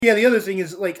Yeah, the other thing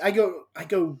is, like, I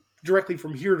go directly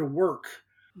from here to work.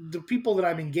 The people that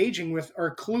I'm engaging with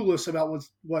are clueless about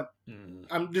what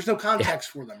there's no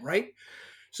context for them, right?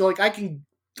 So, like, I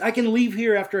can leave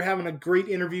here after having a great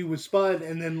interview with Spud,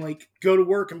 and then, like, go to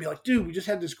work and be like, dude, we just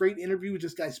had this great interview with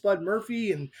this guy Spud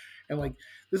Murphy, and like,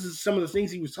 this is some of the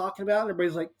things he was talking about. And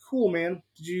everybody's like, cool, man.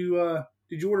 Did you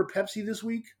order Pepsi this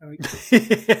week? I'm like,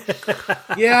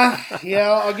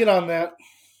 yeah, I'll get on that.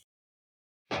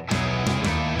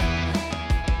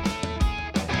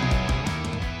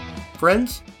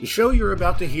 Friends, the show you're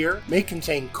about to hear may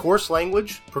contain coarse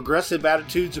language, progressive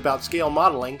attitudes about scale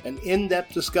modeling, and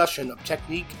in-depth discussion of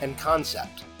technique and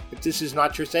concept. If this is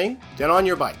not your thing, then on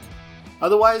your bike.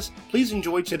 Otherwise, please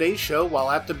enjoy today's show while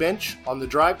at the bench, on the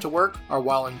drive to work, or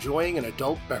while enjoying an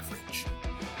adult beverage.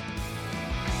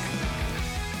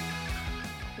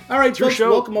 All right, folks,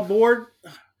 welcome aboard.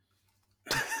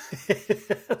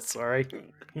 Sorry.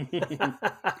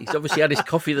 He's obviously had his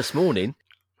coffee this morning.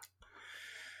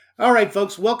 All right,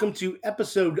 folks, welcome to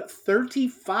episode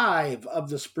 35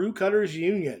 of the Sprue Cutters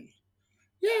Union.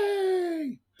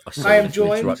 Yay! I am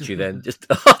joined. Interrupt you then. Just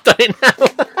I've done it now.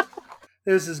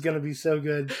 This is going to be so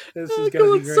good. This is going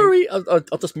to be great. Sorry, I'll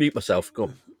just mute myself. Go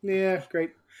on. Yeah,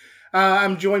 great.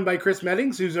 I'm joined by Chris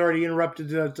Meddings, who's already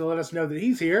interrupted to let us know that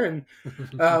he's here, and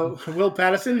Will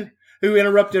Pattison, who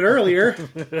interrupted earlier.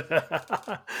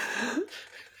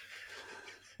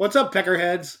 What's up,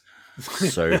 peckerheads?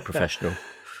 So professional.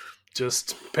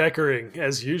 Just peckering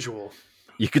as usual.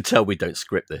 You could tell we don't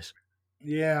script this.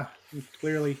 Yeah,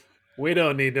 clearly. We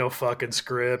don't need no fucking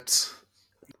scripts.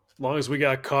 As long as we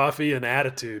got coffee and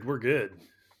attitude, we're good.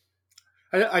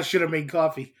 I should have made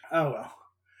coffee. Oh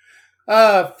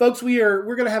well. Folks, we're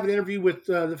going to have an interview with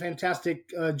the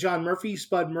fantastic John Murphy,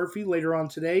 Spud Murphy, later on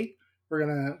today. We're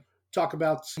going to talk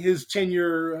about his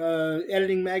tenure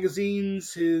editing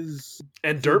magazines,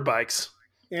 and dirt bikes.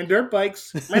 And dirt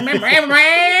bikes. No.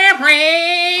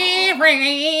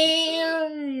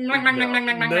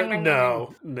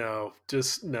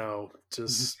 Just. Is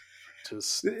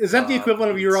that the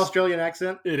equivalent of your Australian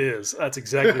accent? It is. That's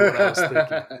exactly what I was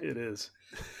thinking. It is.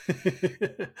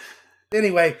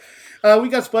 Anyway, we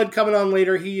got Spud coming on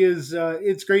later. He is.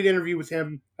 It's a great interview with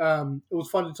him. It was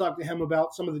fun to talk to him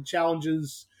about some of the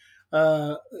challenges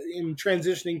in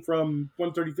transitioning from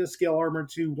 135th scale armor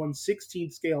to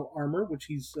 116th scale armor, which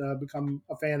he's become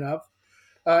a fan of.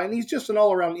 And he's just an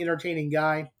all-around entertaining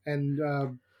guy. And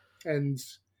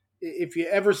if you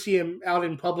ever see him out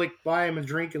in public, buy him a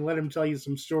drink and let him tell you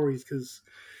some stories, because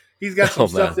he's got some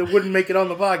stuff that wouldn't make it on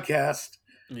the podcast.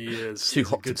 He is. Too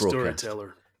hot a good to broadcast.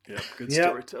 Storyteller. Yeah, good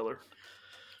storyteller.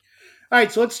 All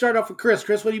right, so let's start off with Chris.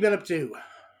 Chris, what have you been up to?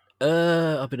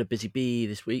 I've been a busy bee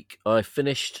this week. I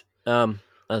finished,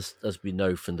 as we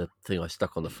know from the thing I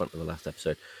stuck on the front of the last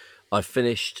episode, I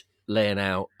finished laying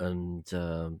out and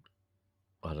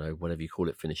I don't know, whatever you call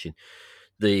it, finishing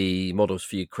the models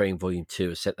for Ukraine Volume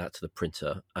 2. I sent that to the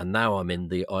printer, and now I'm in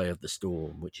the eye of the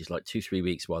storm, which is like 2-3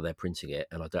 weeks while they're printing it,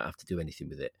 and I don't have to do anything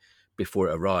with it before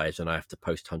it arrives, and I have to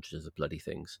post hundreds of bloody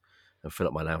things and fill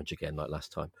up my lounge again like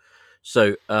last time.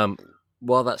 So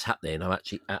while that's happening, I'm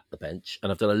actually at the bench,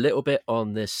 and I've done a little bit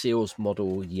on the Seals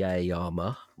model Yay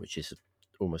armor, which is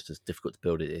almost as difficult to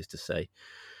build as it is to say,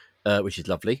 which is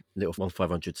lovely. Little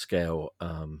 1/500 scale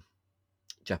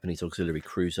Japanese auxiliary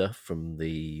cruiser from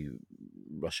the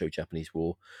Russo-Japanese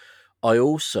War. I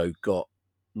also got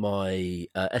my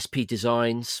SP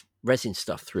Designs resin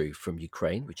stuff through from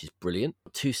Ukraine, which is brilliant.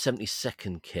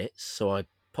 272nd kits, so I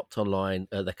popped online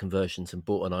their conversions and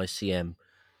bought an ICM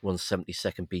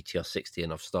 172nd BTR60,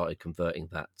 and I've started converting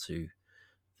that to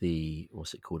the,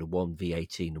 what's it called, a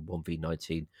 1V18 and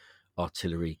 1V19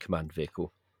 artillery command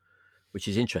vehicle, which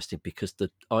is interesting because the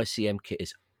ICM kit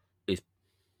is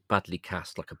badly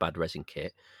cast, like a bad resin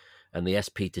kit, and the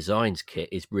SP Designs kit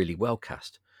is really well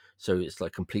cast. So it's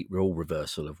like complete role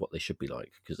reversal of what they should be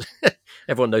like, because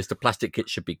everyone knows the plastic kit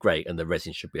should be great and the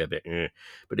resin should be a bit,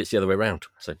 but it's the other way around.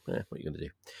 So what are you going to do?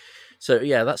 So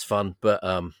yeah, that's fun, but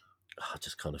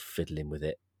just kind of fiddling with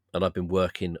it. And I've been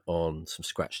working on some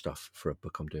scratch stuff for a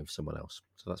book I'm doing for someone else.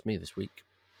 So that's me this week.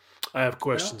 I have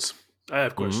questions.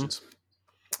 Mm-hmm.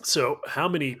 So how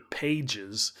many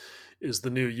pages is the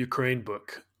new Ukraine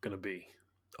book going to be?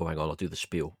 Oh, hang on, I'll do the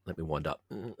spiel. Let me wind up.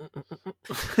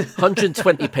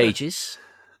 120 pages,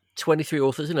 23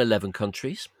 authors in 11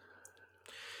 countries.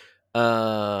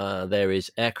 There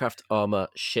is aircraft, armor,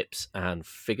 ships, and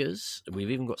figures.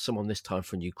 We've even got someone this time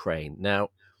from Ukraine. Now,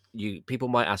 people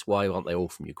might ask, why aren't they all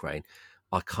from Ukraine?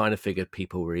 I kind of figured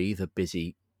people were either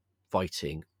busy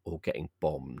fighting or getting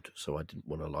bombed, so I didn't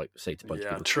want to say to a bunch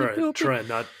of people,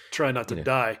 try not to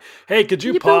die. Hey, could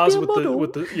you pause with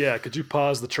the could you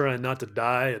pause the trying not to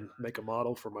die and make a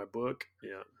model for my book?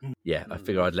 Yeah, I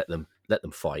figure I'd let them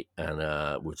fight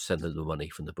and would send them the money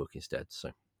from the book instead.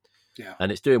 So yeah,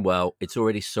 and it's doing well. It's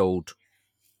already sold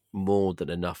more than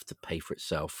enough to pay for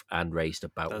itself and raised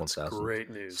about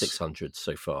 1,600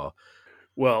 so far.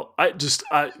 Well,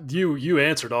 you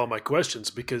answered all my questions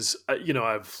because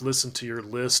I've listened to your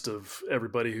list of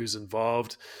everybody who's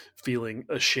involved, feeling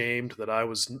ashamed that I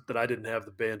didn't have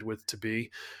the bandwidth to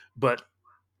be, but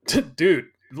dude,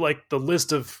 like the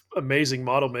list of amazing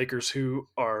model makers who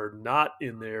are not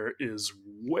in there is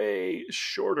way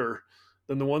shorter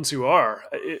than the ones who are.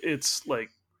 It's like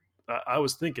I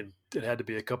was thinking it had to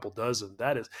be a couple dozen.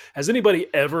 Has anybody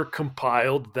ever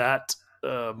compiled that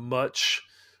much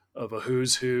of a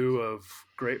who's who of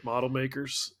great model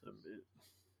makers?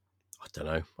 I don't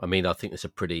know. I mean, I think it's a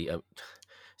pretty. It's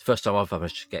the first time I've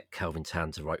managed to get Calvin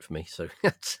Tan to write for me, so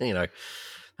that's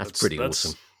pretty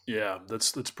awesome. Yeah,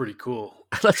 that's pretty cool.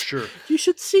 Sure, you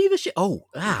should see the shit. Oh,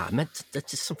 that's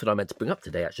just something I meant to bring up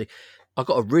today. Actually, I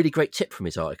got a really great tip from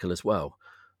his article as well.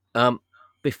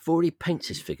 Before he paints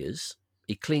his figures,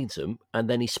 he cleans them and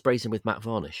then he sprays them with matte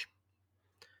varnish,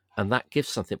 and that gives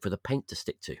something for the paint to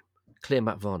stick to. Clear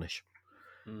matte varnish.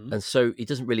 Mm-hmm. And so he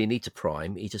doesn't really need to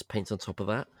prime, he just paints on top of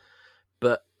that,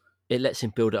 but it lets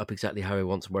him build it up exactly how he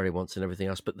wants, where he wants and everything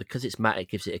else. But because it's matte, it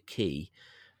gives it a key,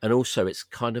 and also it's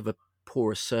kind of a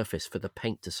porous surface for the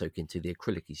paint to soak into, the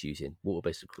acrylic he's using,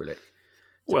 water-based acrylic.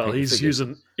 Well, he's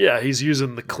using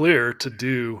the clear to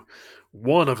do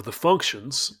one of the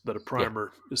functions that a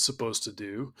primer is supposed to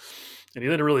do, and he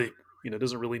then really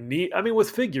doesn't really need, I mean, with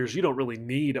figures, you don't really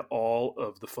need all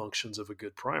of the functions of a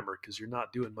good primer because you're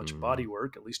not doing much body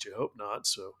work, at least you hope not.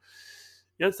 So,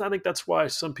 I think that's why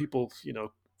some people,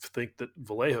 think that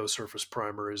Vallejo surface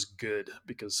primer is good,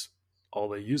 because all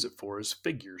they use it for is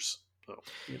figures. So,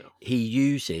 He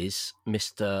uses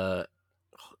Mr.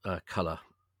 Color,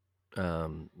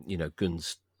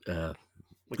 Gunz.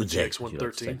 Like the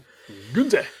GX113.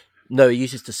 Gunze. No, he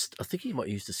uses I think he might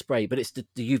use the spray, but it's the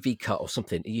UV cut or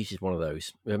something. He uses one of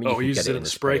those. I mean, he uses it in the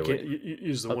spray can. You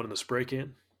use the one in the spray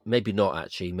can? Maybe not,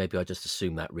 actually. Maybe I just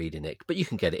assume that reading it. But you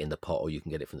can get it in the pot or you can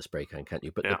get it from the spray can, can't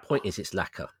you? But the point is it's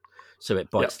lacquer, so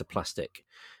it bites the plastic.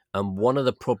 And one of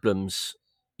the problems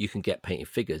you can get painting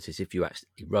figures is if you actually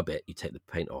rub it, you take the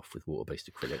paint off with water-based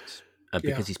acrylics. And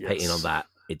because he's painting on that,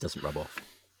 it doesn't rub off.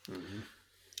 Mm-hmm.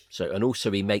 So, and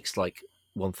also he makes like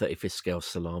 1/35th scale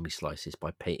salami slices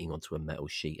by painting onto a metal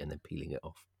sheet and then peeling it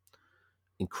off.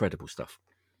 Incredible stuff.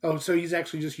 Oh, so he's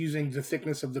actually just using the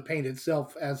thickness of the paint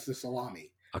itself as the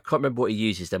salami. I can't remember what he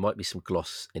uses. There might be some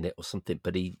gloss in it or something,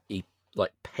 but he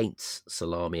like paints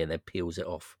salami and then peels it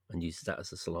off and uses that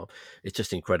as a salami. It's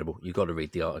just incredible. You've got to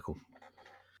read the article.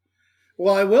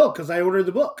 Well, I will, because I ordered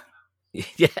the book.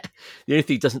 Yeah, the only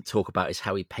thing he doesn't talk about is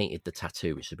how he painted the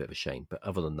tattoo, which is a bit of a shame. But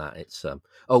other than that, it's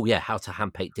how to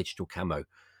hand paint digital camo,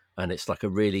 and it's like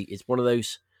it's one of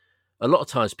those. A lot of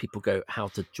times people go how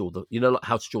to draw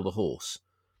how to draw the horse,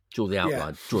 draw the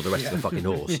outline, draw the rest of the fucking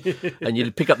horse, and you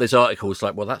pick up this article. It's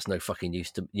like, well, that's no fucking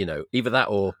use to either that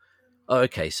or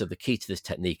okay, so the key to this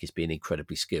technique is being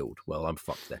incredibly skilled. Well, I'm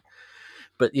fucked then.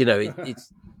 But,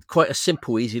 it's quite a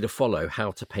simple, easy to follow how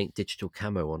to paint digital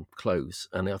camo on clothes.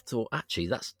 And I thought,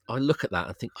 actually, I look at that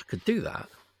and think I could do that.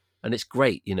 And it's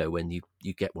great, when you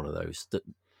get one of those, that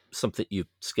something you're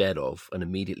scared of and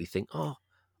immediately think, oh,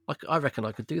 I reckon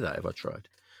I could do that if I tried.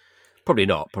 Probably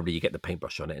not. Probably you get the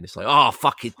paintbrush on it and it's like, oh,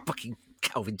 fucking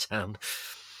Calvin Tan.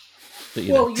 But,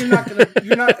 you're not going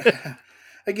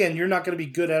to be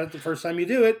good at it the first time you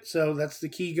do it. So that's the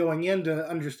key going in to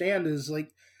understand is like,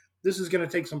 this is going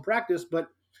to take some practice, but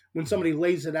when somebody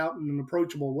lays it out in an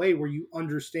approachable way where you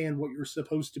understand what you're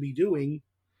supposed to be doing,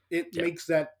 it makes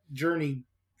that journey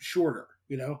shorter.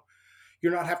 You're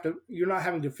not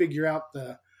having to figure out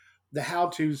the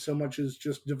how-to so much as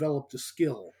just develop the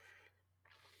skill.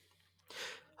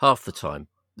 Half the time,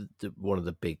 one of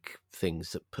the big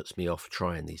things that puts me off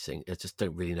trying these things, I just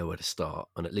don't really know where to start.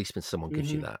 And at least when someone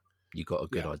gives you that, you got a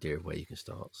good idea of where you can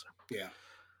start. So. Yeah.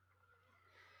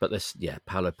 But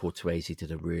Paolo Portuesi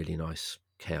did a really nice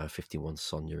KI-51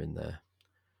 Sonia in there,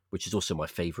 which is also my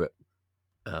favourite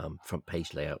front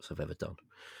page layouts I've ever done.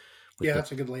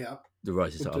 That's a good layout. The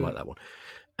rises, I like that one.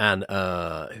 And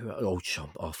our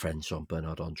friend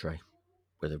Jean-Bernard Andre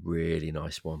with a really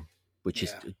nice one, which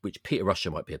Peter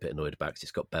Rusher might be a bit annoyed about because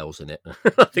it's got bells in it.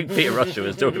 I think Peter Rusher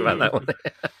was talking about that one.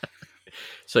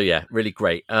 So really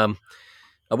great.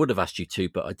 I would have asked you too,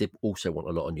 but I did also want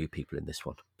a lot of new people in this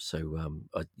one. So,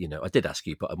 I did ask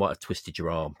you, but I might have twisted your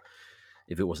arm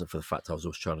if it wasn't for the fact I was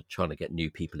always trying to get new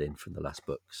people in from the last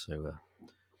book. So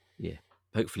yeah,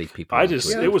 hopefully people.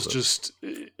 It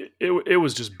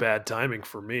was just bad timing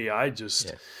for me. I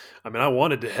mean, I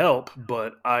wanted to help,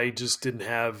 but I just didn't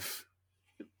have.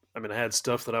 I mean, I had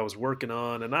stuff that I was working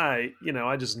on, and I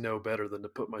just know better than to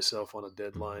put myself on a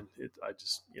deadline.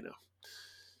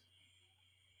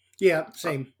 Yeah,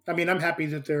 same. I mean, I'm happy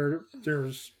that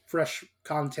there's fresh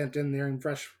content in there and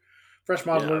fresh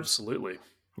modelers. Yeah, absolutely.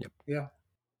 Yep. Yeah,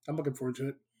 I'm looking forward to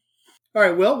it. All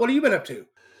right, Will, what have you been up to?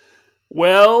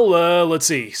 Well, let's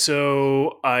see.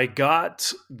 So I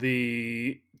got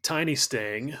the Tiny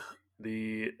Stang,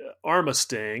 the Arma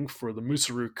Stang for the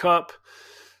Musaru Cup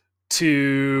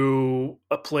to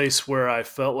a place where I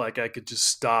felt like I could just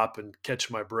stop and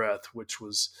catch my breath, which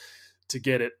was to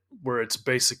get it where it's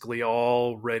basically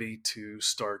all ready to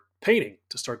start painting,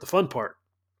 to start the fun part.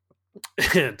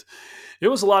 And it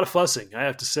was a lot of fussing, I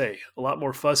have to say, a lot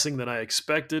more fussing than I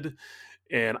expected.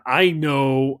 And I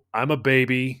know I'm a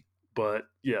baby, but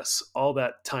yes, all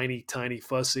that tiny, tiny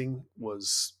fussing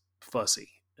was fussy,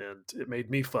 and it made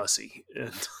me fussy.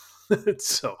 And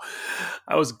so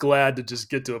I was glad to just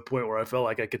get to a point where I felt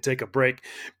like I could take a break.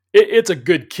 It's a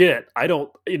good kit. I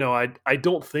don't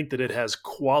think that it has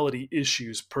quality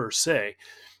issues per se.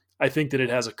 I think that it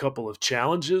has a couple of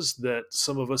challenges that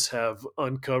some of us have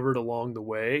uncovered along the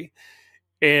way.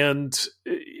 And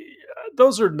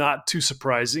those are not too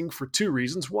surprising for two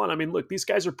reasons. One, I mean, look, these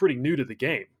guys are pretty new to the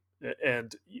game.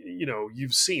 And,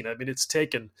 you've seen, I mean, it's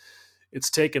taken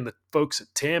the folks at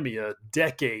Tamiya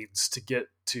decades to get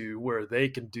to where they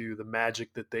can do the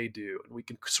magic that they do. And we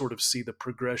can sort of see the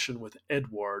progression with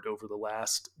Eduard over the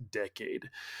last decade.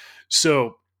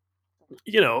 So,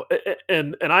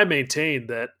 and I maintain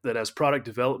that as product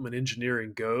development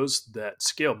engineering goes, that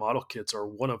scale model kits are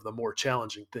one of the more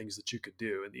challenging things that you could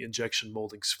do in the injection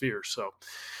molding sphere. So,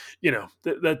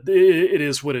 that it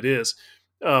is what it is.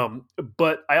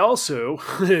 But I also,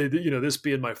 this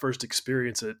being my first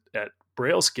experience at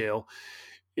Braille scale,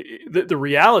 the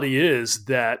reality is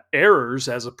that errors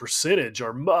as a percentage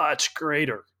are much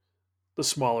greater the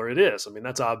smaller it is. I mean,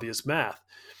 that's obvious math.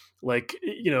 Like,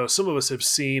 some of us have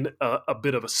seen a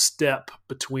bit of a step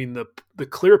between the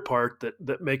clear part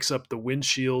that makes up the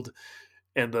windshield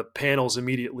and the panels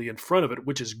immediately in front of it,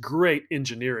 which is great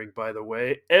engineering, by the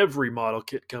way. Every model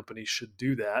kit company should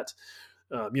do that.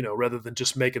 Rather than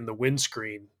just making the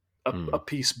windscreen a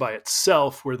piece by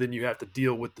itself, where then you have to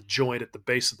deal with the joint at the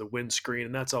base of the windscreen,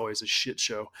 and that's always a shit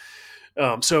show.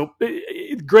 So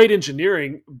great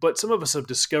engineering, but some of us have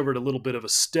discovered a little bit of a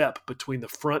step between the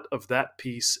front of that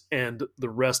piece and the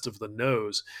rest of the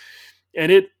nose,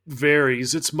 and it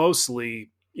varies. It's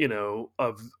mostly,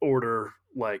 of order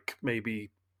like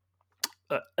maybe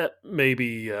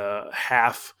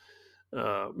half,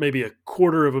 maybe a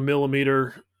quarter of a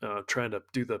millimeter. Trying to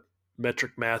do the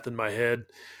metric math in my head.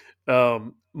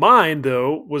 Mine,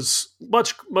 though, was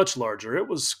much, much larger. It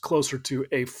was closer to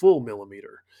a full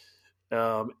millimeter.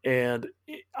 And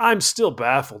I'm still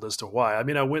baffled as to why. I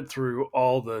mean, I went through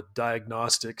all the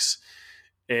diagnostics,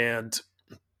 and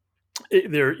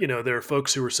there are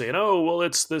folks who were saying, oh, well,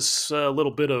 it's this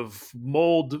little bit of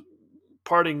mold,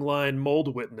 parting line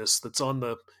mold witness that's on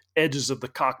the edges of the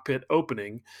cockpit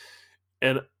opening.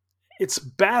 And it's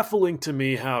baffling to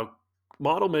me how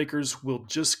model makers will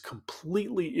just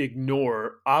completely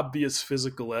ignore obvious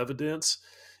physical evidence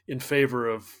in favor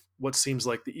of what seems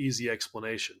like the easy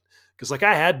explanation. Because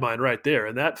I had mine right there,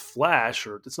 and that flash,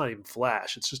 or it's not even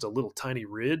flash, it's just a little tiny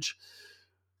ridge,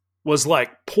 was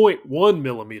like 0.1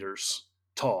 millimeters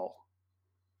tall.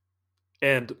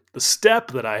 And the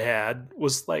step that I had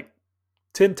was like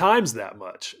 10 times that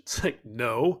much. It's like,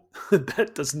 no,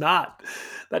 that does not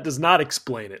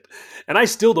explain it. And I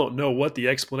still don't know what the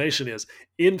explanation is.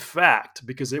 In fact,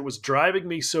 because it was driving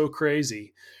me so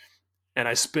crazy and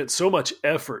I spent so much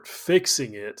effort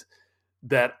fixing it,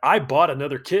 that I bought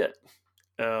another kit.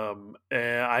 And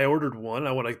I ordered one.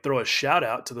 I want to throw a shout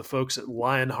out to the folks at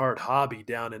Lionheart Hobby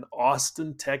down in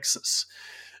Austin, Texas.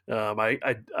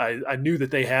 I knew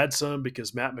that they had some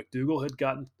because Matt McDougall had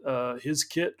gotten his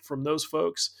kit from those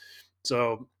folks.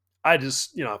 So I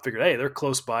just, I figured, hey, they're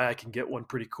close by. I can get one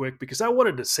pretty quick because I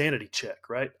wanted to sanity check,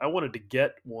 right? I wanted to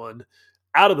get one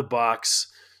out of the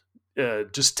box,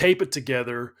 just tape it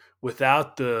together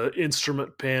without the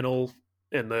instrument panel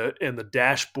and the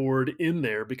dashboard in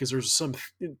there, because there's some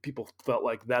people felt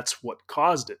like that's what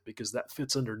caused it, because that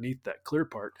fits underneath that clear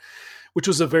part, which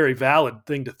was a very valid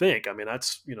thing to think. I mean,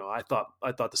 that's, I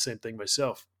thought the same thing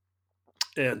myself.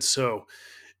 And so,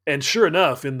 and sure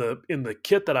enough, in the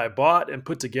kit that I bought and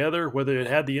put together, whether it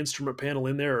had the instrument panel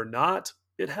in there or not,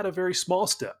 it had a very small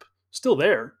step still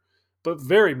there, but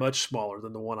very much smaller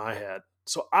than the one I had.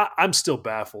 So I'm still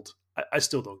baffled. I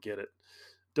still don't get it.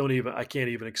 I can't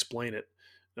even explain it.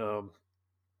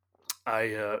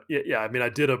 I mean,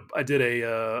 I've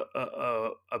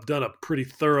done a pretty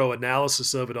thorough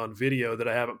analysis of it on video that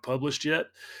I haven't published yet,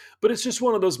 but it's just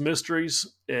one of those mysteries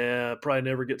and probably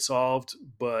never get solved.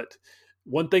 But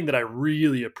one thing that I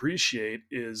really appreciate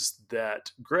is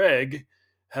that Greg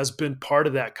has been part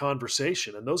of that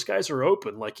conversation, and those guys are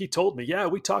open. Like he told me, yeah,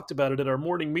 we talked about it at our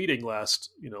morning meeting last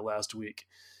week.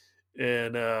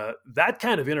 And that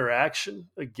kind of interaction,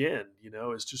 again,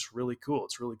 is just really cool.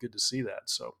 It's really good to see that.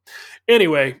 So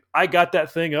anyway, I got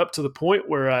that thing up to the point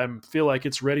where I feel like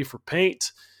it's ready for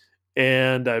paint,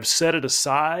 and I've set it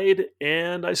aside,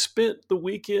 and I spent the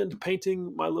weekend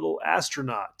painting my little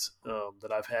astronaut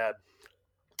that I've had.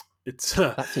 It's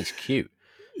that thing's cute.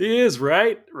 It is,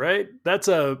 right. That's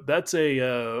a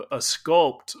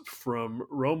sculpt from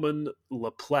Roman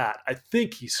LaPlatte. I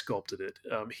think he sculpted it.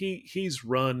 He's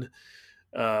run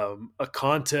a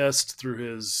contest through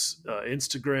his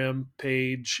Instagram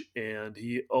page, and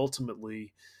he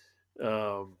ultimately,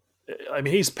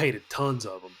 he's painted tons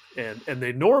of them, and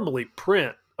they normally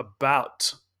print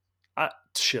about, I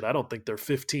don't think they're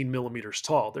 15 millimeters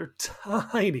tall. They're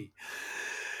tiny.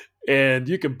 And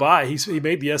you can buy, he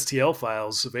made the STL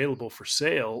files available for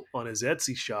sale on his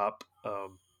Etsy shop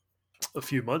a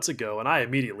few months ago. And I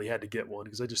immediately had to get one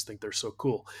because I just think they're so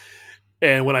cool.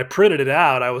 And when I printed it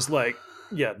out, I was like,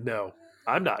 yeah, no,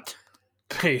 I'm not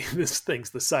painting this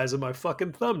thing's the size of my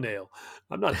fucking thumbnail.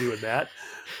 I'm not doing that.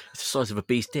 It's the size of a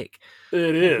bee's dick.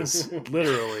 It is,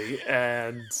 literally.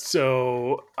 And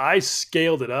so I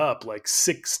scaled it up like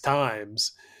 6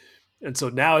 times. And so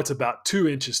now it's about 2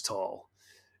 inches tall.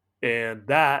 And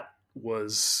that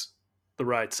was the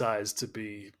right size to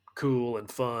be cool and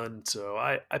fun. So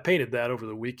I painted that over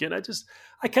the weekend.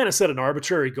 I kind of set an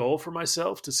arbitrary goal for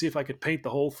myself to see if I could paint the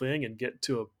whole thing and get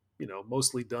to a,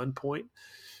 mostly done point.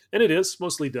 And it is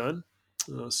mostly done.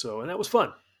 And that was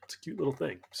fun. It's a cute little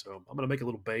thing. So I'm going to make a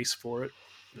little base for it.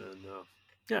 And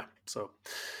so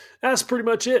that's pretty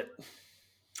much it.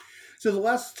 So the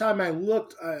last time I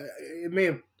looked, it may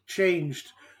have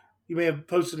changed. You may have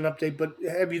posted an update, but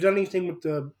have you done anything with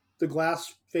the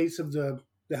glass face of the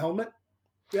helmet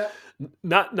yet?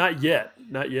 Not yet.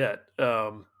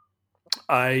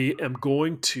 I am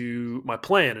going to, my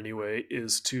plan anyway,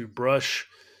 is to brush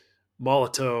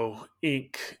Molotow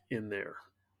ink in there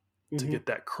to get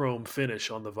that chrome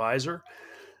finish on the visor.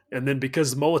 And then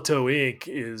because Molotow ink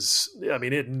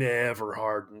it never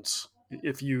hardens.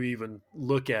 If you even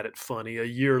look at it funny, a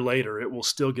year later, it will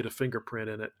still get a fingerprint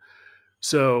in it.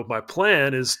 So my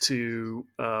plan is to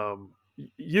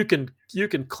you can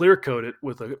clear coat it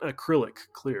with an acrylic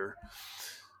clear.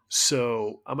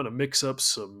 So I'm going to mix up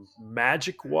some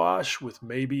magic wash with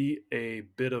maybe a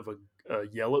bit of a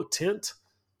yellow tint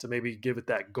to maybe give it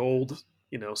that gold,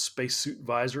 spacesuit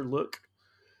visor look,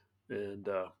 and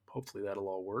hopefully that'll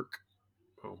all work.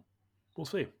 We'll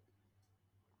see. Do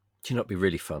you not be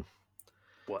really fun?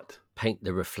 What? Paint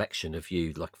the reflection of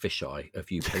you, like fisheye,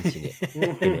 of you painting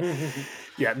it.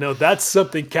 Yeah, no, that's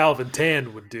something Calvin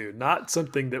Tan would do, not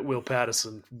something that Will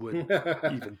Pattison would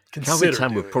even consider. Calvin Tan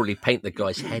doing. would probably paint the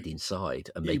guy's head inside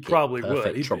and make probably it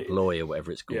perfect would. trompe l'oeil or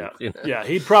whatever it's called. Yeah, yeah,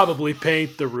 he'd probably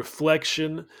paint the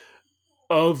reflection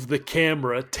of the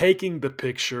camera taking the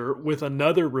picture with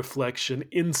another reflection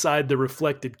inside the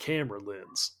reflected camera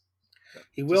lens.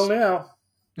 He will now.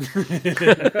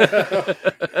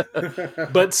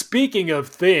 But speaking of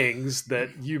things that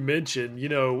you mentioned,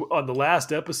 on the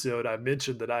last episode, I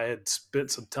mentioned that I had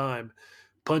spent some time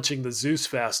punching the Zeus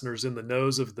fasteners in the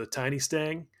nose of the Tiny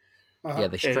Stang. Yeah,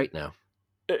 they're straight now.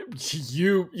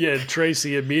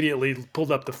 Tracy immediately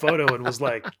pulled up the photo and was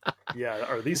like, yeah,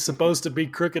 are these supposed to be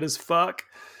crooked as fuck?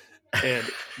 And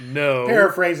no,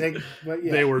 paraphrasing, but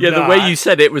they were. Yeah, not. The way you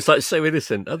said it was like so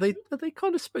innocent. Are they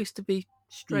kind of supposed to be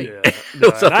straight? Yeah, no,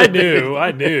 and I knew.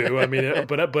 I mean,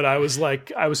 but I was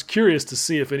like, I was curious to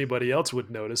see if anybody else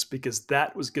would notice because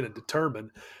that was going to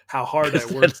determine how hard I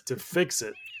worked to fix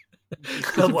it.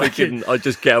 I'll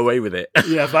just get away with it.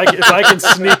 Yeah, if I can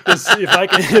sneak this,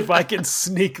 if I can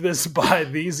sneak this by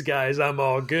these guys, I'm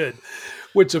all good.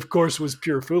 Which of course was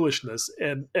pure foolishness.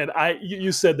 And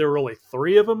you said there were only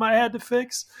 3 of them I had to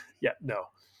fix. Yeah, no,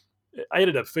 I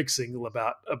ended up fixing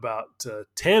about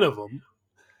 10 of them,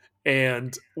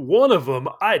 and one of them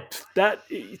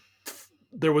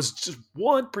there was just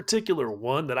one particular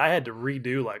one that I had to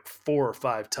redo like 4 or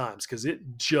 5 times because it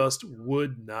just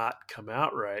would not come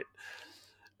out right.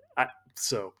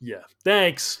 So yeah,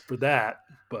 thanks for that,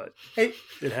 but it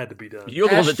had to be done. You're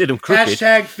the one that did them crooked.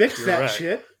 Hashtag fix You're that right.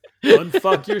 shit.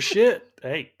 unfuck your shit.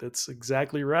 Hey, that's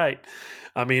exactly right.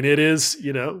 I mean, it is,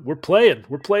 we're playing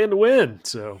to win.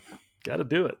 So got to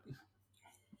do it.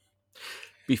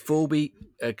 Before we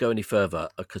go any further,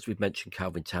 because we've mentioned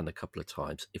Calvin Tan a couple of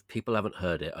times, if people haven't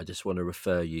heard it, I just want to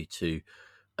refer you to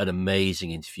an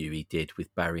amazing interview he did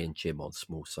with Barry and Jim on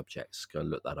Small Subjects. Go and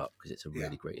look that up because it's a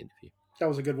really great interview. That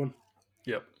was a good one.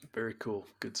 Yep. Very cool.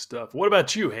 Good stuff. What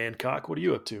about you, Hancock? What are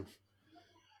you up to?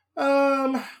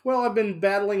 Well, I've been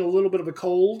battling a little bit of a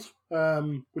cold,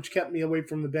 which kept me away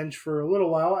from the bench for a little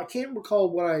while. I can't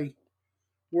recall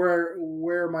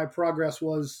where my progress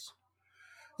was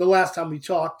the last time we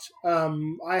talked.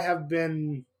 I have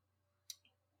been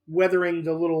weathering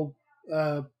the little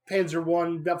Panzer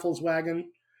I Volkswagen.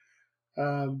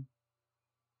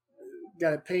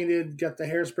 Got it painted, got the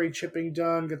hairspray chipping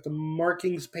done, got the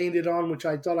markings painted on, which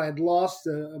I thought I had lost.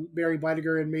 Barry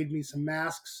Beitiger had made me some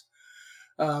masks.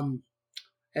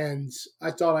 And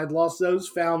I thought I'd lost those,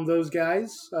 found those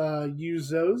guys,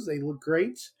 used those. They look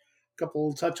great. A couple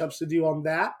of touch-ups to do on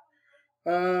that.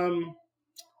 And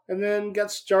then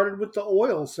got started with the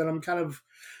oils. And I'm kind of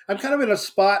in a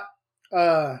spot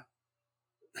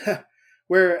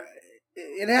where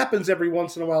it happens every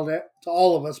once in a while to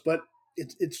all of us, but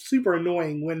it's super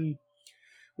annoying when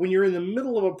you're in the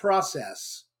middle of a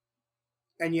process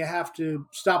and you have to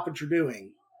stop what you're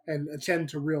doing and attend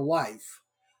to real life,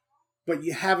 but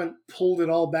you haven't pulled it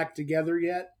all back together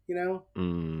yet,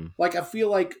 Like, I feel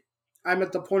like I'm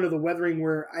at the point of the weathering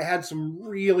where I had some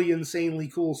really insanely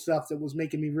cool stuff that was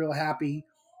making me real happy.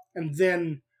 And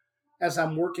then as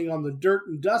I'm working on the dirt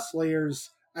and dust layers,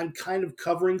 I'm kind of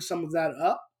covering some of that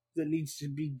up that needs to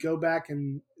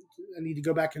I need to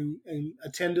go back and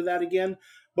attend to that again.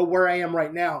 But where I am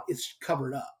right now, it's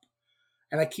covered up.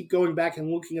 And I keep going back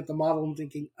and looking at the model and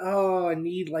thinking, oh, I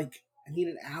need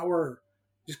an hour.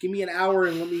 Just give me an hour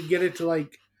and let me get it to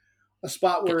like a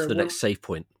spot where get to the next save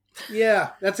point.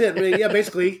 Yeah, that's it. I mean, yeah,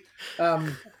 basically,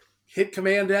 hit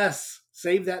Command S,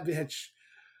 save that bitch.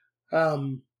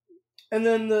 And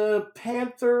then the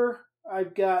Panther,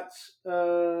 I've got.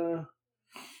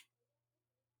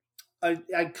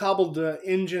 I cobbled the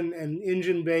engine and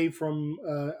engine bay from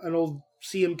an old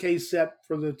CMK set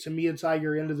for the Tamiya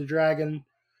Tiger End of the Dragon.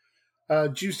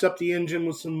 Juiced up the engine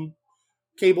with some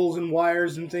cables and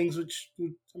wires and things, which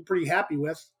I'm pretty happy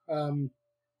with. And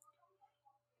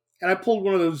I pulled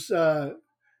one of those,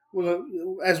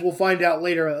 as we'll find out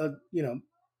later,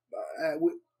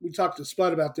 we talked to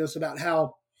Spud about this, about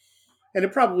how, and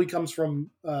it probably comes from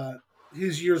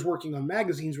his years working on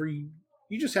magazines where you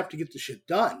just have to get the shit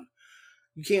done.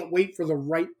 You can't wait for the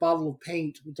right bottle of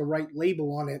paint with the right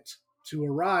label on it to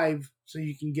arrive so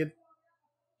you can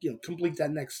complete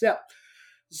that next step.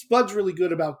 Spud's really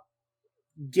good about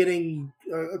getting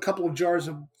a couple of jars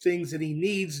of things that he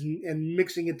needs and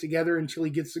mixing it together until he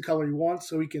gets the color he wants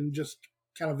so he can just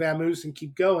kind of vamoose and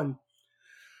keep going.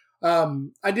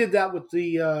 I did that with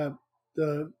the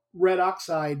red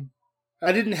oxide.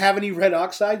 I didn't have any red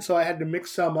oxide, so I had to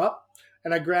mix some up,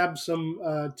 and I grabbed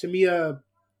some Tamiya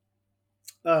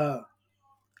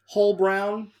whole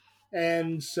brown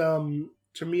and some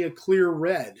Tamiya clear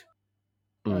red,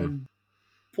 and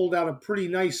pulled out a pretty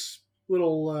nice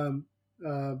little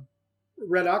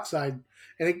red oxide,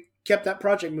 and it kept that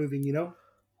project moving, Do you know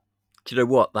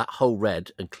what? That whole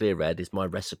red and clear red is my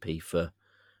recipe for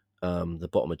the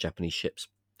bottom of Japanese ships.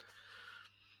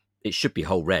 It should be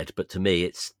whole red, but to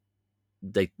me,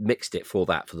 they mixed it for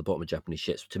the bottom of Japanese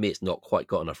ships. To me, it's not quite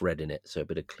got enough red in it, so a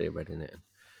bit of clear red in it.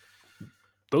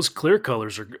 Those clear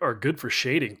colors are good for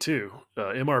shading too.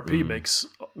 MRP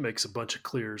makes a bunch of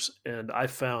clears, and I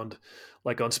found,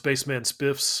 like on Spaceman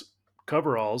Spiff's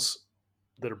coveralls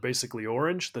that are basically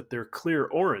orange, that their clear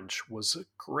orange was a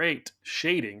great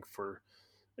shading for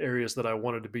areas that I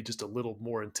wanted to be just a little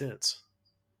more intense.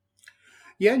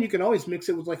 Yeah, and you can always mix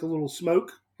it with like a little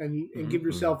smoke and give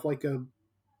yourself like a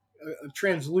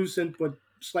translucent but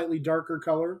slightly darker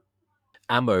color.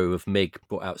 Ammo of MiG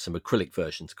brought out some acrylic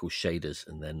versions called shaders,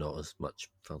 and they're not as much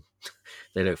fun.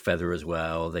 They don't feather as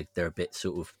well. They're a bit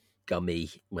sort of gummy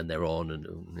when they're on,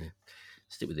 and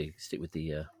stick with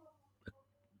the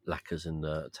lacquers and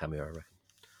Tamiya, I reckon.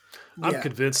 I'm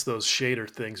convinced those shader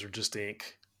things are just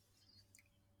ink.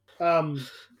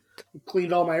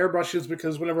 Cleaned all my airbrushes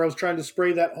because whenever I was trying to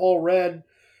spray that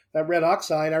red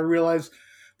oxide, I realized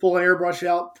pull an airbrush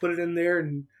out, put it in there,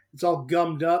 and it's all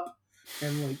gummed up.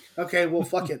 And like, okay, well,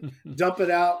 fuck it. Dump it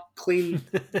out, clean,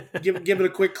 give it a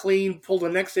quick clean, pull the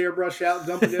next airbrush out,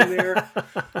 dump it in there.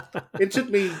 It took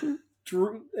me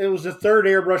it was the third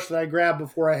airbrush that I grabbed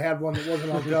before I had one that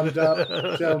wasn't all gummed up.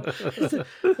 So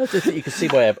you can see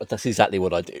that's exactly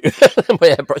what I do. My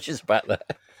airbrush is back there.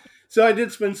 So I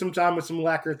did spend some time with some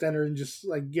lacquer thinner and just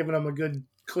like giving them a good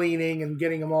cleaning and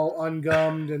getting them all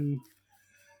ungummed. And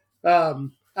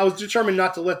I was determined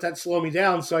not to let that slow me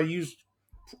down, so I used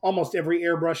almost every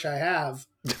airbrush I have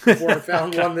before I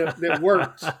found one that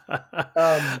worked.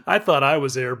 I thought I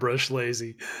was airbrush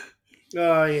lazy.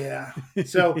 Oh, yeah.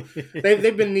 So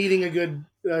they've been needing a good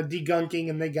degunking,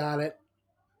 and they got it.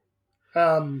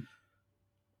 They're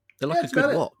like a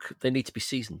good wok. They need to be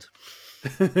seasoned.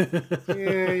 Yeah,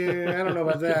 I don't know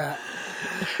about that.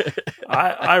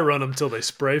 I run them till they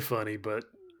spray funny, but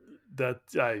that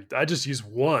I just use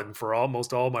one for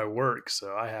almost all my work,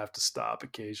 so I have to stop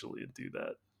occasionally and do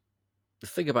that. The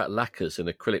thing about lacquers and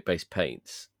acrylic-based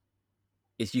paints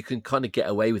is you can kind of get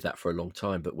away with that for a long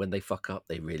time, but when they fuck up,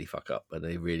 they really fuck up, and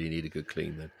they really need a good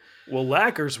clean then. Well,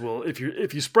 lacquers will, if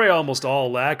you spray almost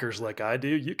all lacquers like I do,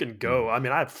 you can go. I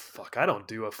mean, I don't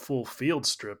do a full field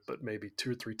strip, but maybe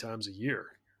 2 or 3 times a year.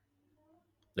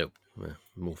 Nope,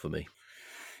 more for me.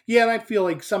 Yeah, and I feel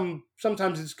like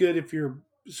sometimes it's good if you're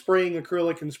spraying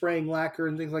acrylic and spraying lacquer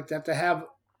and things like that to have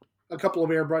a couple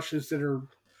of airbrushes that are,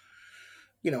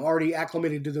 already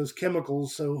acclimated to those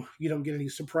chemicals, so you don't get any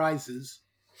surprises.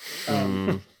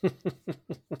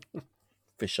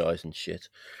 Fish eyes and shit.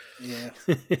 Yeah.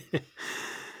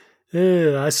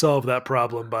 Yeah, I solved that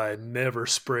problem by never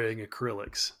spraying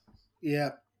acrylics.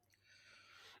 Yeah.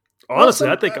 Honestly,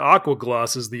 I think Aqua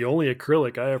Gloss is the only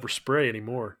acrylic I ever spray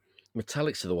anymore.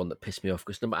 Metallics are the one that piss me off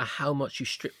because no matter how much you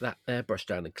strip that airbrush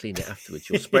down and clean it afterwards,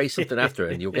 you'll spray something after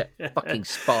it and you'll get fucking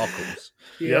sparkles.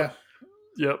 Yeah.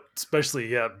 Yep.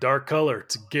 Especially, dark color.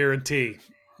 It's a guarantee.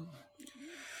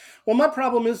 Well, my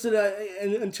problem is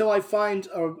that until I find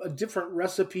a different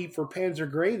recipe for Panzer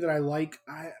Gray that I like,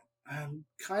 I'm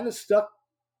kind of stuck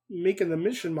making the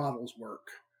mission models work.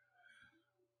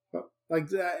 Like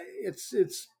that, it's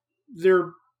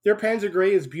their Panzer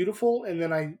Gray is beautiful, and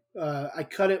then I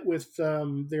cut it with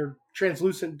their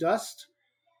translucent dust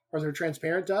or their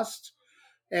transparent dust,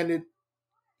 and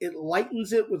it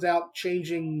lightens it without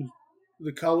changing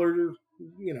the color.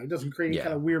 It doesn't create any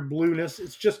kind of weird blueness.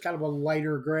 It's just kind of a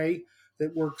lighter gray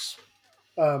that works.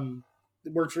 It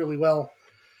works really well.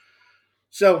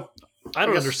 So I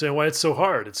don't understand why it's so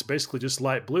hard. It's basically just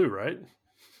light blue, right?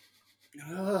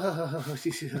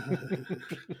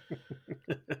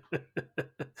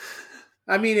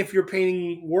 I mean, if you're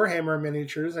painting Warhammer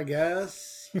miniatures, I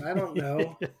guess. I don't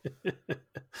know.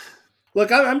 Look,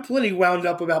 I'm plenty wound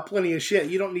up about plenty of shit.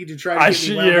 You don't need to try to get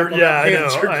me wound up about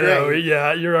Panzer Gray. I know.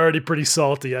 Yeah, you're already pretty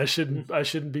salty. I shouldn't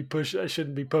be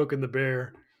poking the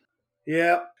bear.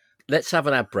 Yeah. Let's have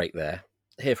an ad break there.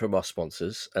 Hear from our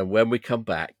sponsors, and when we come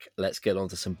back, let's get on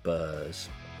to some burrs.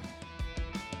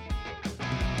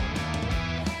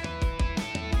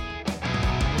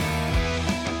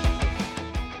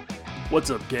 What's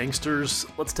up, gangsters?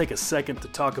 Let's take a second to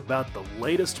talk about the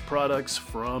latest products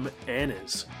from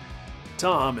Anniz.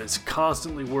 Tom is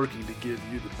constantly working to give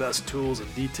you the best tools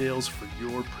and details for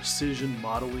your precision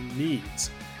modeling needs.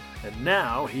 And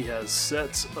now he has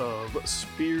sets of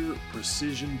Spear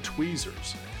Precision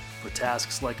Tweezers for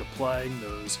tasks like applying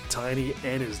those tiny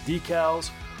Anniz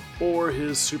decals or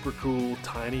his super cool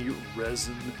tiny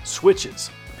resin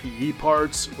switches, PE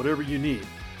parts, whatever you need.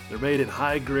 They're made in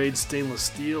high-grade stainless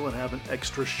steel and have an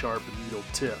extra sharp needle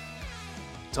tip.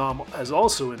 Tom has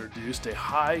also introduced a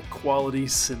high-quality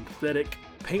synthetic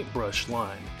paintbrush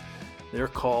line. They're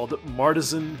called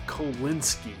Martisan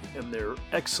Kolinsky, and they're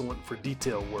excellent for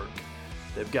detail work.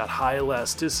 They've got high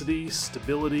elasticity,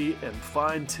 stability, and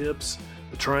fine tips.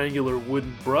 The triangular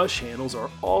wooden brush handles are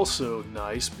also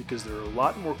nice because they're a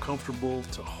lot more comfortable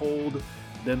to hold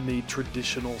than the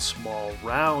traditional small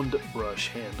round brush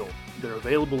handle. They're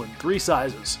available in 3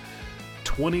 sizes,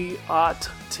 20-aught,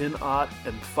 10-aught,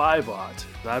 and 5-aught.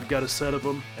 I've got a set of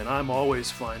them, and I'm always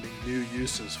finding new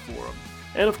uses for them.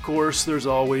 And of course, there's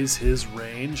always his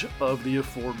range of the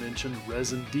aforementioned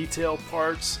resin detail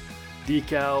parts,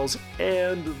 decals,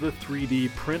 and the 3D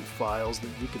print files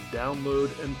that you can download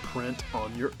and print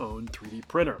on your own 3D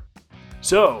printer.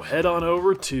 So head on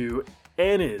over to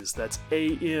Anniz, that's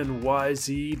ANYZ.io,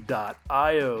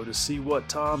 to see what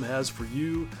Tom has for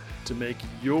you to make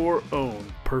your own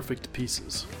perfect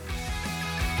pieces.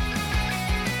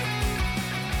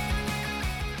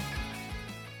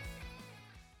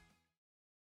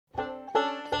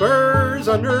 Burrs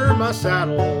under my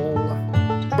saddle.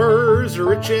 Burrs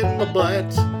are itching my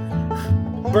butt.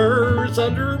 Burrs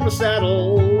under my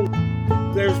saddle.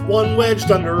 There's one wedged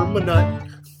under my nut.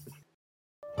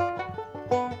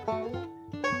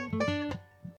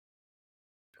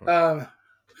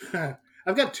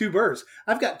 I've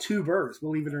got two burrs.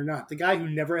 Believe it or not. The guy who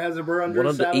never has a burr under One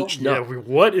his under saddle. each nut. Yeah,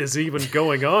 what is even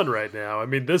going on right now? I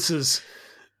mean, this is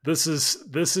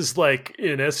like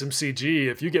in SMCG.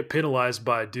 If you get penalized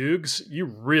by Dukes, you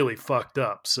really fucked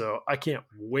up. So I can't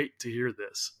wait to hear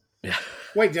this. Yeah.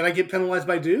 Wait, did I get penalized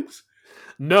by Dukes?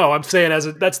 No, I'm saying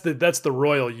that's the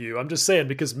royal you. I'm just saying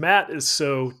because Matt is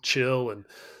so chill and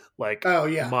like, Oh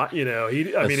yeah,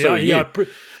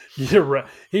 you're right.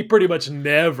 He pretty much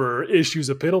never issues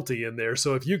a penalty in there.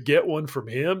 So if you get one from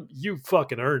him, you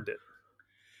fucking earned it.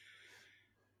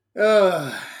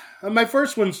 My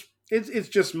first one's it's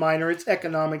just minor. It's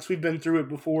economics. We've been through it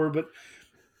before, but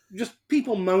just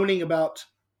people moaning about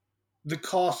the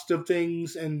cost of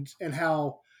things and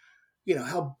how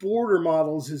how Border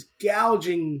Models is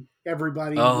gouging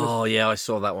everybody. Oh yeah, I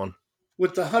saw that one.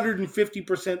 With the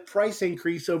 150% price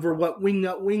increase over what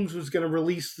Wingnut Wings was going to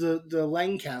release the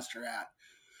Lancaster at.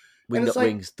 Wingnut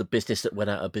Wings, the business that went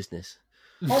out of business.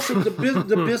 Also, the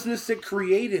business that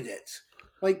created it.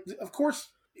 Like, of course,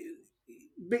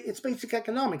 it's basic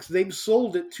economics. They've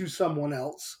sold it to someone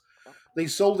else. They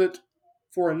sold it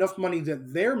for enough money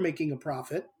that they're making a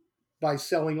profit by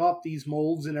selling off these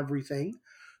molds and everything.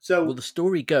 So, well, the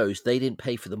story goes they didn't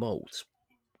pay for the molds.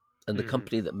 And the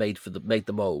company that made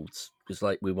the molds was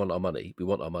like, we want our money, we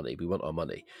want our money, we want our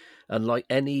money. And like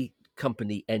any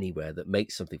company anywhere that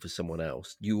makes something for someone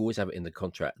else, you always have it in the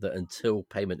contract that until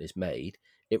payment is made,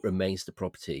 it remains the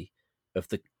property of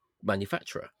the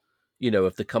manufacturer,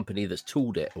 of the company that's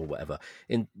tooled it or whatever.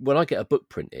 When I get a book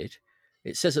printed,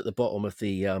 it says at the bottom of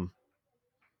the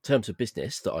terms of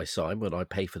business that I sign when I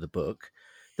pay for the book,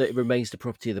 that it remains the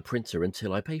property of the printer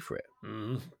until I pay for it.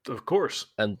 Of course.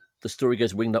 And the story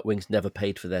goes Wingnut Wings never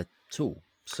paid for their tool,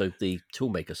 so the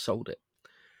toolmaker sold it.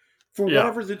 For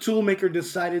whatever the toolmaker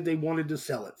decided they wanted to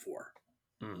sell it for.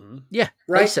 Mm-hmm. Yeah,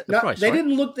 right. They set the price. They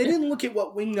didn't look at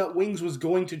what Wingnut Wings was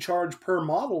going to charge per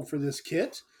model for this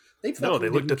kit. They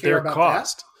looked at their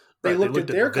cost. They looked at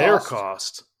their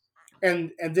cost.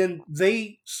 And then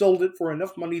they sold it for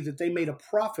enough money that they made a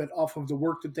profit off of the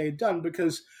work that they had done,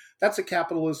 because that's a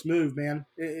capitalist move, man.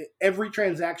 Every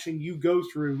transaction you go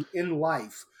through in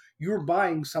life, you're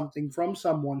buying something from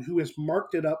someone who has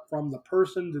marked it up from the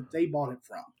person that they bought it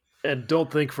from. And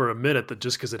don't think for a minute that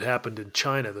just because it happened in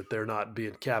China that they're not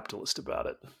being capitalist about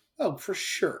it. Oh, for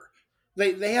sure.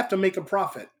 They have to make a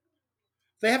profit.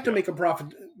 They have to make a profit.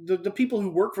 The people who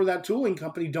work for that tooling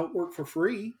company don't work for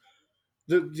free.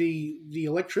 The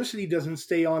electricity doesn't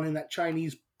stay on in that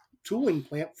Chinese tooling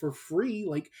plant for free.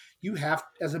 Like, you have,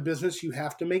 as a business, you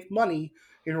have to make money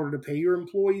in order to pay your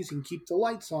employees and keep the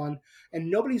lights on. And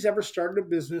nobody's ever started a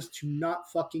business to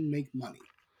not fucking make money,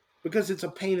 because it's a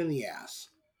pain in the ass.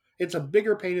 It's a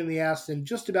bigger pain in the ass than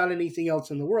just about anything else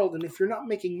in the world. And if you're not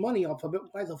making money off of it,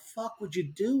 why the fuck would you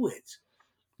do it?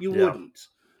 You wouldn't.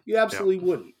 You absolutely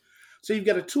wouldn't. So you've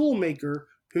got a tool maker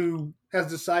who has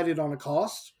decided on a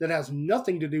cost that has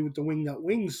nothing to do with the Wingnut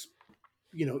Wings,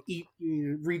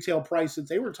 retail price that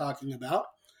they were talking about.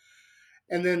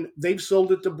 And then they've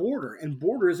sold it to Border, and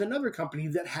Border is another company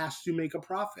that has to make a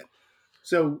profit.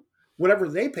 So whatever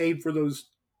they paid for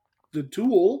the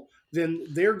tool, then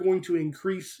they're going to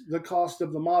increase the cost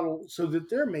of the model so that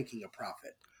they're making a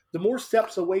profit. The more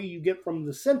steps away you get from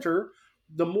the center,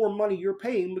 the more money you're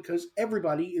paying, because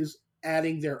everybody is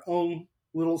adding their own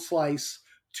little slice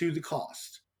to the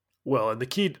cost. Well, and the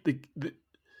key,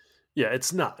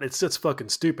 it's not. It's just fucking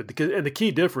stupid. And the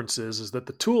key difference is that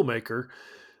the tool maker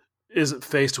isn't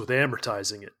faced with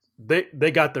amortizing it.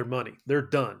 They got their money. They're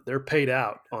done. They're paid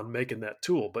out on making that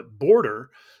tool. But Border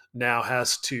now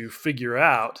has to figure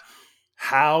out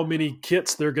how many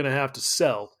kits they're going to have to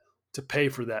sell to pay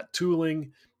for that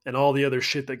tooling and all the other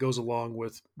shit that goes along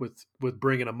with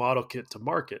bringing a model kit to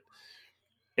market.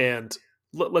 And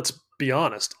let's be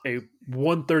honest, a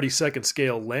 1/32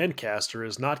 scale Lancaster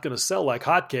is not going to sell like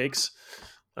hotcakes.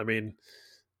 I mean,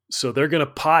 so they're going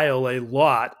to pile a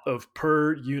lot of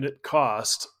per unit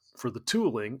cost for the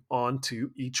tooling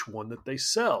onto each one that they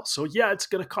sell. So yeah, it's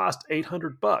going to cost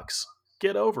 $800.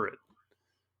 Get over it.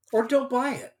 Or don't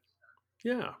buy it.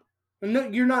 Yeah. No,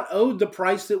 you're not owed the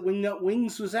price that Wingnut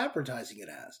Wings was advertising it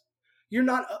as. You're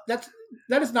not. That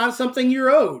is not something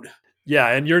you're owed. Yeah,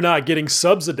 and you're not getting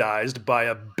subsidized by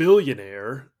a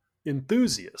billionaire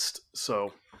enthusiast.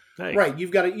 So, hey. Right,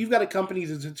 you've got a company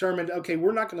that's determined, okay,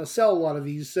 we're not going to sell a lot of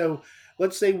these, so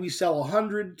let's say we sell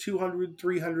 100, 200,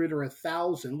 300, or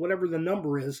 1,000, whatever the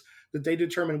number is that they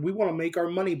determine we want to make our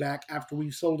money back after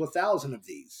we've sold 1,000 of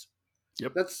these.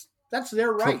 Yep, that's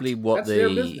their right. That's their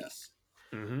business.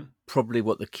 Mm-hmm. Probably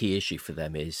what the key issue for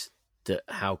them is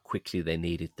how quickly they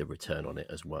needed the return on it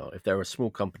as well. If they're a small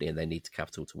company and they need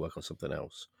capital to work on something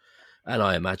else, and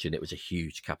I imagine it was a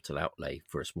huge capital outlay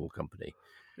for a small company,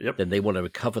 then they want to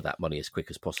recover that money as quick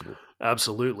as possible.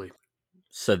 Absolutely.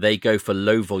 So they go for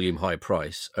low volume, high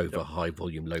price over high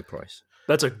volume, low price.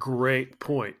 That's a great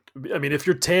point. I mean, if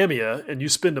you're Tamiya and you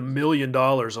spend $1 million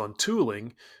on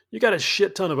tooling, you got a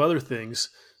shit ton of other things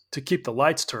to keep the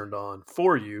lights turned on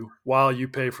for you while you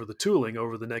pay for the tooling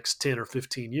over the next 10 or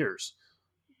 15 years.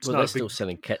 They're still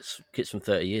selling kits from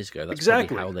 30 years ago. That's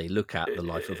exactly how they look at the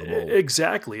life of a mold.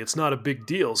 Exactly. It's not a big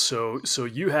deal. So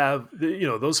you have,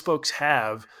 those folks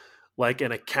have like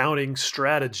an accounting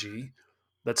strategy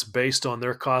that's based on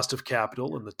their cost of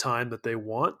capital and the time that they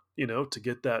want, to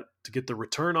get the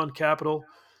return on capital.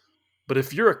 But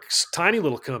if you're a tiny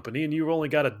little company and you've only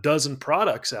got a dozen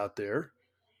products out there,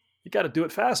 you got to do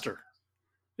it faster.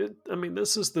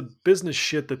 This is the business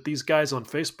shit that these guys on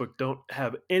Facebook don't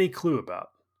have any clue about.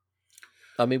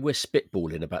 We're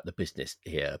spitballing about the business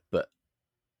here, but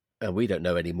we don't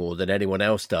know any more than anyone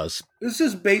else does. This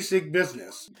is basic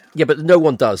business. Yeah, but no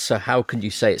one does. So how can you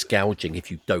say it's gouging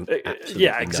if you don't absolutely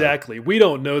Yeah, exactly. know? We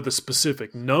don't know the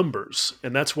specific numbers,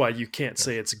 and that's why you can't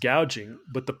say it's gouging.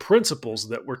 But the principles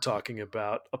that we're talking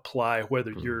about apply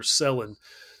whether you're selling,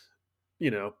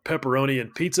 pepperoni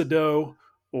and pizza dough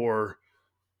or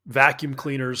vacuum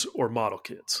cleaners or model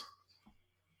kits.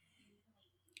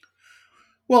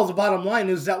 Well, the bottom line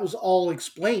is that was all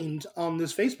explained on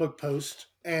this Facebook post,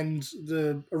 and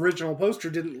the original poster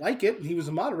didn't like it, and he was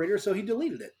a moderator, so he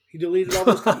deleted it. He deleted all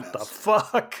those comments. The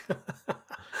fuck?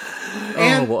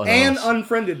 and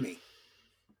unfriended me.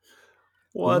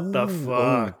 What the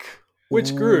fuck?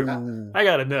 Which group? I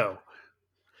gotta know.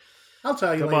 I'll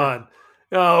tell you later. Come on.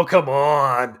 Oh, come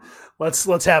on.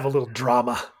 Let's have a little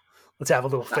drama. Let's have a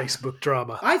little Facebook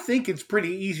drama. I think it's pretty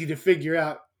easy to figure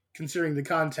out, considering the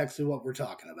context of what we're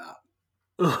talking about.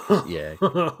 Yeah.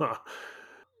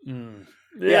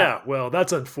 Yeah, well,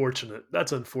 that's unfortunate.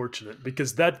 That's unfortunate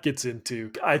because that gets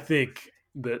into, I think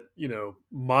that,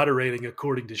 moderating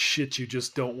according to shit you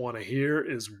just don't want to hear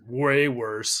is way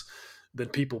worse than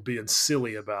people being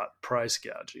silly about price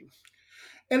gouging.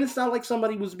 And it's not like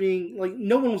somebody was being,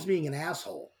 no one was being an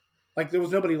asshole. There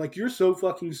was nobody you're so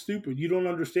fucking stupid. You don't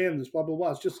understand this, blah, blah,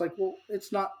 blah. It's just well,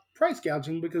 it's not price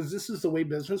gouging because this is the way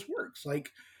business works.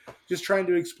 Just trying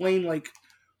to explain,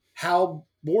 how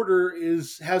Border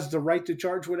has the right to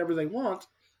charge whatever they want.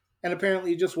 And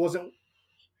apparently it just wasn't,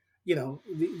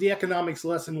 the economics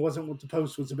lesson wasn't what the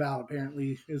post was about,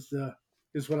 apparently, is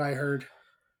what I heard.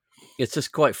 It's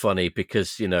just quite funny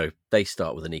because, they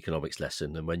start with an economics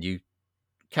lesson, and when you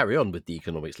carry on with the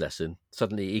economics lesson,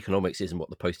 suddenly economics isn't what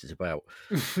the post is about.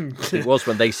 It was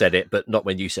when they said it, but not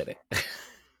when you said it.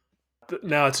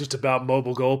 Now it's just about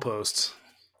mobile goalposts.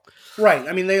 Right.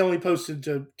 They only posted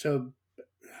to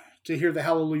hear the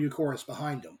Hallelujah chorus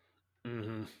behind them.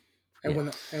 Mm-hmm.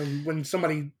 And when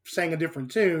somebody sang a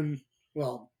different tune,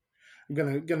 well, I'm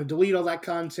gonna delete all that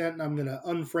content and I'm gonna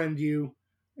unfriend you.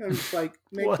 And it's man,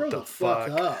 what grow the fuck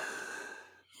up.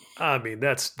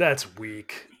 That's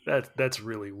weak. That's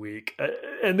really weak.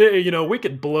 And then, we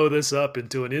could blow this up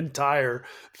into an entire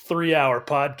 3-hour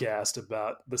podcast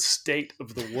about the state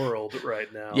of the world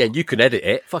right now. Yeah, you can edit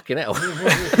it. Fucking hell.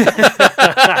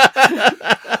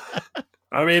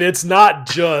 It's not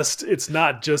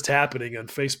just happening on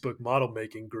Facebook model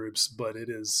making groups, but it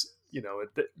is,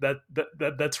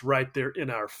 that's right there in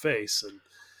our face.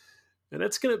 And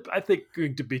that's going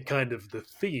to be kind of the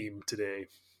theme today.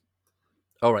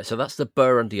 All right, so that's the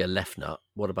burr under your left nut.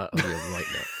 What about under your right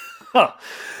nut? Oh,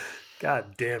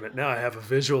 God damn it. Now I have a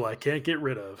visual I can't get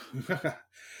rid of.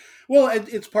 Well,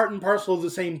 it's part and parcel of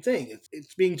the same thing.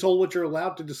 It's being told what you're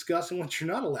allowed to discuss and what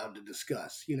you're not allowed to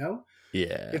discuss,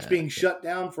 Yeah. It's being shut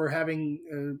down for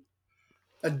having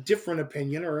a different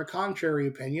opinion or a contrary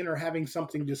opinion or having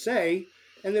something to say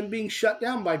and then being shut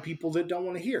down by people that don't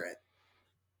want to hear it.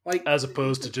 As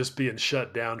opposed to just being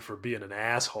shut down for being an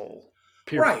asshole.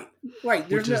 Period. Right.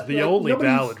 Which is the only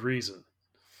valid reason.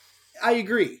 I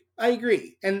agree.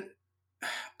 And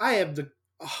I have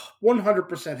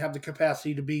 100% have the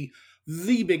capacity to be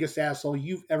the biggest asshole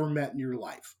you've ever met in your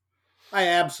life. I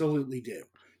absolutely do.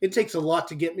 It takes a lot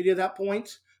to get me to that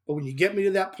point, but when you get me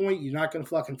to that point, you're not going to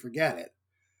fucking forget it.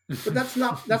 But that's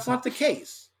not the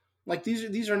case.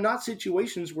 These are not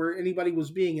situations where anybody was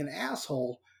being an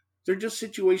asshole. They're just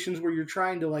situations where you're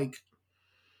trying to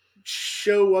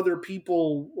show other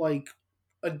people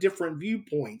a different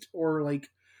viewpoint or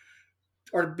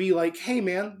be hey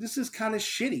man, this is kind of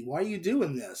shitty. Why are you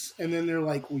doing this? And then they're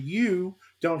well, you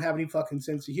don't have any fucking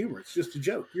sense of humor. It's just a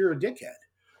joke. You're a dickhead,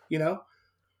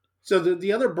 So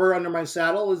the other burr under my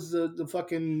saddle is the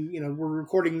fucking, we're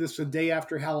recording this the day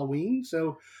after Halloween.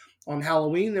 So on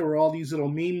Halloween, there were all these little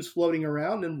memes floating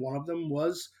around, and one of them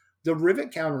was the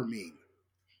rivet counter meme.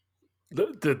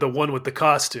 The one with the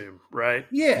costume, right?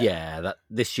 Yeah. That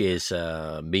this year's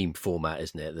meme format,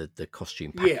 isn't it? The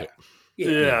costume packet.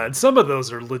 Yeah, and some of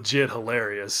those are legit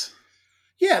hilarious.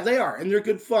 Yeah, they are, and they're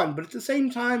good fun. But at the same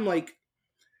time, like,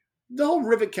 the whole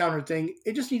rivet counter thing,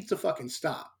 it just needs to fucking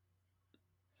stop.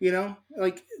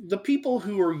 Like, the people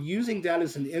who are using that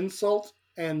as an insult,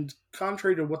 and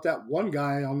contrary to what that one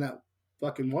guy on that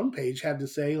fucking one page had to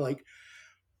say, like,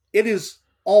 it is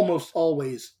almost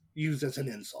always used as an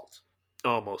insult.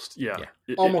 Almost, yeah.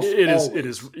 Almost it is. always. It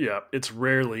is. Yeah, it's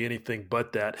rarely anything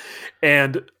but that.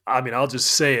 And I mean, I'll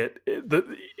just say it.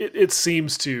 It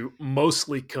seems to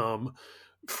mostly come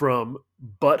from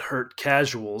butthurt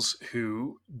casuals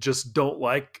who just don't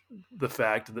like the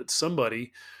fact that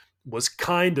somebody was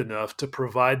kind enough to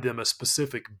provide them a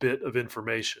specific bit of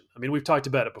information. I mean, we've talked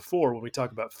about it before when we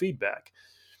talk about feedback.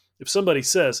 If somebody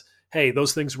says, "Hey,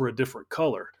 those things were a different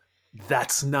color,"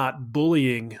 that's not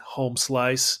bullying, home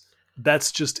slice.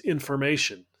 That's just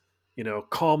information.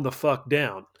 Calm the fuck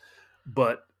down.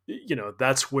 But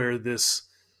that's where this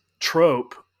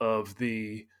trope of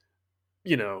the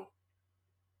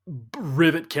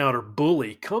rivet counter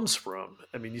bully comes from.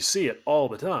 I mean, you see it all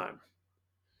the time.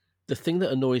 The thing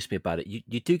that annoys me about it,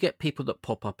 you do get people that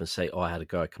pop up and say, "Oh, I had a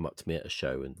guy come up to me at a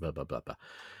show and blah blah blah blah."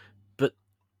 But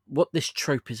what this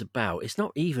trope is about, it's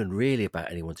not even really about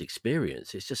anyone's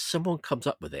experience. It's just someone comes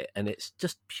up with it, and it's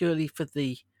just purely for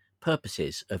the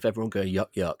purposes of everyone going,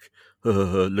 "Yuck yuck,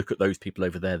 look at those people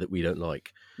over there that we don't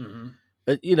like." Mm-hmm.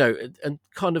 And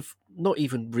kind of not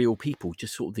even real people,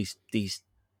 just sort of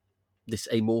this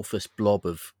amorphous blob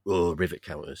of rivet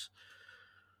counters.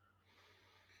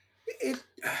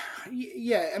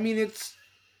 I mean, it's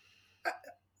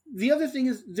the other thing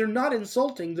is they're not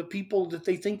insulting the people that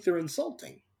they think they're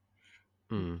insulting.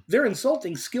 They're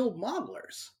insulting skilled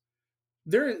modelers.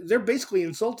 They're basically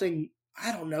insulting,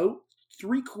 I don't know,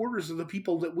 3/4 of the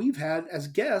people that we've had as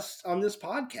guests on this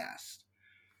podcast.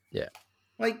 Yeah.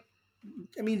 Like,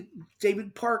 I mean,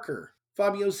 David Parker,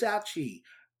 Fabio Sacchi,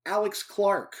 Alex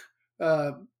Clark,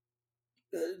 Darren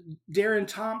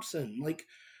Thompson. Like,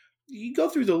 you go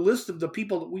through the list of the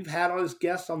people that we've had as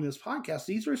guests on this podcast.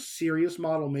 These are serious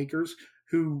model makers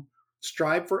who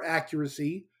strive for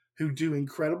accuracy, who do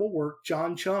incredible work.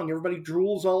 John Chung, everybody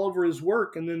drools all over his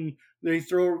work, and then they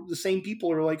throw the same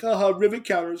people are like, haha, rivet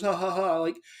counters, ha ha ha.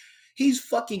 Like, he's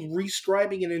fucking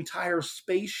restriping an entire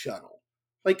space shuttle.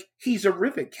 Like, he's a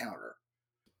rivet counter.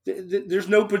 There's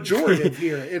no pejorative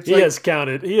here. It's he has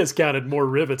counted more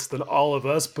rivets than all of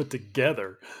us put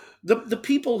together. The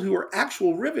people who are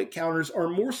actual rivet counters are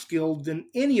more skilled than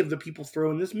any of the people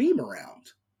throwing this meme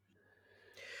around.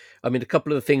 I mean, a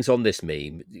couple of the things on this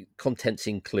meme, contents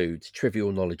include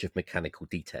trivial knowledge of mechanical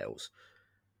details.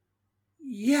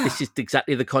 Yeah. This is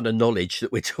exactly the kind of knowledge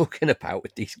that we're talking about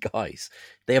with these guys.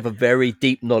 They have a very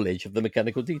deep knowledge of the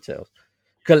mechanical details.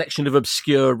 Collection of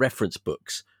obscure reference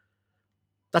books.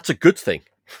 That's a good thing.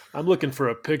 I'm looking for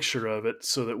a picture of it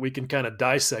so that we can kind of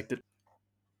dissect it.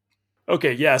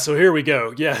 Okay, yeah, so here we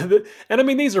go. Yeah, and I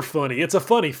mean, these are funny. It's a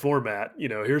funny format.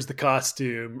 Here's the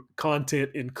costume.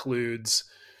 Content includes,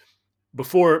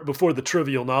 before the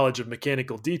trivial knowledge of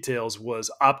mechanical details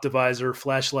was Optivisor,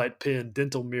 flashlight pin,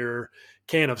 dental mirror,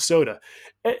 can of soda.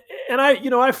 And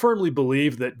I firmly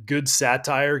believe that good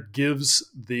satire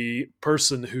gives the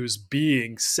person who's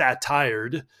being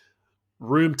satired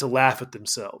room to laugh at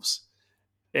themselves.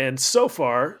 And so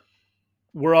far,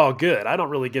 we're all good. I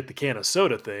don't really get the can of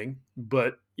soda thing,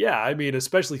 but yeah, I mean,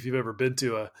 especially if you've ever been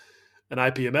to an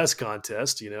IPMS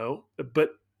contest, but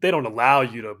they don't allow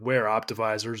you to wear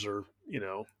Optivisors or,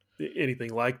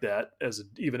 anything like that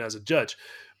even as a judge.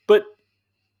 But,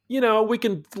 we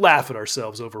can laugh at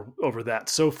ourselves over that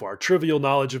so far. Trivial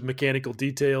knowledge of mechanical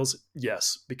details.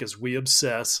 Yes, because we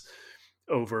obsess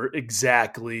over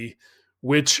exactly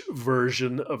which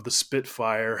version of the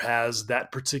Spitfire has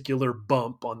that particular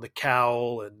bump on the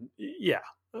cowl. And yeah,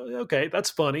 okay,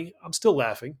 that's funny. I'm still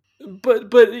laughing. But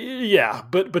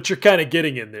you're kind of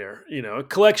getting in there. A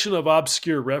collection of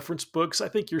obscure reference books, I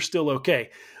think you're still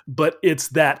okay. But it's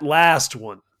that last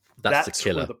one. That's the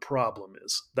killer. Where the problem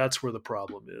is. That's where the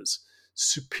problem is.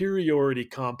 Superiority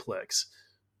complex.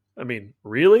 I mean,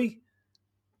 really?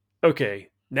 Okay.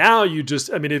 Now you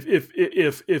just, I mean,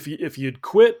 if you'd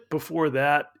quit before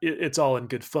that, it's all in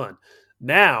good fun.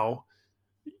 Now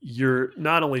you're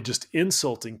not only just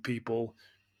insulting people,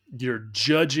 you're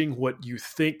judging what you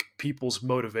think people's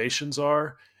motivations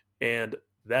are, and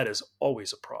that is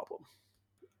always a problem.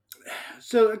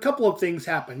 so a couple of things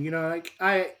happen. Like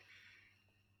I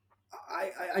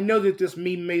know that this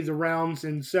meme made the rounds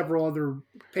in several other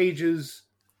pages.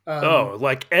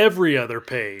 Like every other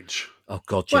page. Oh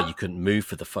God, Jay, you couldn't move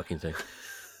for the fucking thing.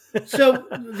 So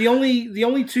the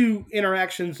only two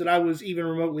interactions that I was even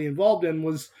remotely involved in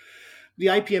was the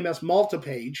IPMS Malta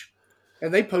page,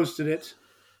 and they posted it.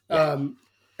 Yeah.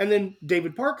 And then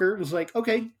David Parker was like,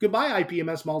 "Okay, goodbye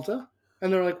IPMS Malta,"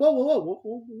 and they're like, "Whoa,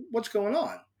 what's going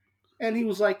on?" And he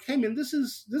was like, "Hey man, this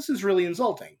is really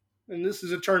insulting, and this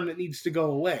is a term that needs to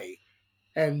go away."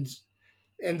 And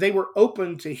they were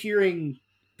open to hearing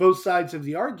both sides of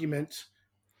the argument.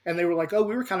 And they were like, "Oh,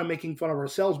 we were kind of making fun of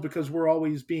ourselves because we're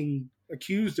always being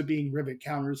accused of being rivet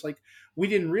counters. Like, we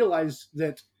didn't realize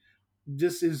that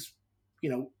this is,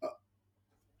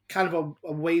 kind of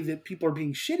a way that people are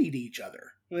being shitty to each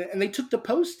other." And they took the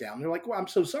post down. They're like, "Well, I'm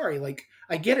so sorry. Like,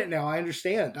 I get it now. I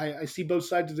understand. I see both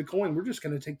sides of the coin. We're just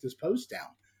going to take this post down."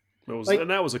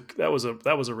 And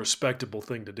that was a respectable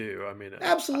thing to do. I mean,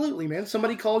 absolutely, man.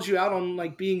 Somebody calls you out on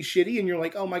like being shitty, and you're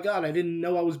like, "Oh my God, I didn't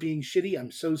know I was being shitty.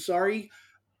 I'm so sorry.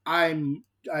 I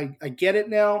get it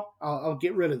now. I'll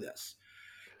get rid of this."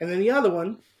 And then the other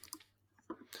one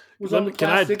was on the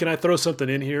plastic. Can I throw something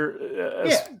in here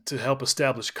to help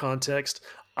establish context?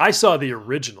 I saw the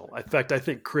original. In fact, I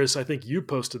think Chris, you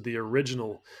posted the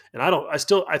original, and I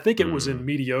think it was in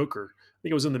Mediocre. I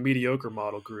think it was in the Mediocre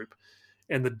model group.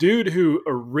 And the dude who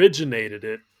originated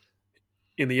it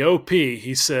in the OP,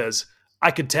 he says,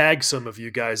 "I could tag some of you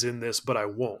guys in this, but I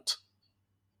won't."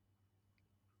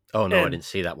 Oh no, I didn't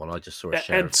see that one. I just saw a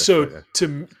share. And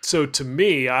to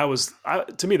me,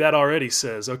 that already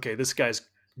says, okay, this guy's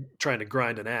trying to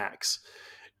grind an axe,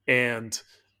 and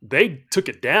they took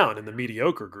it down in the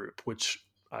Mediocre group, which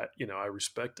I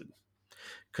respected.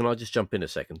 Can I just jump in a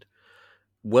second?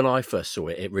 When I first saw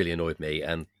it, it really annoyed me,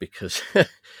 and because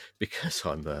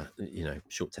I'm a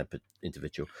short-tempered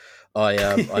individual,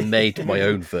 I made my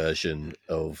own version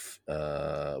of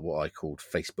what I called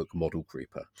Facebook Model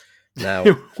Grouper. Now,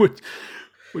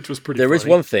 which was pretty. There funny. is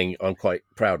one thing I'm quite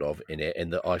proud of in it, in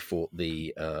that I thought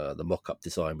the mock-up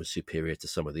design was superior to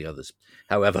some of the others.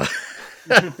 However,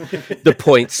 the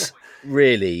points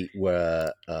really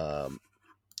were, I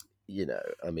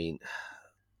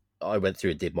went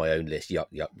through and did my own list. Yuck,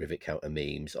 rivet counter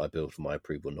memes. I built for my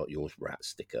approval, not yours. Rat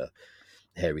sticker,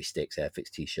 hairy sticks, Airfix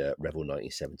t-shirt, Revel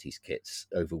 1970s kits,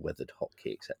 overweathered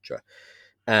hotkey, etc.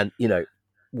 And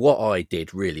what I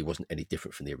did really wasn't any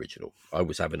different from the original. I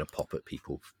was having a pop at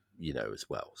people, as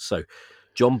well. So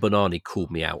John Bonani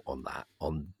called me out on that,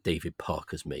 on David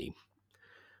Parker's meme.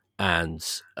 And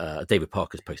David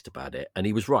Parker's post about it. And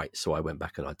he was right. So I went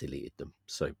back and I deleted them.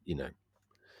 So,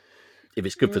 if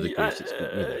it's good for the goose, it's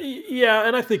good. Yeah,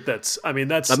 and I think that's... I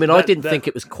didn't think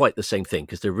it was quite the same thing,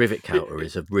 because the rivet counter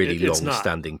is a really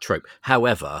long-standing trope.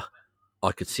 However,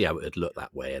 I could see how it would look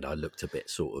that way, and I looked a bit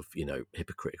sort of,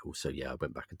 hypocritical. So yeah, I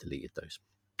went back and deleted those.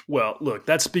 Well, look,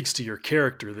 that speaks to your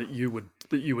character that you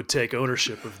would take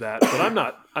ownership of that. But I'm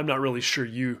not really sure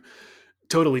you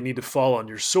totally need to fall on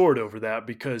your sword over that,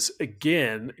 because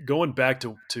again, going back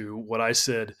to what I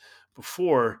said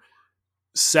before,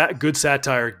 good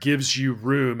satire gives you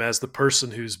room as the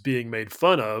person who's being made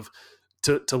fun of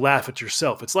to laugh at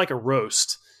yourself. It's like a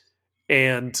roast,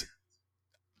 and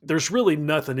there's really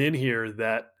nothing in here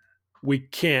that we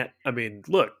can't. I mean,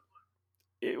 look,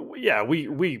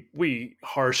 we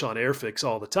harsh on Airfix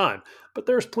all the time, but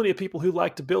there's plenty of people who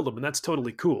like to build them, and that's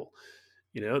totally cool.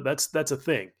 That's a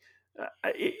thing.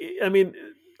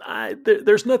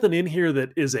 There's nothing in here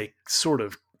that is a sort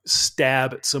of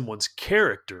stab at someone's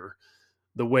character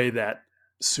the way that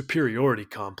superiority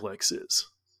complex is.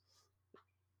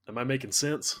 Am I making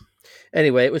sense?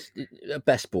 Anyway, it was at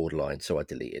best borderline, so I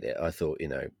deleted it. I thought,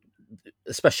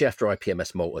 especially after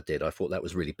IPMS Malta did, I thought that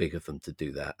was really big of them to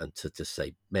do that and to just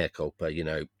say, mea culpa,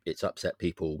 it's upset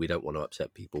people. We don't want to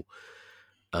upset people.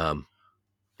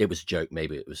 It was a joke.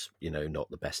 Maybe it was, not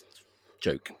the best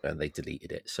joke, and they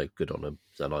deleted it. So good on them.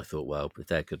 And I thought, well, if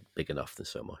they're big enough, then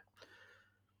so am I.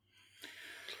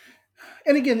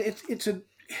 And again, it's a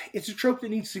trope that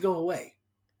needs to go away.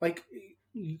 Like,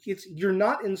 you're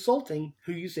not insulting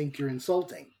who you think you're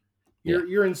insulting.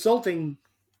 You're insulting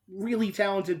really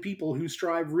talented people who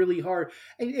strive really hard.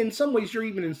 And in some ways, you're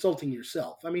even insulting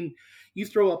yourself. I mean, you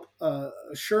throw up a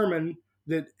Sherman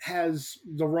that has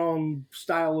the wrong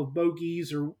style of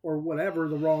bogies or whatever,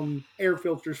 the wrong air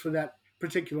filters for that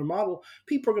particular model,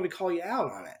 people are going to call you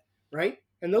out on it, right?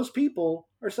 And those people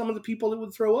are some of the people that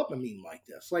would throw up a meme like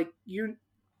this. Like,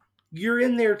 you're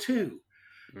in there too,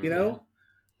 Mm-hmm.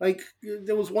 Like,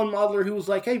 there was one modeler who was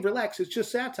like, "Hey, relax, it's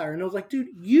just satire." And I was like, dude,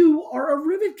 you are a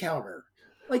rivet counter.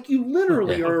 Like, you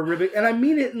literally are a rivet, and I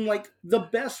mean it in like the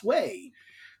best way.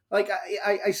 Like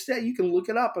I said, you can look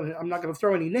it up, and I'm not going to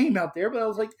throw any name out there, but I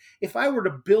was like, if I were to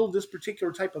build this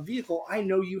particular type of vehicle, I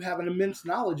know you have an immense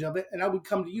knowledge of it, and I would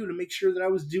come to you to make sure that I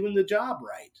was doing the job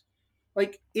right.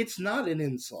 Like, it's not an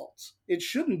insult. It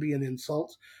shouldn't be an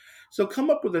insult. So come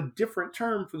up with a different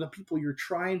term for the people you're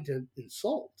trying to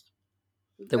insult.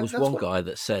 There was one guy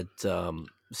that said to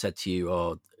you,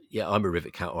 "Oh, yeah, I'm a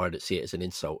rivet counter. I don't see it as an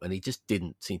insult," and he just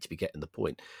didn't seem to be getting the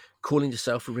point. Calling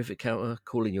yourself a rivet counter,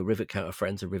 calling your rivet counter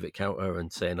friends a rivet counter,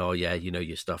 and saying, "Oh yeah, you know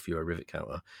your stuff, you're a rivet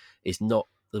counter," is not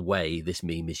the way this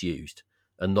meme is used,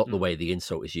 and not the way the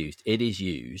insult is used. It is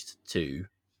used to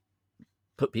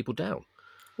put people down.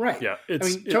 Right. Yeah.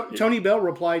 Tony Bell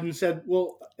replied and said,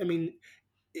 "Well, I mean,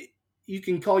 you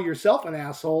can call yourself an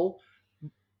asshole,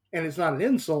 and it's not an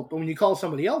insult, but when you call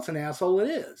somebody else an asshole, it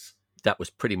is." That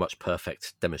was pretty much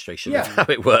perfect demonstration of how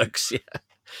it works.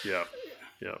 Yeah,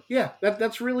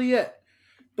 that's really it.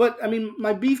 But I mean,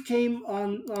 my beef came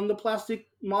on the Plastic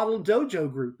Model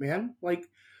Dojo group, man. Like,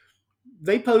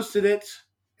 they posted it,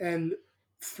 and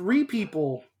 3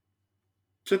 people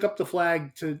took up the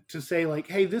flag to say, like,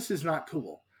 hey, this is not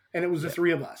cool. And it was the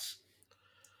 3 of us.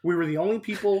 We were the only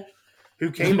people who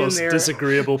came the most in there.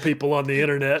 Disagreeable people on the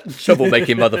internet.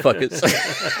 Troublemaking motherfuckers.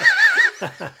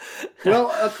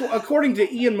 Well, according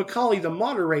to Ian McCauley, the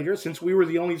moderator, since we were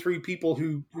the only 3 people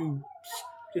who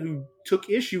took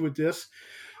issue with this,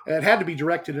 it had to be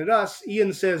directed at us.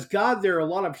 Ian says, "God, there are a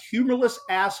lot of humorless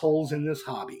assholes in this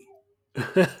hobby."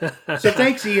 So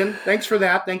thanks, Ian. Thanks for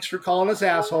that. Thanks for calling us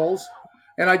assholes.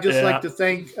 And I'd just like to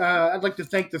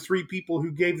thank the 3 people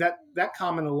who gave that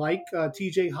comment a like: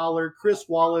 TJ Holler, Chris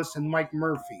Wallace, and Mike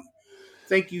Murphy.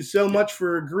 Thank you so much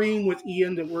for agreeing with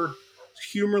Ian that we're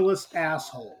humorless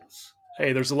assholes.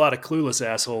 Hey, there's a lot of clueless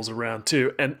assholes around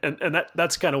too. And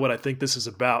that's kind of what I think this is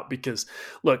about, because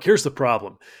look, here's the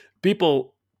problem.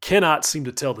 People cannot seem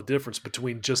to tell the difference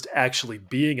between just actually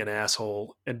being an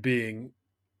asshole and being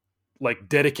like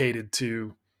dedicated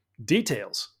to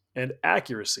details and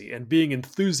accuracy and being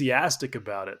enthusiastic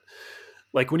about it.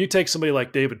 Like, when you take somebody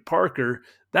like David Parker,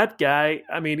 that guy,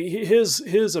 I mean,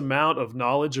 his amount of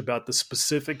knowledge about the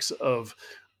specifics of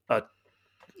a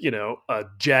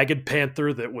jagged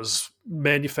panther that was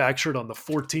manufactured on the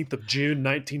 14th of June,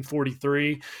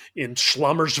 1943 in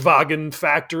Schlummerswagen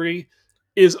factory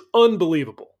is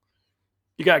unbelievable.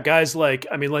 You got guys like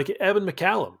Evan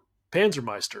McCallum,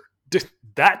 Panzermeister.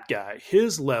 That guy,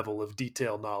 his level of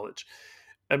detail knowledge.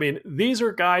 I mean, these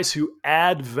are guys who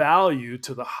add value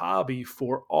to the hobby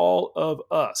for all of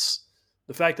us.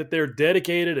 The fact that they're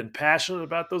dedicated and passionate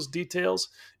about those details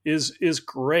is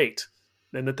great.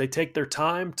 And that they take their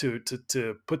time to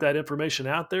put that information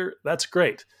out there, that's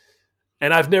great.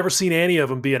 And I've never seen any of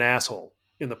them be an asshole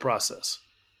in the process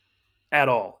at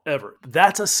all, ever.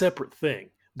 That's a separate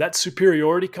thing. That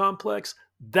superiority complex,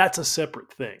 that's a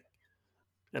separate thing.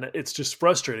 And it's just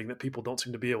frustrating that people don't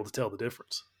seem to be able to tell the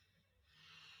difference.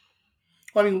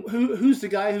 I mean, who's the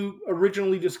guy who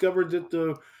originally discovered that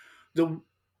the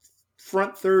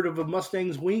front third of a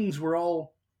Mustang's wings were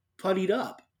all puttied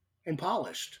up and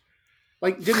polished?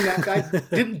 Like,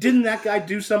 didn't that guy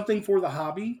do something for the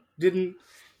hobby? Didn't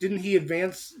he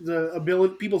advance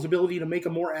people's ability to make a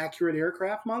more accurate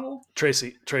aircraft model?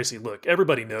 Tracy, look,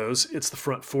 everybody knows it's the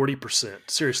front 40%.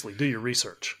 Seriously, do your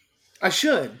research. I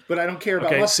should, but I don't care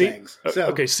about Mustangs.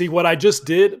 See what I just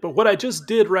did? But what I just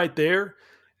did right there,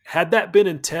 had that been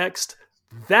in text,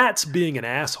 that's being an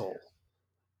asshole.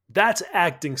 That's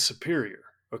acting superior,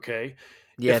 okay?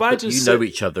 Yeah, if I just you know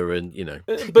each other, and you know.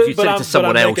 But if you said it to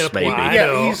someone else, maybe.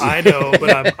 I know,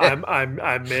 but I'm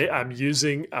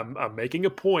making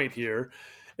a point here.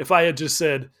 If I had just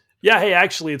said, "Yeah, hey,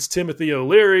 actually, it's Timothy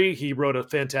O'Leary. He wrote a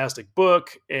fantastic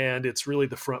book, and it's really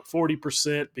the front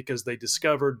 40% because they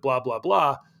discovered blah blah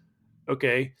blah."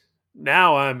 Okay,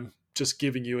 now I'm just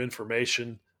giving you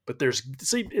information. But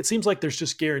it seems like there's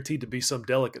just guaranteed to be some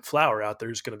delicate flower out there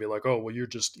who's going to be like, "Oh, well, you're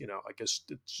just, I guess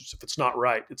if it's not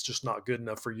right, it's just not good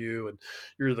enough for you, and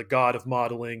you're the god of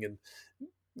modeling." And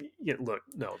look,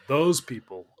 no, those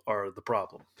people are the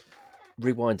problem.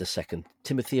 Rewind a second.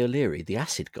 Timothy O'Leary, the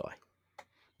acid guy.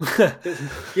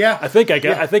 Yeah, I think I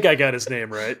got his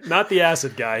name right. Not the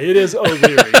acid guy. It is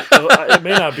O'Leary. It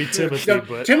may not be Timothy,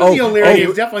 but Timothy O'Leary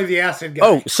is definitely the acid guy.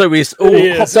 Oh, so he's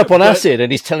all hopped up on acid,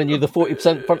 and he's telling you the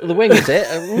 40% front of the wing, is it?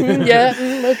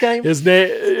 Okay. His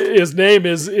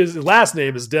last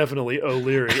name is definitely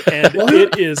O'Leary, and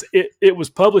it was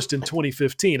published in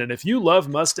 2015. And if you love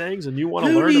Mustangs and you want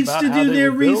to learn about how they were built, who needs to do their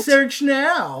research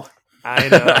now? I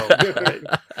know. Right?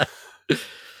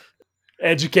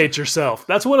 Educate yourself.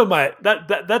 That's one of my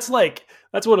that's like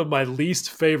That's one of my least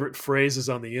favorite phrases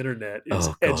on the internet is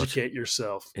Oh, God. educate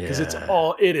yourself. Because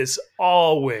Yeah. it is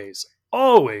always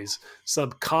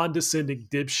some condescending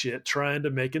dipshit trying to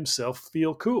make himself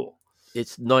feel cool.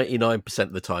 It's 99%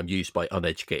 of the time used by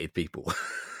uneducated people.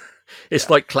 It's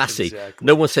Yeah, like classy. exactly.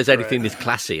 No one says anything Right. is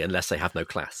classy unless they have no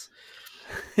class.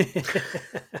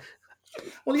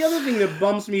 Well, the other thing that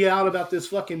bums me out about this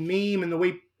fucking meme and the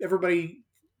way everybody,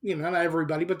 not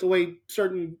everybody, but the way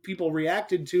certain people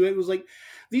reacted to it was like,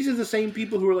 these are the same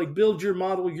people who are like, build your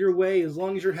model your way. As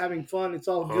long as you're having fun, it's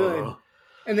all good.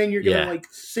 And then you're going to like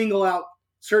single out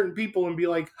certain people and be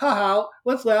like, haha,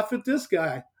 let's laugh at this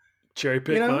guy. Cherry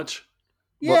pick much?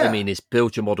 Yeah. What they mean is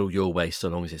build your model your way so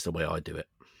long as it's the way I do it.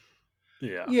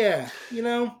 Yeah. Yeah.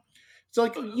 It's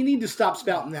like you need to stop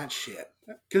spouting that shit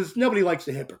because nobody likes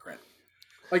a hypocrite.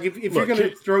 Like if you're going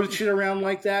to throw shit around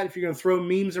like that, if you're going to throw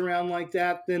memes around like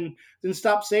that, then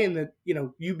stop saying that,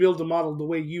 you build the model the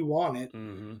way you want it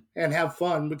and have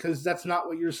fun, because that's not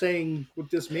what you're saying with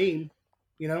this meme.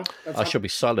 I should be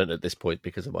silent at this point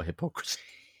because of my hypocrisy.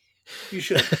 You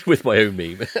should. With my own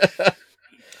meme.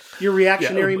 Your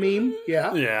reactionary meme?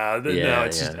 Yeah.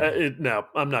 No,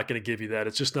 I'm not going to give you that.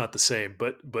 It's just not the same.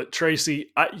 But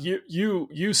Tracy,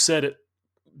 you said it.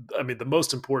 I mean, the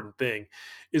most important thing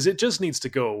is it just needs to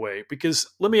go away, because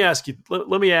let me ask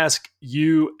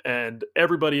you and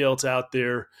everybody else out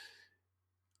there,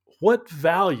 what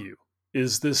value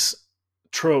is this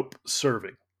trope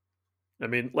serving? I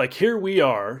mean, like, here we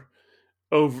are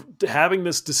over having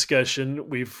this discussion.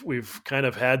 We've kind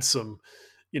of had some,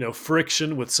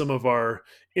 friction with some of our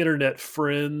internet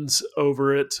friends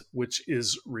over it, which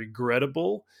is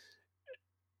regrettable.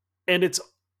 And it's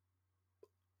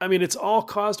all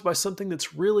caused by something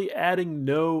that's really adding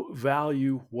no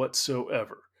value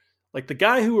whatsoever. Like, the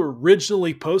guy who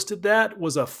originally posted that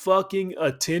was a fucking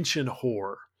attention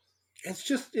whore. It's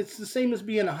the same as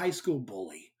being a high school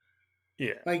bully.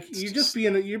 Yeah. Like,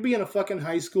 you're being a fucking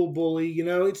high school bully.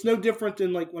 It's no different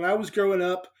than like when I was growing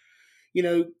up,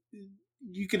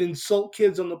 you could insult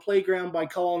kids on the playground by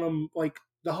calling them like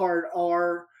the hard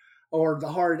R or the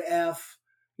hard F,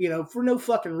 for no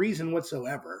fucking reason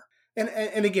whatsoever.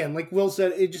 And again, like Will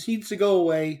said, it just needs to go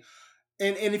away.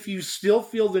 And if you still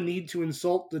feel the need to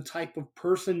insult the type of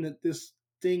person that this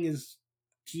thing is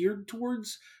geared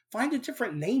towards, find a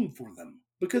different name for them,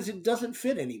 because it doesn't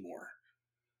fit anymore.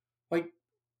 Like,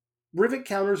 rivet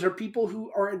counters are people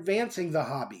who are advancing the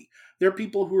hobby. They're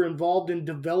people who are involved in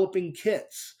developing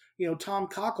kits. Tom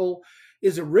Cockle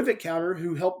is a rivet counter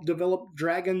who helped develop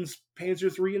Dragon's Panzer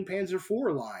III and Panzer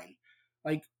IV line.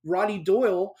 Like, Roddy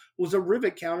Doyle was a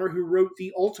rivet counter who wrote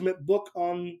the ultimate book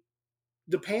on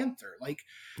the Panther. Like,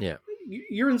 yeah,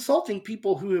 you're insulting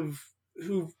people who've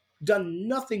done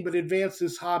nothing but advance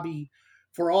this hobby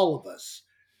for all of us.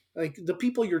 Like, the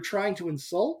people you're trying to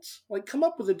insult, like, come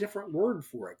up with a different word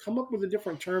for it. Come up with a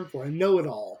different term for it.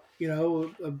 Know-it-all,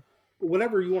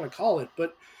 whatever you want to call it.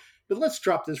 But let's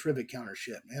drop this rivet counter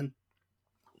shit, man.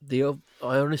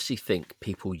 I honestly think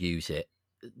people use it.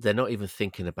 They're not even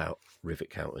thinking about rivet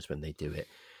counters when they do it.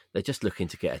 They're just looking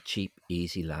to get a cheap,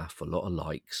 easy laugh, a lot of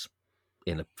likes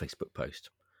in a Facebook post.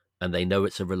 And they know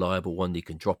it's a reliable one. You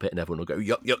can drop it and everyone will go,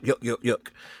 yuck, yuck, yuck, yuck, yuck.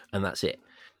 And that's it.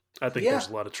 I think there's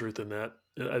a lot of truth in that.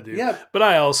 I do. Yeah. But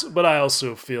I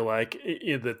also feel like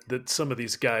that some of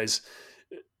these guys,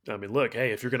 I mean, look,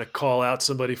 hey, if you're going to call out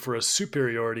somebody for a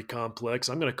superiority complex,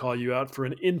 I'm going to call you out for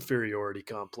an inferiority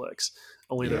complex.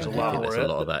 Only there's a lot more. There's a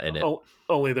lot of that in it.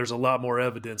 Only there's a lot more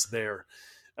evidence there.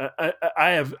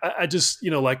 I just,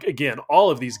 like, again,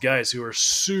 all of these guys who are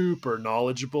super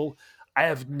knowledgeable, I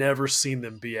have never seen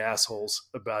them be assholes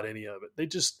about any of it. They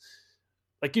just,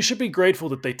 like, you should be grateful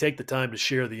that they take the time to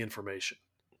share the information.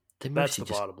 That's the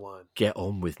bottom line. Get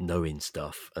on with knowing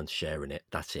stuff and sharing it.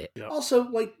 That's it. Yep. Also,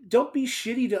 like, don't be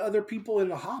shitty to other people in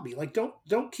the hobby. Like,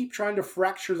 don't keep trying to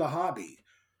fracture the hobby.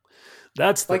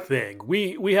 That's the thing.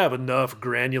 We have enough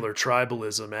granular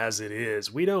tribalism as it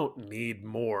is. We don't need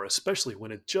more, especially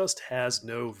when it just has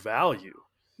no value.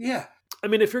 Yeah. I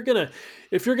mean, if you're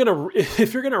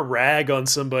gonna rag on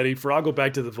somebody for, I'll go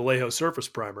back to the Vallejo Surface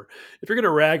Primer. If you're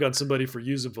gonna rag on somebody for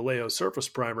using Vallejo Surface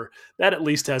Primer, that at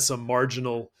least has some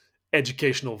marginal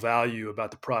educational value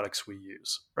about the products we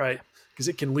use, right? Because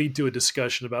it can lead to a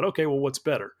discussion about, okay, well, what's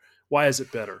better? Why is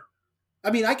it better? I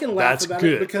mean, I can laugh about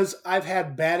it because I've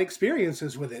had bad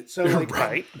experiences with it. So, like,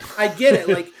 right. I get it.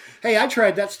 Like, hey, I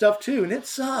tried that stuff too, and it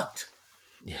sucked.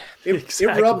 Yeah, it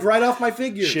rubbed right off my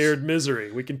figures. Shared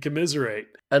misery. We can commiserate.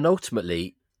 And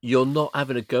ultimately, you're not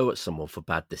having a go at someone for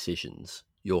bad decisions.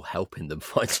 You're helping them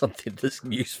find something that's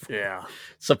useful. Yeah.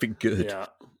 Something good. Yeah.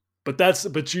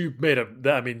 But you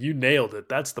nailed it.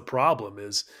 That's the problem,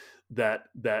 is that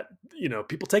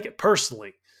people take it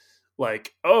personally.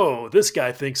 Like, oh, this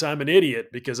guy thinks I'm an idiot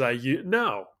because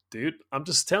no, dude, I'm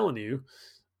just telling you,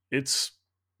 it's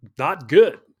not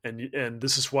good. And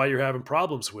this is why you're having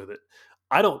problems with it.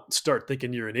 I don't start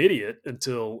thinking you're an idiot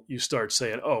until you start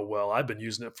saying, oh, well, I've been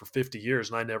using it for 50 years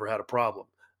and I never had a problem.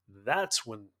 That's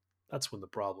when the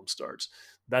problem starts.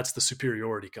 That's the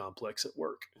superiority complex at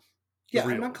work. Yeah,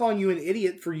 I'm not calling you an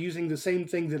idiot for using the same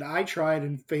thing that I tried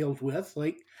and failed with.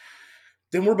 Like,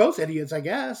 then we're both idiots, I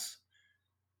guess.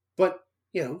 But,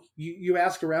 you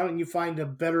ask around and you find a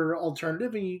better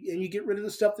alternative and you get rid of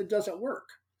the stuff that doesn't work.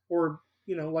 Or,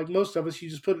 like most of us, you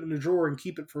just put it in a drawer and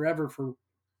keep it forever for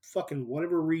fucking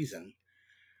whatever reason.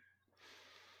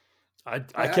 I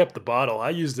kept the bottle. I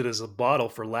used it as a bottle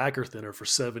for lacquer thinner for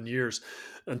 7 years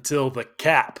until the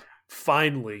cap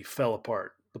finally fell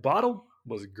apart. The bottle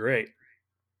was great.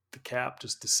 The cap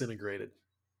just disintegrated.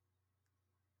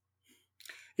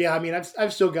 Yeah, I mean,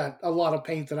 I've still got a lot of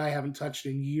paint that I haven't touched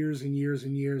in years and years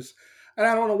and years, and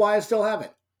I don't know why I still have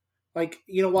it. Like,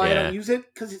 why I don't use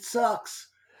it? Because it sucks.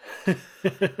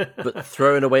 But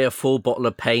throwing away a full bottle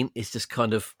of paint is just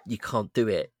kind of, you can't do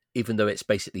it, even though it's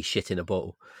basically shit in a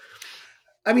bottle.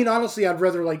 I mean, honestly, I'd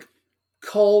rather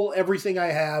cull everything I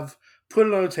have, put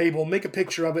it on a table, make a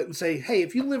picture of it, and say, hey,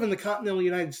 if you live in the continental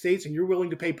United States and you're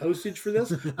willing to pay postage for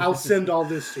this, I'll send all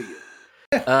this to you.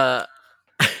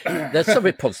 There's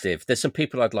something positive. There's some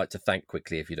people I'd like to thank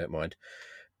quickly, if you don't mind.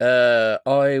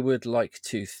 I would like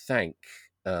to thank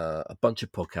a bunch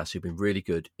of podcasts who've been really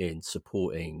good in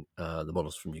supporting the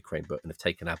models from Ukraine, but and have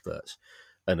taken adverts.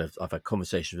 And I've had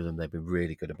conversations with them. They've been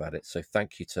really good about it. So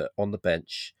thank you to On the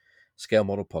Bench, Scale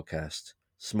Model Podcast,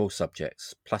 Small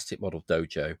Subjects, Plastic Model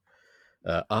Dojo,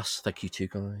 us. Thank you too,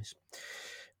 guys.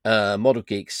 Model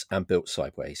Geeks and Built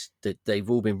Sideways. They've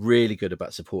all been really good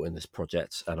about supporting this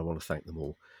project, and I want to thank them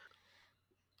all.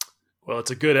 Well,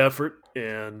 it's a good effort,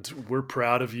 and we're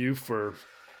proud of you for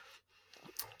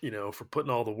putting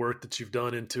all the work that you've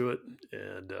done into it,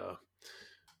 and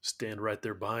stand right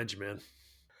there behind you, man.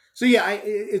 So yeah,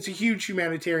 it's a huge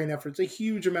humanitarian effort. It's a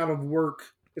huge amount of work.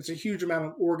 It's a huge amount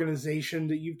of organization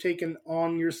that you've taken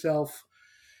on yourself.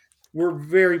 We're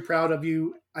very proud of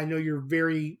you. I know you're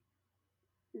very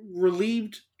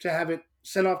relieved to have it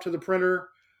sent off to the printer,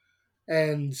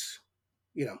 and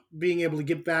being able to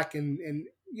get back and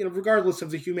regardless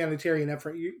of the humanitarian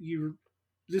effort,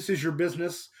 this is your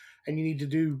business and you need to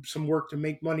do some work to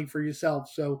make money for yourself.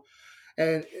 So,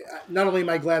 and not only am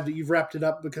I glad that you've wrapped it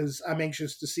up because I'm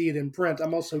anxious to see it in print,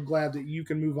 I'm also glad that you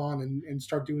can move on and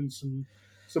start doing some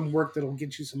work that'll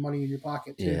get you some money in your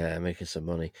pocket too. Yeah, making some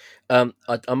money. I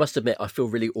must admit, I feel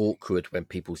really awkward when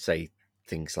people say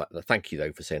things like that. Thank you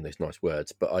though for saying those nice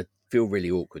words, but I feel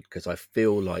really awkward because I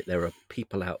feel like there are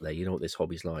people out there, what this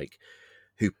hobby's like,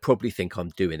 who probably think I'm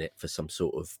doing it for some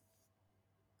sort of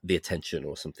the attention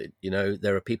or something.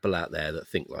 There are people out there that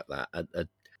think like that, and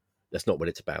that's not what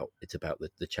it's about. It's about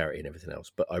the charity and everything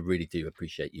else. But I really do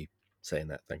appreciate you saying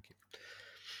that. Thank you.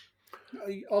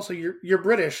 Also, you're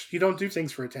British. You don't do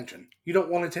things for attention. You don't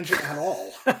want attention at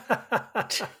all.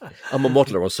 I'm a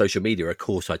modeler on social media. Of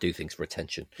course, I do things for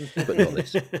attention, but not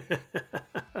this.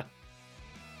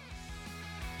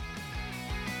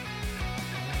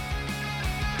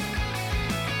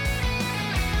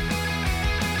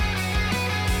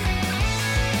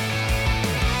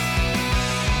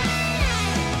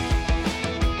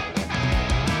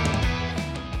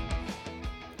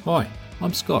 Hi,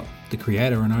 I'm Scott, the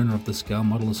creator and owner of the Scale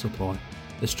Modeler Supply,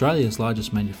 Australia's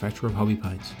largest manufacturer of hobby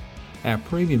paints. Our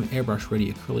premium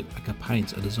airbrush-ready acrylic lacquer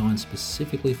paints are designed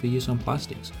specifically for use on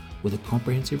plastics, with a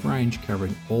comprehensive range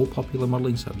covering all popular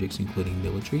modelling subjects including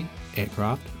military,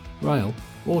 aircraft, rail,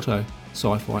 auto,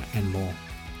 sci-fi and more.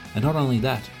 And not only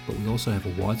that, but we also have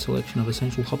a wide selection of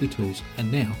essential hobby tools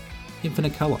and now,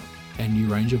 Infinite Colour, our new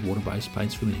range of water-based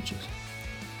paints for miniatures.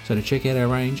 So to check out our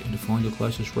range and to find your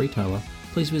closest retailer,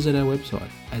 please visit our website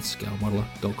at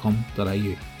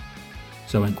scalemodeler.com.au.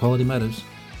 So when quality matters,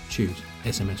 choose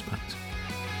SMS Paints.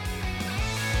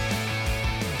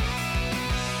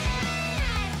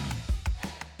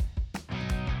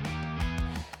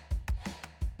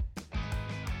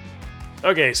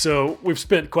 Okay, so we've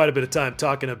spent quite a bit of time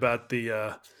talking about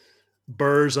the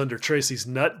burrs under Tracy's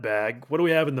nut bag. What do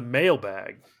we have in the mail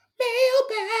bag?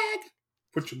 Mailbag!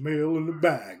 Put your mail in the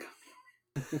bag.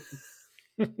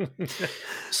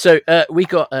 So we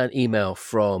got an email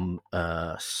from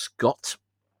Scott.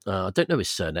 I don't know his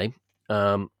surname.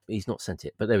 He's not sent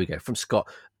it, but there we go. From Scott.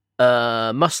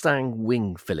 Mustang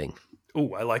wing filling.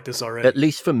 Oh, I like this already. At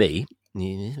least for me,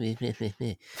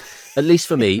 At least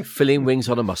for me, filling wings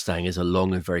on a Mustang is a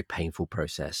long and very painful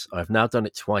process. I've now done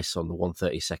it twice on the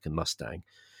 132nd Mustang.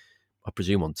 I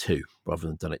presume on two, rather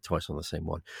than done it twice on the same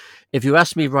one. If you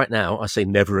ask me right now, I say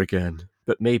never again.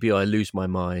 But maybe I lose my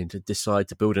mind and decide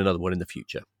to build another one in the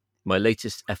future. My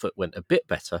latest effort went a bit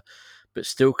better, but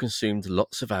still consumed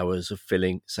lots of hours of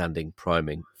filling, sanding,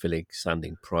 priming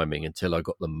until I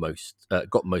got most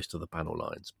of the panel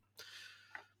lines.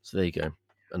 So there you go.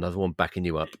 Another one backing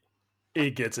you up.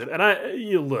 He gets it.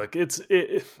 And look, it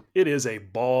is a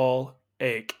ball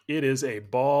ache. It is a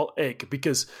ball ache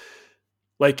because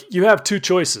like you have two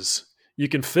choices. You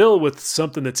can fill with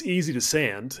something that's easy to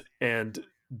sand and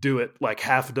do it like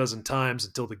half a dozen times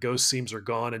until the ghost seams are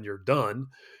gone and you're done.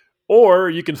 Or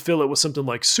you can fill it with something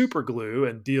like super glue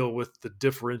and deal with the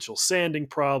differential sanding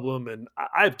problem. And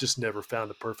I've just never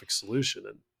found a perfect solution.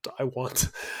 And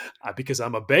because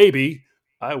I'm a baby,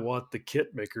 I want the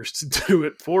kit makers to do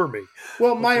it for me.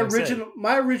 Well, my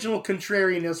original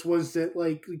contrariness was that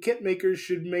like the kit makers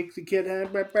should make the kit,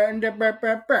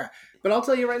 but I'll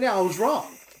tell you right now, I was wrong.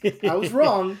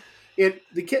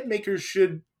 The kit makers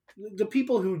should. The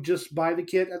people who just buy the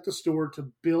kit at the store to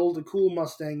build a cool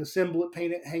Mustang, assemble it,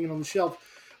 paint it, hang it on the shelf,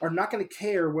 are not going to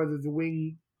care whether the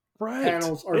wing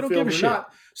panels are filled or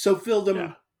not. So fill them.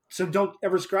 Yeah. So don't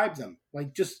ever scribe them.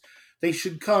 Like they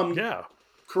should come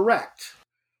correct.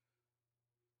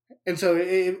 And so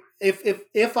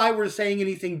if I were saying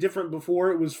anything different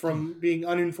before, it was from being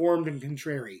uninformed and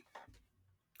contrary.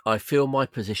 I feel my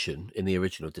position in the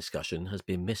original discussion has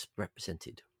been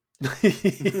misrepresented.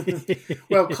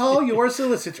 Well, call your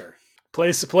solicitor.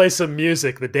 Play some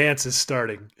music. The dance is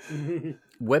starting.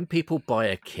 When people buy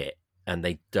a kit and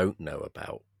they don't know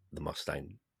about the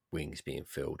Mustang wings being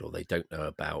filled, or they don't know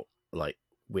about like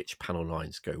which panel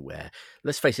lines go where,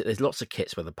 let's face it, there's lots of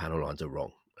kits where the panel lines are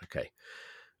wrong. Okay.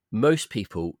 Most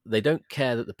people, they don't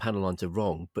care that the panel lines are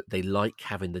wrong, but they like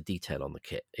having the detail on the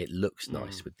kit. It looks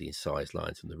nice with the incised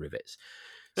lines and the rivets.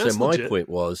 That's so my point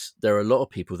was, there are a lot of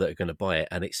people that are going to buy it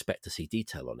and expect to see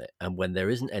detail on it. And when there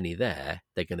isn't any there,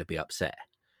 they're going to be upset.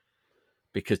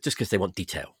 Because they want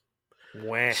detail.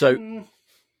 Wah. So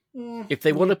if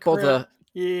they want to bother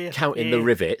counting the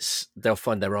rivets, they'll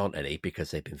find there aren't any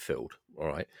because they've been filled. All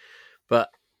right. But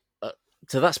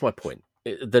so that's my point.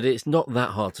 That it's not that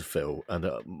hard to fill, and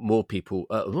not more people.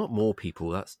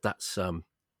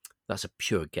 That's a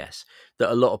pure guess.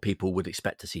 That a lot of people would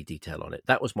expect to see detail on it.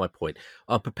 That was my point.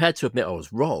 I'm prepared to admit I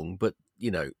was wrong, but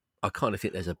I kind of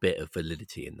think there's a bit of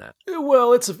validity in that.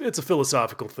 Well, it's a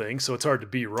philosophical thing, so it's hard to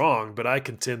be wrong. But I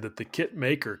contend that the kit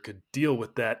maker could deal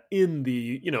with that in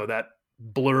the that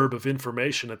blurb of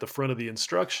information at the front of the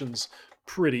instructions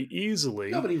pretty easily.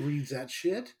 Nobody reads that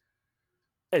shit.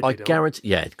 I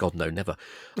guarantee, God no, never.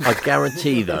 I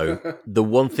guarantee though, the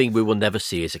one thing we will never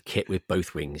see is a kit with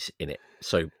both wings in it.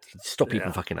 So stop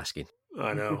even fucking asking.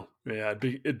 I know, yeah,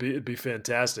 it'd be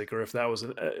fantastic. Or if that was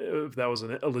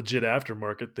a legit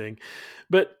aftermarket thing,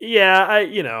 but yeah,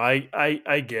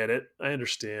 I get it, I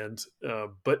understand.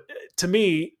 But to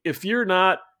me, if you're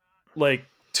not like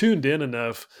tuned in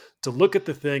enough to look at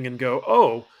the thing and go,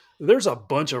 oh, there's a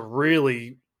bunch of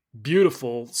really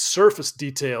beautiful surface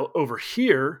detail over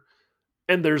here,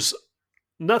 and there's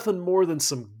nothing more than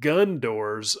some gun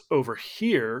doors over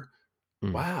here.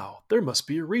 Wow, there must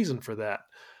be a reason for that.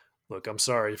 Look, I'm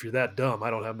sorry if you're that dumb. I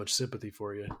don't have much sympathy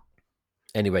for you.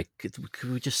 Anyway, could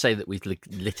we just say that we've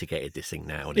litigated this thing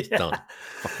now and it's done?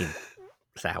 Fucking,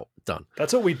 it's out, done.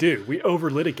 That's what we do. We over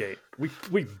litigate.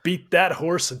 We beat that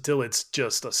horse until it's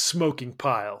just a smoking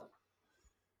pile.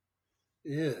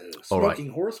 Yeah,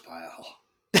 smoking horse pile.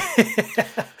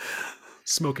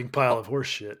 Smoking pile of horse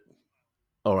shit.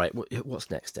 All right, what's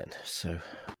next then? So,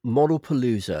 Model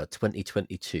Palooza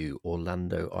 2022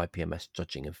 Orlando IPMS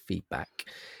judging and feedback.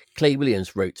 Clay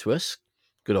Williams wrote to us.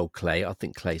 Good old Clay. I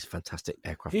think Clay's a fantastic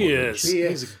aircraft. He is.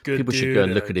 He's a good People dude. should go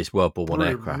and look at his World War I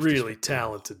aircraft. Really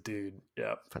talented dude.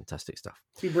 Yeah. Fantastic stuff.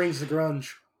 He brings the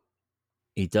grunge.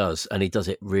 He does, and he does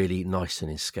it really nice and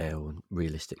in scale and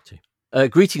realistic too.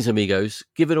 Greetings, amigos.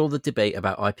 Given all the debate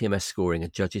about IPMS scoring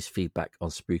and judges' feedback on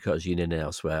Sprue Cutters Union and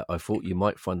elsewhere, I thought you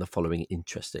might find the following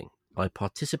interesting. I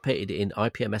participated in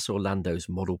IPMS Orlando's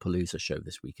Model Palooza show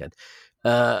this weekend.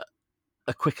 A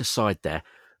quick aside there.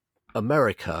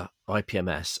 America,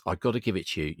 IPMS, I got to give it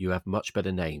to you. You have much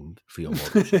better name for your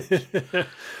model shows.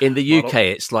 In the UK,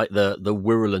 it's like the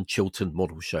Wirral and Chiltern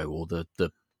model show, or the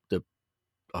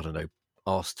I don't know,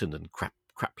 Arston and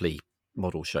Crapley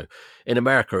model show. In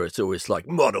America, it's always like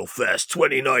Model Fest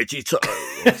 2092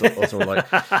 or something like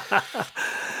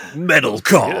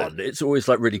MedalCon. It's always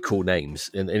like really cool names.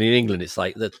 And in England, it's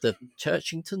like the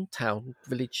Churchington Town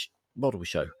Village model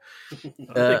show. I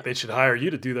think they should hire you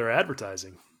to do their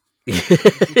advertising.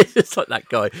 It's like that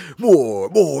guy. More,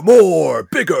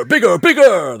 bigger.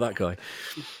 That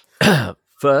guy.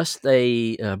 First,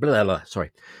 they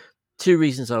sorry. 2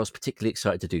 reasons I was particularly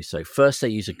excited to do so. First, they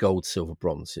use a gold, silver,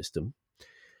 bronze system.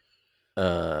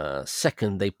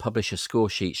 Second, they publish a score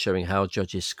sheet showing how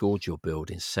judges scored your build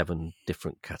in 7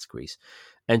 different categories.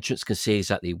 Entrants can see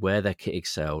exactly where their kit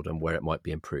excelled and where it might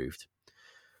be improved.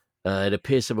 It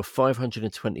appears there were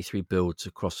 523 builds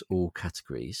across all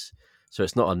categories. So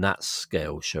it's not a Nats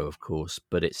scale show, of course,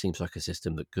 but it seems like a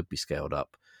system that could be scaled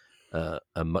up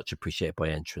and much appreciated by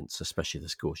entrants, especially the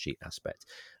score sheet aspect.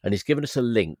 And he's given us a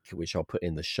link, which I'll put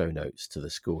in the show notes to the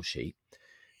score sheet.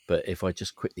 But if I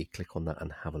just quickly click on that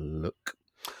and have a look.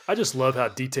 I just love how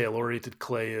detail-oriented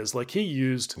Clay is. Like, he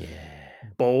used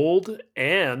bold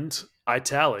and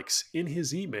italics in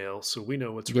his email, so we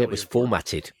know what's really it was important.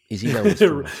 Formatted. His email was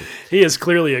formatted. He is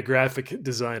clearly a graphic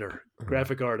designer,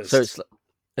 graphic artist. So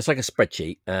it's like a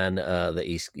spreadsheet, and that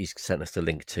he's sent us the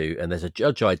link to, and there's a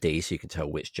judge ID, so you can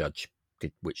tell which judge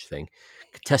did which thing,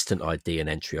 contestant ID and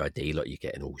entry ID, like you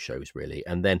get in all shows, really,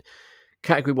 and then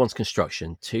category 1's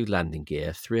construction, 2 landing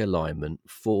gear, 3 alignment,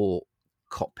 4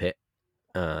 cockpit,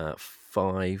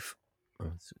 5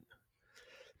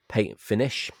 paint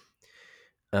finish,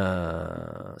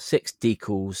 6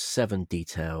 decals, 7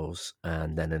 details,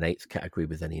 and then an 8th category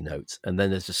with any notes, and then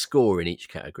there's a score in each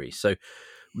category. So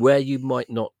where you might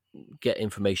not get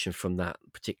information from that,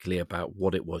 particularly about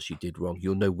what it was you did wrong,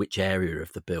 you'll know which area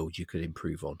of the build you could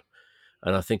improve on.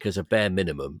 And I think as a bare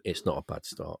minimum, it's not a bad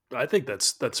start. I think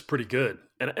that's pretty good.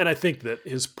 And I think that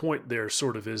his point there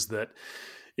sort of is that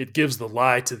it gives the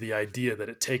lie to the idea that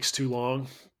it takes too long.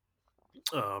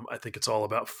 I think it's all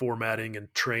about formatting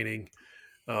and training.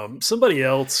 Somebody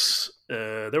else,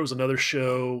 there was another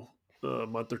show a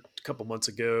couple months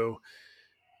ago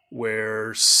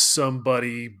where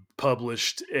somebody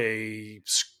published a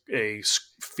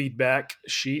feedback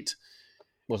sheet.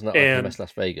 Wasn't that IPMS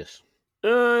Las Vegas?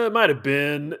 It might have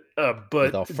been, but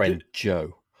with our friend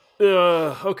Joe.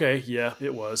 Okay, yeah,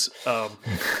 it was.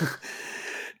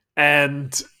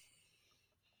 And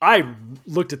I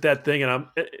looked at that thing,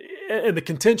 and the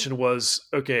contention was,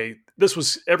 okay,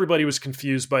 everybody was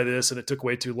confused by this, and it took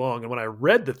way too long. And when I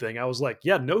read the thing, I was like,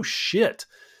 yeah, no shit.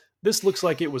 This looks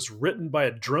like it was written by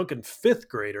a drunken 5th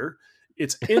grader.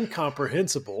 It's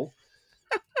incomprehensible.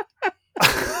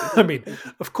 I mean,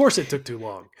 of course it took too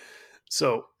long.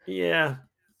 So, yeah,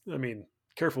 I mean,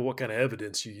 careful what kind of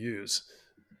evidence you use.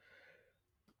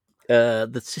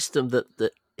 The system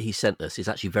that he sent us is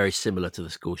actually very similar to the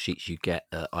score sheets you get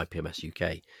at IPMS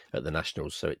UK at the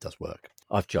Nationals, so it does work.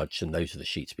 I've judged, and those are the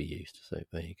sheets we used. So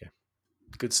there you go.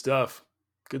 Good stuff.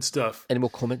 Any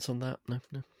more comments on that? No.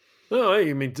 No,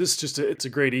 I mean, it's a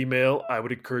great email. I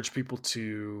would encourage people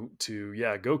to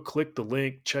go click the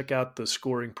link, check out the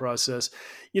scoring process.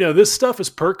 This stuff is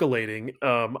percolating.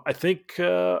 I think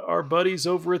our buddies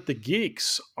over at the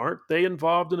Geeks, aren't they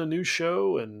involved in a new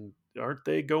show, and aren't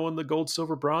they going the gold,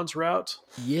 silver, bronze route?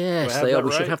 Yes, they are.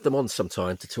 We should have them on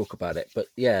sometime to talk about it. But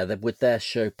yeah, with their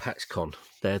show PAXCon,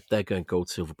 they're going gold,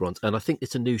 silver, bronze, and I think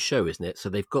it's a new show, isn't it? So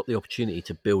they've got the opportunity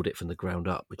to build it from the ground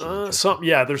up. Which is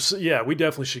we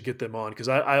definitely should get them on, because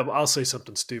I'll say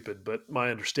something stupid, but my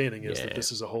understanding is that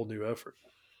this is a whole new effort.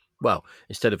 Well,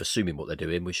 instead of assuming what they're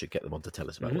doing, we should get them on to tell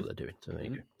us about what they're doing. So there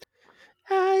you go.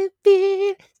 I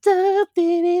feel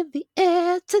something in the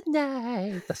air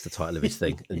tonight. That's the title of his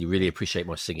thing, and you really appreciate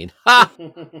my singing. Ha!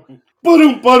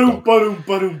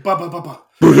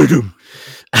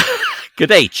 Good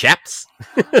day, chaps.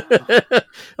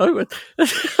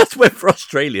 That's went for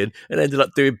Australian and ended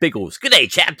up doing Biggles. Good day,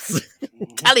 chaps.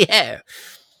 Tally hair.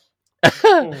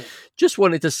 Just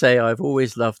wanted to say I've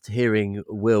always loved hearing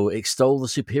Will extol the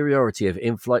superiority of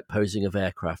in-flight posing of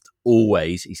aircraft.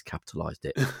 Always, he's capitalised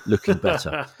it, looking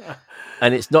better.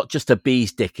 And it's not just a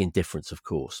bee's dick indifference, of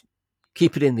course.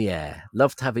 Keep it in the air.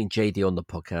 Loved having JD on the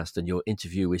podcast, and your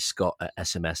interview with Scott at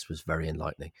SMS was very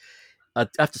enlightening. I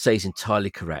have to say he's entirely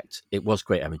correct. It was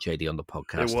great having JD on the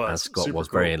podcast, and Scott was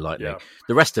very enlightening. Yeah.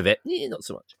 The rest of it, not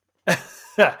so much.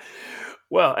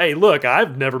 Well, hey, look,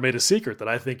 I've never made a secret that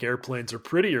I think airplanes are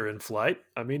prettier in flight.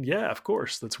 I mean, yeah, of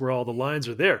course, that's where all the lines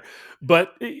are there.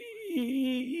 But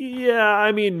yeah,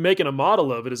 I mean, making a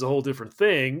model of it is a whole different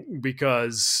thing,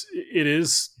 because it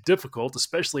is difficult,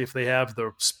 especially if they have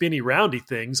the spinny roundy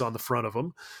things on the front of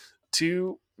them,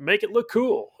 to make it look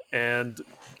cool. And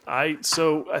I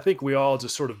think we all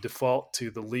just sort of default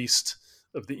to the least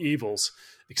of the evils,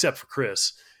 except for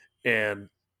Chris. And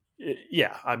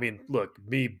yeah, I mean, look,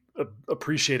 me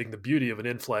appreciating the beauty of an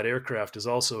in-flight aircraft is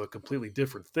also a completely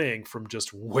different thing from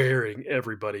just wearing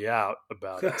everybody out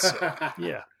about it. So,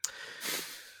 yeah.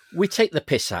 We take the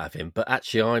piss out of him, but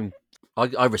actually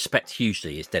I respect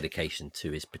hugely his dedication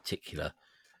to his particular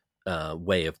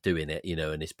way of doing it,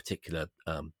 and his particular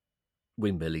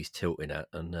windmill he's tilting at,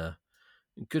 and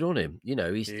good on him.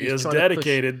 He's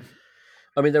dedicated.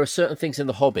 I mean, there are certain things in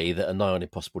the hobby that are nigh on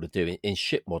impossible to do. In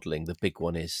ship modelling, the big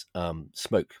one is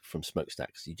smoke from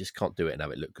smokestacks. You just can't do it and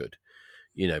have it look good.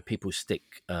 People stick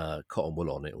cotton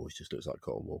wool on it, always just looks like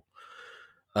cotton wool.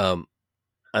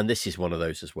 And this is one of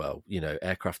those as well.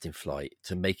 Aircraft in flight,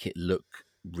 to make it look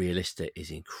realistic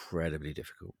is incredibly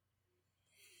difficult.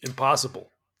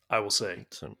 Impossible, I will say.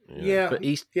 So, yeah. But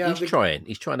he's trying.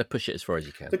 He's trying to push it as far as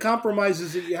he can. The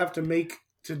compromises that you have to make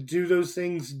to do those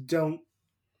things don't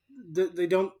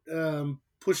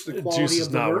push the quality Juice is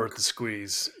of the not work. worth the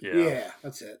squeeze. Yeah,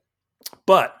 that's it.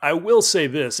 But I will say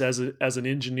this, as an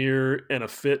engineer and a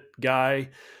fit guy,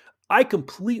 I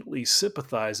completely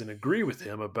sympathize and agree with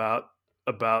him about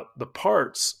the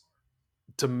parts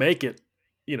to make it,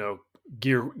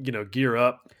 gear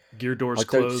up, gear doors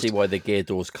closed. I don't see why the gear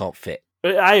doors can't fit.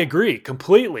 I agree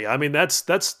completely. I mean, that's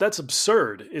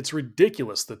absurd. It's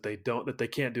ridiculous that they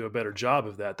can't do a better job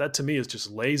of that. That to me is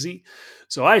just lazy.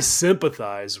 So I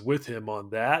sympathize with him on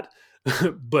that.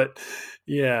 But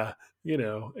yeah,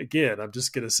 again, I'm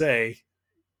just going to say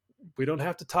we don't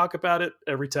have to talk about it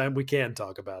every time we can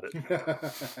talk about it.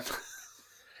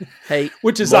 Hey,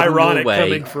 which is ironic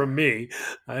coming from me.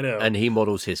 I know. And he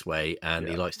models his way, and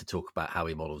he likes to talk about how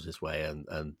he models his way, and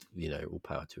all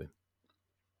power to him.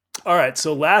 All right,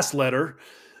 so last letter.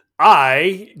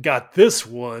 I got this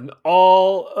one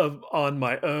on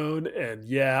my own, and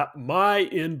yeah, my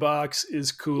inbox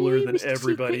is cooler than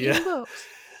everybody else.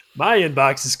 My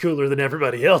inbox is cooler than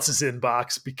everybody else's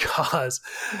inbox because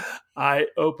I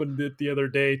opened it the other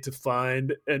day to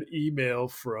find an email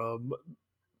from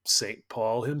St.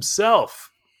 Paul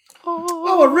himself.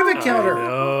 Oh, a rivet counter.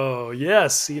 Oh,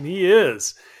 yes, and he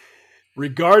is.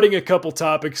 Regarding a couple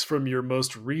topics from your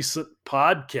most recent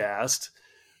podcast,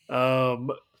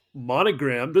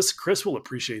 Monogram, Chris will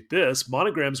appreciate this.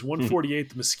 Monogram's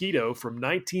 148th Mosquito from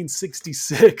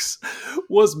 1966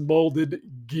 was molded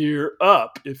gear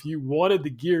up. If you wanted the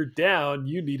gear down,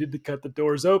 you needed to cut the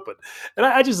doors open. And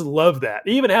I just love that.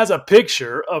 He even has a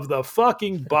picture of the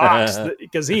fucking box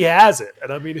because he has it.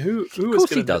 And I mean, who is going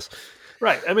to does?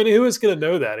 Right. I mean, who is going to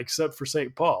know that except for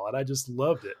St. Paul? And I just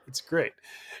loved it. It's great.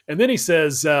 And then he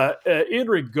says, in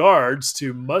regards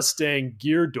to Mustang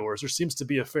gear doors, there seems to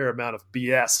be a fair amount of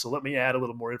BS. So let me add a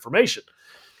little more information.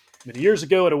 Many years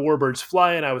ago at a Warbirds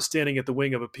fly-in, I was standing at the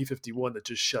wing of a P-51 that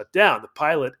just shut down. The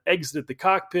pilot exited the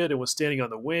cockpit and was standing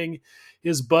on the wing.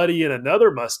 His buddy in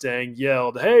another Mustang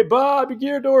yelled, "Hey, Bob, your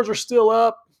gear doors are still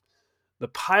up." The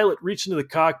pilot reached into the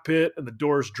cockpit and the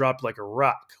doors dropped like a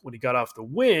rock. When he got off the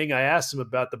wing, I asked him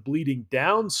about the bleeding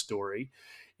down story.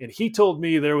 And he told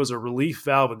me there was a relief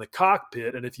valve in the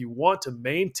cockpit, and if you want to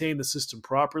maintain the system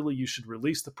properly, you should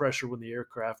release the pressure when the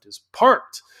aircraft is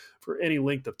parked for any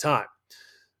length of time.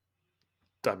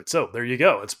 So there you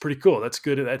go. It's pretty cool. That's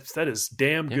good. That is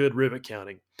damn good rivet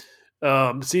counting.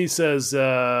 So he says,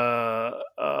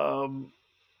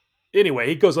 anyway,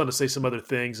 he goes on to say some other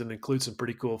things and include some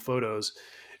pretty cool photos.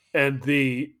 And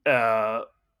the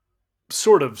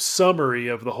sort of summary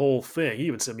of the whole thing. He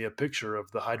even sent me a picture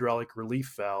of the hydraulic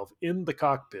relief valve in the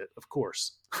cockpit, of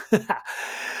course.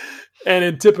 And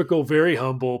in typical, very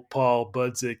humble Paul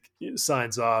Budzik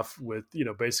signs off with,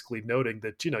 basically noting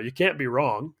that, you can't be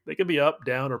wrong. They can be up,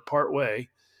 down, or part way.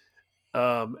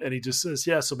 And he just says,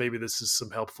 yeah, so maybe this is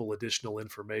some helpful additional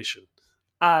information.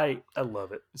 I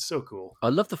love it. It's so cool. I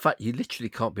love the fact you literally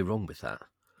can't be wrong with that.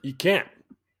 You can't.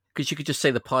 Because you could just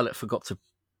say the pilot forgot to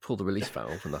pull the release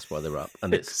valve, and that's why they're up.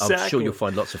 And Exactly. I'm sure you'll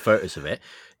find lots of photos of it.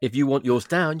 If you want yours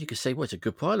down, you could say, well, it's a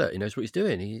good pilot. He knows what he's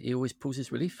doing. He always pulls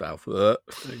his release valve.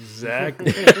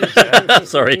 Exactly.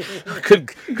 Sorry.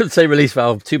 Couldn't say release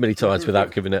valve too many times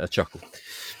without giving it a chuckle.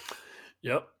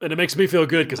 Yep, and it makes me feel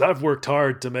good because I've worked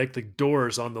hard to make the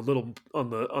doors on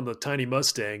the tiny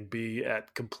Mustang be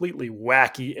at completely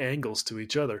wacky angles to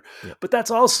each other. Yep. But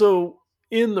that's also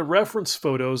in the reference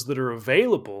photos that are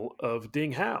available of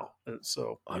Ding Hao. And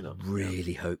so I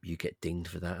really hope you get dinged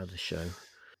for that at the show.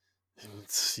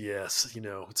 Yes,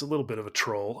 it's a little bit of a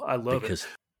troll. I love it. Because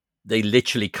they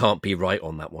literally can't be right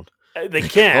on that one. They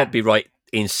can't be right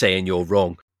in saying you're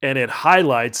wrong. And it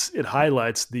highlights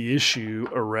the issue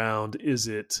around, is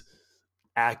it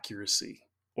accuracy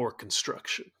or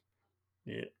construction?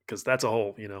 Yeah, because that's a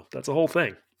whole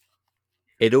thing.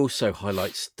 It also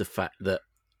highlights the fact that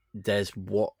there's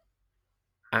what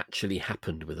actually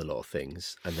happened with a lot of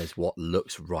things, and there's what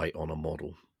looks right on a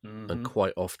model. Mm-hmm. And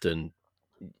quite often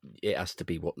it has to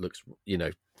be what looks,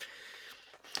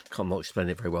 I'm not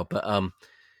explaining it very well, but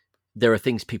there are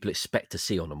things people expect to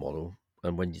see on a model,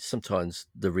 and sometimes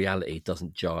the reality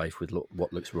doesn't jive with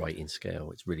what looks right in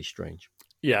scale. It's really strange.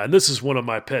 Yeah, and this is one of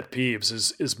my pet peeves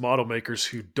is model makers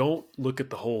who don't look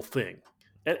at the whole thing.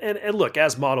 And look,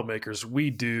 as model makers, we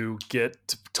do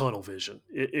get tunnel vision.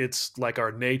 It's like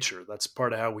our nature. That's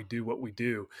part of how we do what we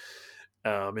do.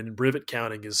 And rivet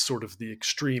counting is sort of the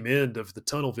extreme end of the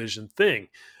tunnel vision thing.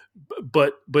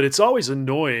 But it's always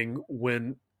annoying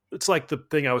when it's like the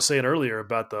thing I was saying earlier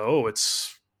about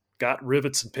it's got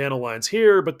rivets and panel lines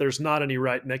here, but there's not any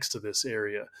right next to this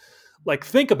area. Like,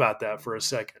 think about that for a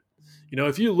second.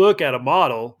 If you look at a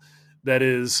model that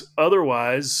is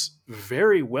otherwise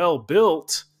very well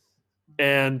built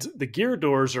and the gear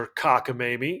doors are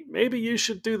cockamamie, maybe you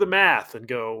should do the math and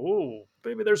go, oh,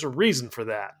 maybe there's a reason for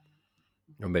that.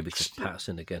 Or maybe it's just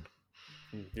Patterson again.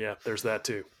 Yeah, there's that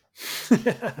too.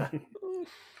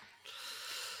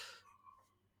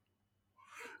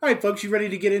 All right, folks, you ready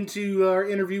to get into our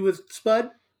interview with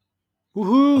Spud?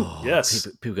 Woohoo! Oh, Yes.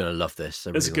 People are going to love this.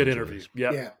 It's a good interview.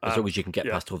 Yep. Yeah. As long as you can get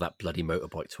past all that bloody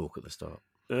motorbike talk at the start.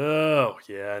 Oh,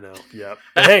 yeah, I know. Yeah.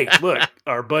 But hey, look,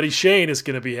 our buddy Shane is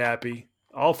going to be happy.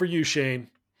 All for you, Shane.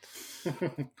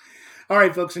 All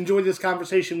right, folks, enjoy this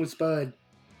conversation with Spud.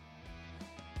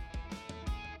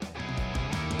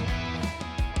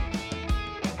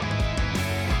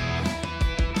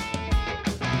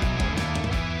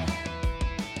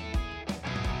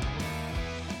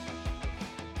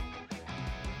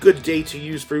 Good day to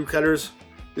you, sprue cutters.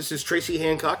 This is Tracy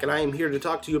Hancock, and I am here to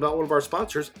talk to you about one of our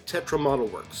sponsors, Tetra Model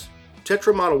Works.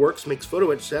 Tetra Model Works makes photo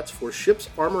etch sets for ships,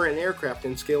 armor, and aircraft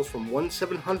in scales from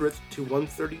 1/700th to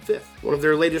 1/35th. One of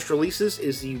their latest releases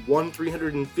is the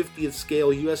 1/350th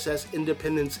scale USS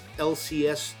Independence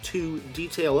LCS-2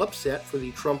 detail upset for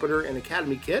the Trumpeter and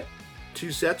Academy kit, 2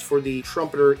 sets for the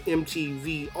Trumpeter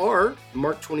MTVR,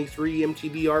 Mark 23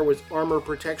 MTVR with Armor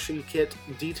Protection Kit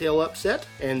Detail Upset,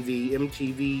 and the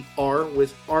MTVR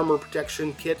with Armor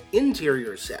Protection Kit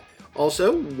Interior Set.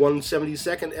 Also,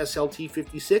 1/72nd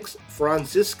SLT-56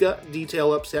 Franziska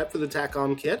Detail Upset for the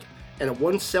TACOM kit, and a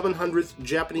 1/700th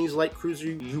Japanese Light Cruiser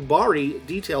Yubari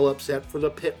Detail Upset for the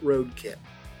Pit Road kit.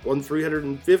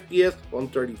 1/350th,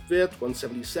 1/35th,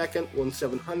 1/72nd,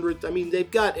 1/700th. I mean,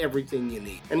 they've got everything you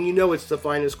need. And you know it's the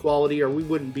finest quality, or we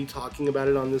wouldn't be talking about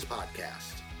it on this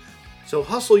podcast. So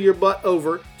hustle your butt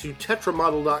over to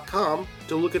tetramodel.com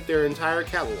to look at their entire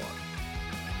catalog.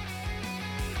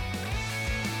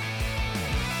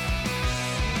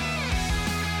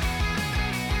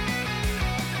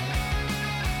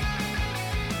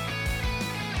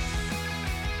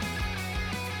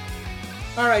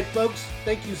 All right, folks,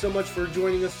 thank you so much for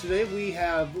joining us today. We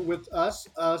have with us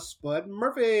Spud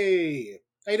Murphy.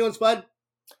 How you doing, Spud?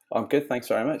 I'm good, thanks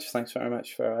very much. Thanks very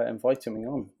much for inviting me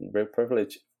on. Real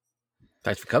privilege.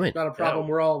 Thanks for coming. Not a problem.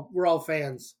 Yeah. We're all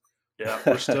fans. Yeah,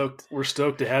 we're stoked. We're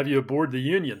stoked to have you aboard the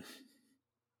Union.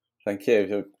 Thank you.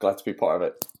 I'm glad to be part of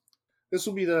it. This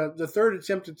will be the third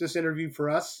attempt at this interview for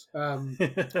us.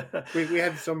 We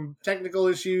had some technical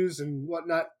issues and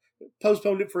whatnot.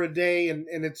 Postponed it for a day, and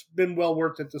it's been well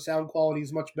worth it. The sound quality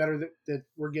is much better that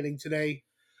we're getting today.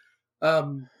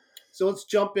 So let's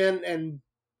jump in and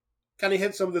kind of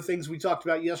hit some of the things we talked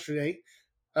about yesterday.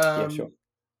 Yeah, sure.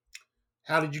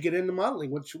 How did you get into modeling?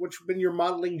 What's been your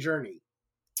modeling journey?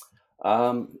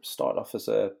 Started off as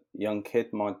a young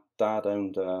kid. My dad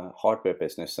owned a hardware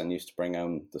business and used to bring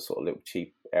home the sort of little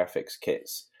cheap Airfix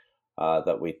kits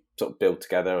that we sort of build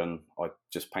together, and I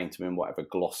just paint them in whatever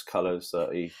gloss colours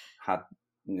that he had,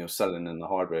 selling in the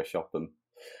hardware shop, and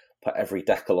put every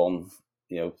decal on,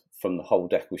 from the whole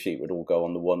decal sheet would all go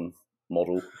on the one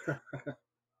model.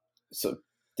 So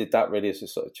did that really as a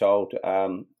sort of child.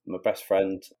 My best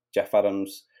friend, Jeff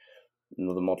Adams,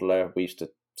 another modeler, we used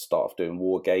to start off doing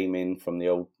war gaming from the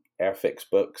old Airfix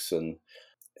books, and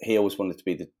he always wanted to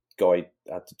be the guy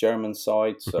at the German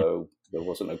side, so there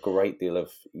wasn't a great deal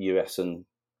of US and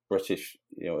British,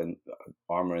 in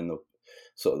armour in the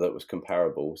sort of that was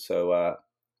comparable. So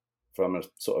from a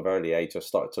sort of early age, I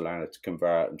started to learn how to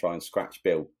convert and try and scratch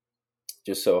build,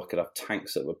 just so I could have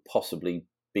tanks that would possibly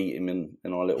beat him in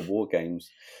our little war games.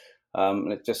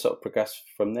 And it just sort of progressed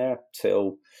from there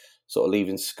till sort of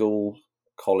leaving school,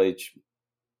 college,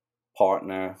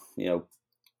 partner,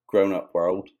 grown-up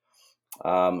world.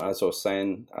 As I was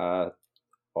saying, I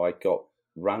got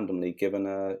randomly given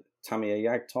a Tamiya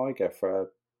Yag Tiger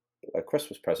for a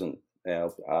Christmas present.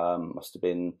 Must have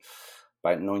been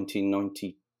about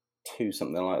 1992,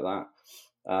 something like that.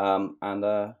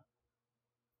 And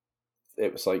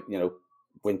it was like,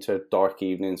 winter, dark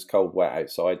evenings, cold, wet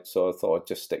outside. So I thought I'd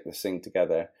just stick this thing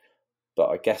together. But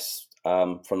I guess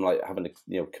from like having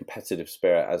a competitive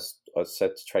spirit, as I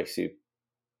said to Tracy,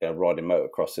 riding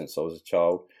motocross since I was a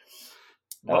child.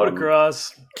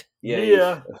 Motocross.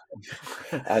 Yeah.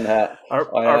 And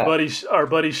our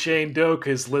buddy Shane Doak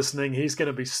is listening. He's going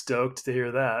to be stoked to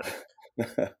hear that.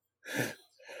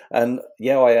 And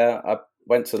I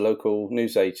went to local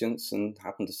newsagents and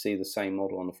happened to see the same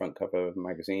model on the front cover of a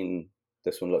magazine.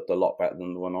 This one looked a lot better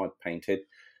than the one I'd painted.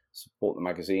 Bought the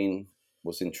magazine,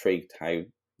 was intrigued how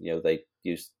they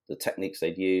used the techniques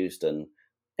they'd used and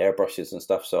airbrushes and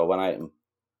stuff. So I went out and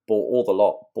bought all the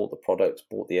lot, bought the products,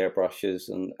 bought the airbrushes,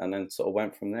 and then sort of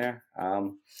went from there.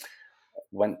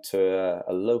 Went to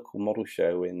a local model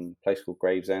show in a place called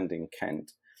Gravesend in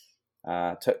Kent.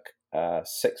 Took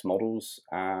 6 models,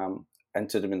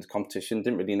 entered them into competition.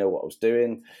 Didn't really know what I was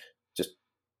doing. Just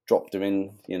dropped them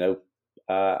in,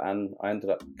 and I ended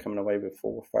up coming away with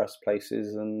 4 first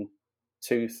places and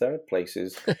 2 third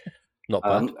places. Not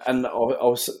bad. And I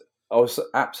was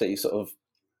absolutely sort of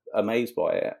amazed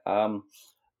by it.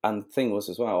 And the thing was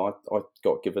as well, I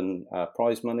got given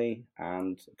prize money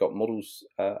and got models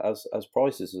as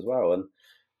prizes as well. And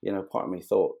part of me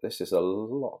thought this is a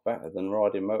lot better than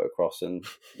riding motocross and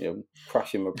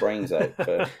crashing my brains out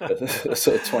for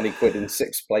sort of 20 quid in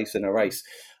 6th place in a race.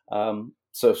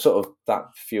 So sort of that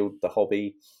fueled the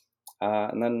hobby.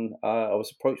 And then I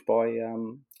was approached by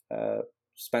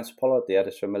Spencer Pollard, the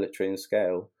editor of Military and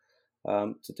Scale,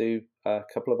 to do a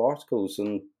couple of articles,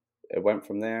 and it went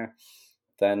from there.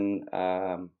 Then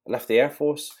left the Air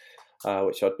Force,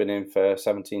 which I'd been in for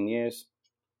 17 years.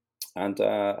 And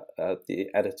the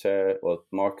editor,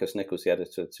 Marcus Nichols, the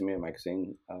editor of Tamiya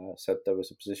magazine, said there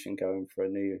was a position going for a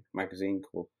new magazine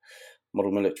called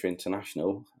Model Military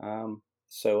International.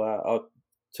 So I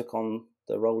took on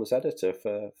the role as editor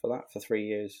for that for 3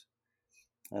 years.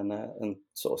 And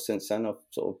sort of since then, I've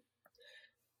sort of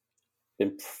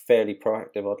been fairly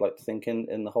proactive, I'd like to think,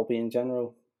 in the hobby in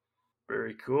general.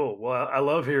 Very cool. Well, I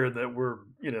love hearing that we're,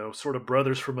 sort of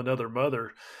brothers from another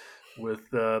mother with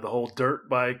the whole dirt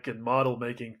bike and model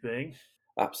making thing.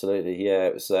 Absolutely, yeah.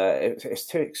 It's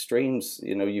 2 extremes.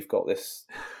 You've got this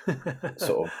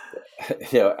sort of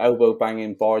elbow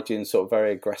banging, barging, sort of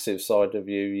very aggressive side of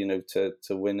you, to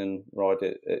win and ride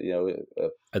it.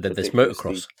 And then there's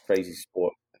motocross, crazy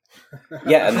sport.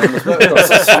 Yeah, and then there's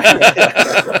motocross.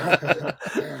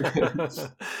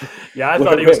 Yeah, I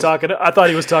thought he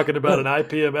was talking about an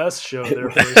IPMS show there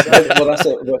for a second. Well, that's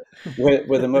it.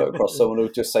 With a motocross, someone will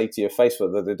just say to your face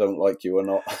whether they don't like you or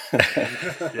not.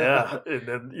 Yeah, and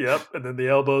then the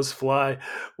elbows fly.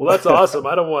 Well, that's awesome.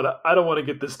 I don't want to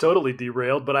get this totally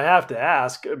derailed, but I have to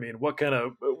ask. I mean, what kind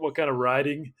of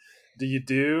riding do you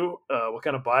do? What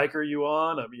kind of bike are you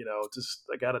on? I mean,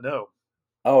 I got to know.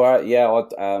 Oh, right, yeah.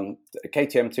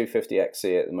 KTM 250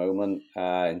 XC at the moment.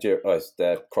 It's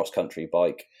the cross-country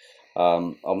bike.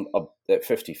 I'm at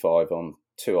 55. I'm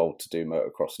too old to do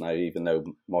motocross now, even though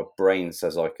my brain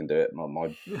says I can do it.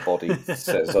 My body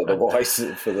says otherwise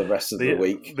for the rest of the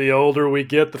week. The older we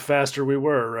get, the faster we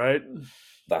were, right?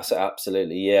 That's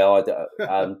absolutely, yeah.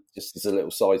 Just as a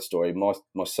little side story, my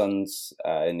son's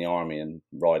in the Army and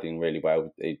riding really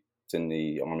well. He's in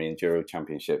the Army Enduro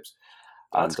Championships.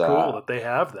 That's cool that they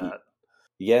have that.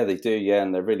 Yeah, they do. Yeah,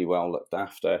 and they're really well looked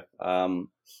after.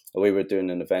 We were doing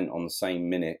an event on the same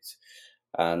minute,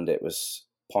 and it was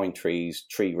pine trees,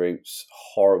 tree roots,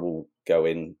 horrible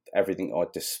going, everything I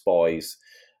despise.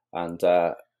 And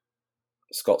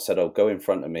Scott said, "Oh, go in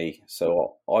front of me."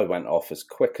 So I went off as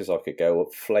quick as I could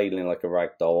go, flailing like a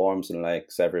rag doll, arms and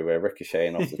legs everywhere,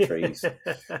 ricocheting off the trees.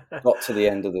 Got to the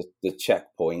end of the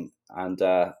checkpoint and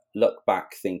looked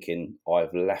back thinking,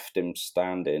 I've left him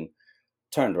standing.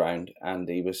 Turned around and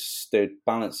he was stood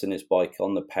balancing his bike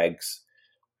on the pegs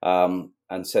and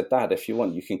said, "Dad, if you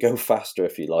want, you can go faster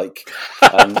if you like."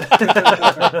 And at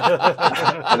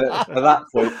that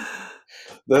point,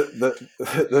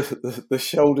 the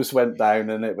shoulders went down,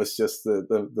 and it was just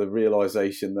the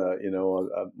realization that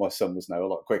my son was now a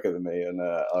lot quicker than me, and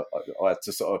I had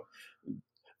to sort of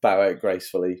bow out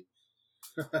gracefully.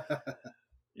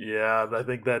 Yeah, I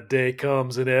think that day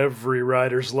comes in every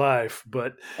rider's life,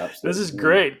 but Absolutely. This is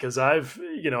great because I've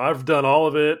done all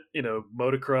of it,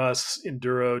 motocross,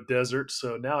 enduro, desert.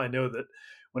 So now I know that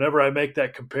whenever I make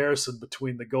that comparison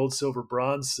between the gold, silver,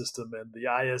 bronze system and the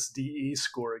ISDE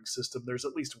scoring system, there's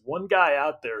at least one guy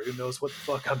out there who knows what the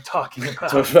fuck I'm talking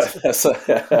about.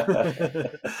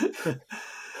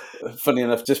 Funny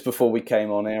enough, just before we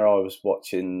came on air, I was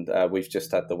watching, we've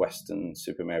just had the Western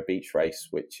Supermare Beach Race,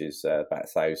 which is about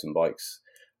 1,000 bikes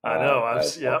I know.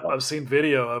 I've seen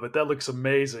video of it. That looks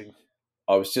amazing.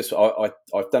 I've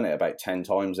done it about 10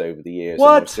 times over the years.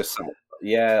 What?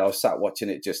 And I was sat watching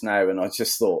it just now, and I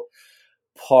just thought,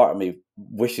 part of me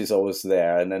wishes I was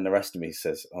there, and then the rest of me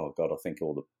says, "Oh God, I think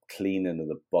all the cleaning of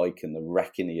the bike and the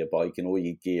wrecking of your bike and all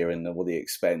your gear and all the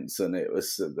expense." And it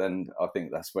was then I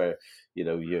think that's where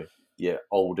your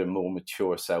older, more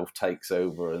mature self takes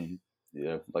over, and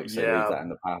like say, leave that in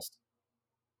the past.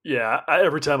 Yeah,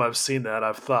 every time I've seen that,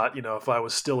 I've thought, if I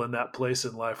was still in that place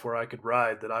in life where I could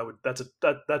ride, that I would. That's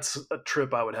a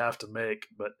trip I would have to make,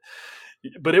 but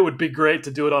it would be great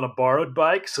to do it on a borrowed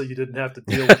bike, so you didn't have to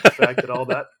deal with the fact that all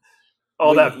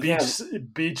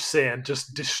that beach sand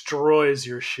just destroys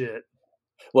your shit.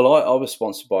 Well, I was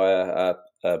sponsored by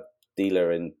a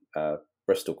dealer in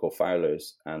Bristol called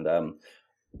Fowler's, and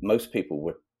most people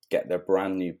would get their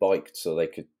brand new bike so they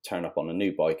could turn up on a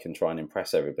new bike and try and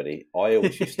impress everybody. I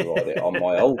always used to ride it on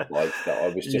my old bike that I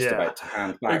was just about to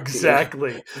hand back.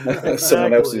 Exactly.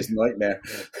 Someone else's nightmare.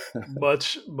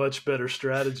 much better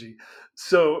strategy.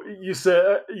 So you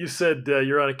said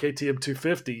you're on a KTM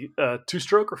 250,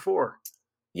 2-stroke or 4?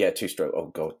 Yeah, 2-stroke. Oh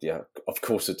God, yeah, of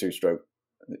course a 2-stroke.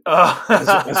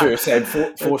 As we were saying,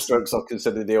 4 strokes I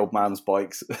consider the old man's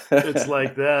bikes. It's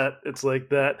like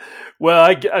that. Well,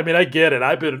 I get it.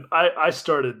 I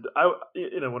started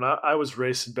when I was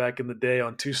racing back in the day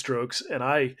on 2-strokes, and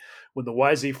when the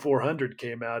YZ400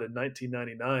 came out in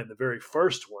 1999, the very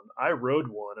first one, I rode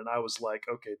one, and I was like,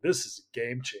 okay, this is a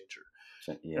game changer.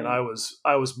 Yeah. And I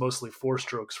was mostly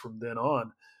 4-strokes from then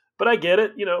on. But I get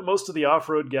it. Most of the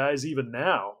off-road guys, even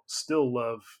now, still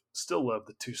love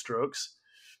the 2-strokes.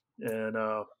 And,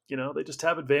 they just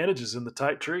have advantages in the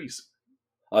tight trees.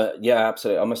 Yeah,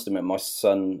 absolutely. I must admit, my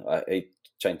son, he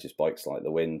changed his bikes like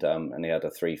the wind, and he had a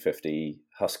 350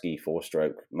 Husky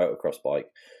 4-stroke motocross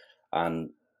bike. And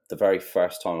the very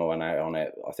first time I went out on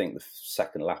it, I think the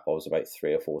second lap I was about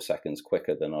 3 or 4 seconds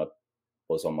quicker than I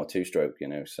was on my 2-stroke,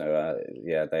 So,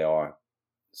 they are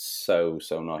so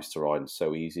nice to ride and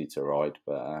so easy to ride.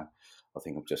 But I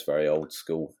think I'm just very old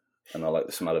school, and I like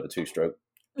the smell of a 2-stroke.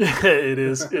 It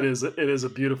is a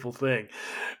beautiful thing.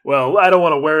 Well, I don't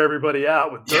want to wear everybody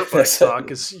out with dirt bike talk,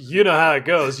 because you know how it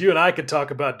goes. You and I could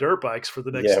talk about dirt bikes for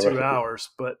the next 2 hours,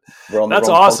 but that's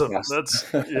awesome.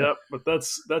 Podcast. But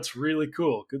that's really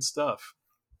cool. Good stuff.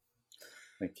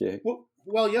 Thank you.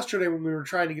 Well, yesterday when we were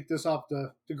trying to get this off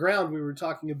the ground, we were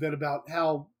talking a bit about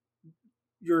how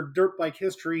your dirt bike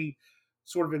history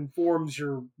sort of informs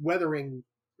your weathering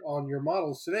on your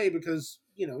models today, because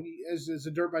as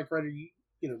a dirt bike rider,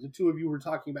 the two of you were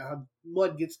talking about how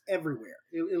mud gets everywhere.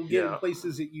 It'll get in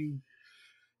places that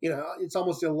it's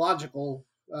almost illogical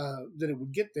that it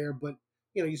would get there. But,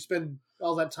 you spend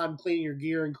all that time cleaning your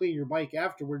gear and cleaning your bike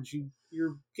afterwards.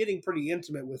 You're getting pretty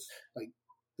intimate with like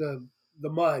the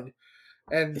mud.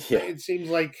 And it seems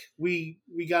like we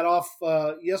got off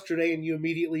yesterday, and you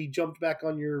immediately jumped back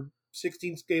on your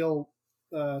 16 scale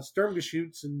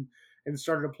Sturmgeschütz and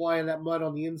started applying that mud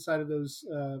on the inside of those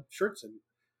shirts.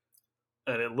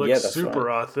 And it looks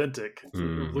super authentic.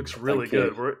 It looks really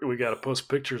good. We got to post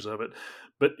pictures of it.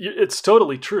 But it's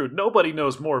totally true. Nobody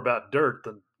knows more about dirt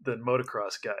than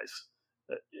motocross guys.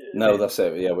 No, that's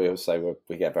it. Yeah, we always say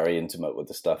we get very intimate with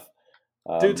the stuff.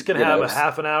 Dudes can have a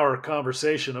half an hour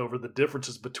conversation over the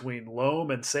differences between loam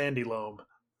and sandy loam.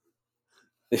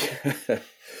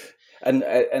 and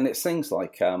it's things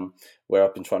like where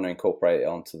I've been trying to incorporate it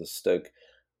onto the Stug,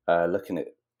 looking at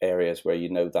areas where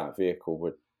that vehicle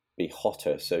would be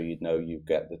hotter, so you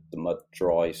get the mud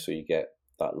dry, so you get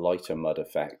that lighter mud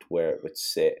effect where it would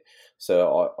sit.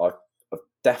 So I've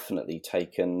definitely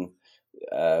taken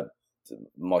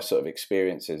my sort of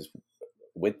experiences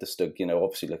with the Stug,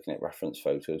 obviously looking at reference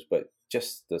photos, but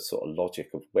just the sort of logic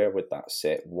of where would that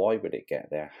sit, why would it get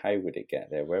there, how would it get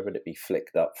there, where would it be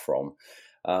flicked up from,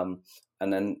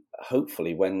 and then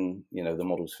hopefully when the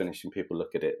model's finished and people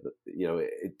look at it,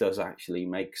 it does actually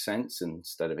make sense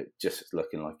instead of it just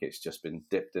looking like it's just been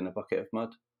dipped in a bucket of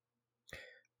mud.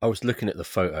 I was looking at the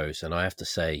photos, and I have to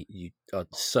say, you are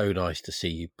so nice to see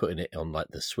you putting it on like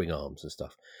the swing arms and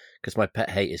stuff, because my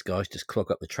pet hate is guys just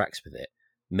clog up the tracks with it,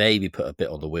 maybe put a bit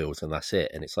on the wheels, and that's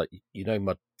it. And it's like,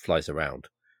 mud flies around,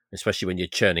 especially when you're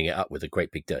churning it up with a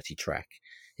great big dirty track.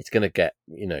 It's going to get,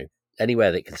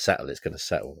 anywhere that it can settle, it's going to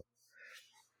settle.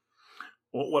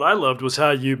 Well, what I loved was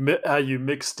how you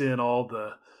mixed in all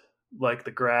the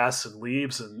grass and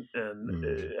leaves, and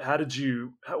how did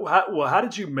you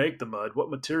make the mud? What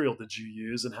material did you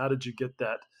use, and how did you get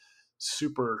that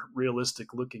super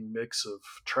realistic looking mix of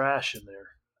trash in there?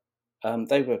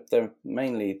 They're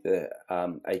mainly the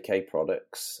AK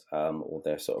products, or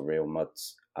their sort of real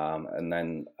muds. And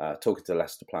then talking to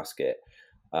Lester Plaskett,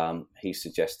 he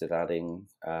suggested adding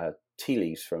tea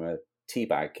leaves from a tea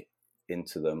bag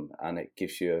into them, and it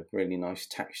gives you a really nice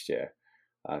texture,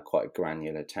 quite a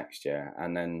granular texture.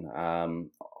 And then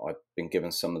I've been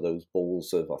given some of those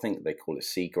balls of, I think they call it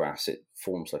seagrass. It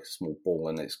forms like a small ball,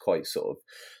 and it's quite sort of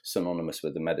synonymous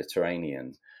with the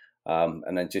Mediterranean.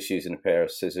 And then just using a pair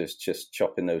of scissors, just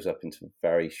chopping those up into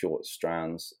very short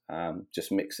strands,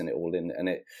 just mixing it all in, and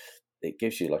it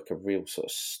gives you like a real sort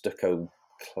of stucco,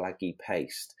 claggy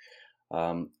paste.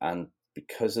 And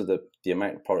because of the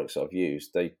amount of products I've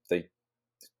used, they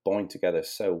bind together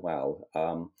so well.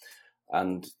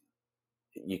 And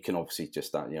you can obviously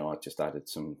just add, I just added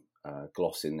some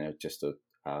gloss in there just to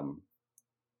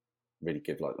really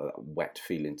give like that wet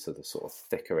feeling to the sort of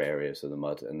thicker areas of the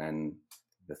mud, and then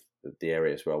the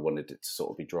areas where I wanted it to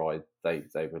sort of be dry, they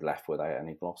were left without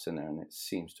any gloss in there, and it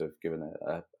seems to have given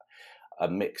a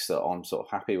mix that I'm sort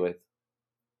of happy with.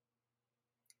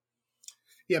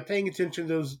 Yeah, paying attention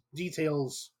to those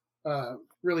details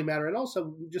really matter, and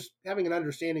also just having an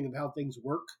understanding of how things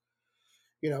work.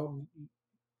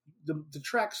 The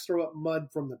tracks throw up mud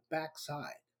from the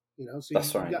backside. So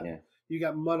that's right. You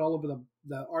got mud all over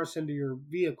the arse end of your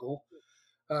vehicle.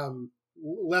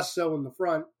 Less so in the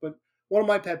front, but one of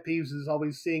my pet peeves is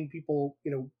always seeing people,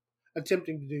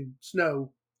 attempting to do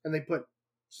snow, and they put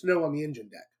snow on the engine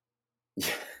deck.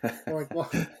 I'm like, well,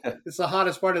 it's the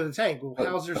hottest part of the tank. Well,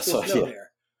 how's there still snow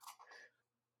there?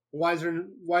 Why is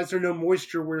there no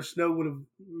moisture where snow would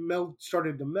have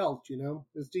started to melt?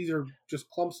 These are just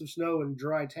clumps of snow in a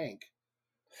dry tank.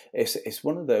 It's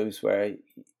one of those where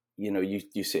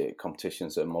you see it at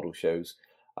competitions and model shows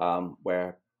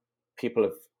where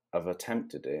people have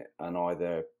attempted it, and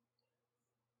either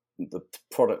the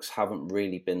products haven't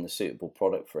really been the suitable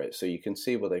product for it. So you can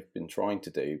see what they've been trying to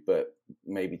do, but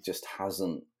maybe just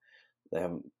they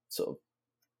haven't sort of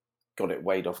got it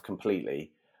weighed off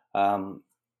completely.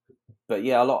 But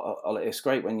yeah, it's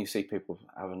great when you see people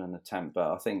having an attempt,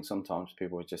 but I think sometimes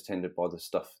people are just hindered by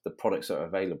the products that are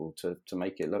available to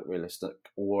make it look realistic,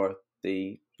 or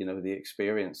the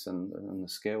experience and the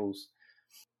skills.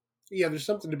 Yeah, there's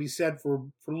something to be said for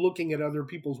looking at other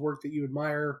people's work that you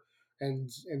admire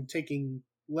and taking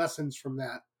lessons from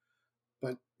that.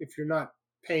 But if you're not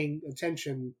paying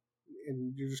attention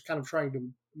and you're just kind of trying to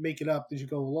make it up as you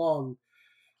go along,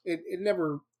 it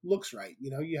never looks right.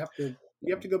 You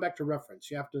have to go back to reference.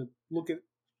 You have to look at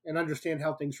and understand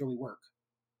how things really work.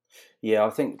 Yeah, I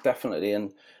think definitely.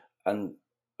 And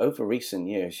over recent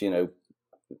years,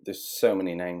 there's so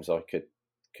many names I could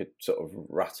sort of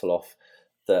rattle off,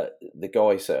 that the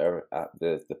guys that are at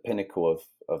the pinnacle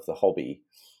of the hobby,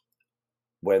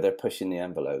 where they're pushing the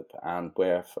envelope, and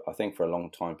where I think for a long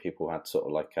time people had sort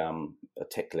of like a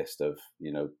tick list of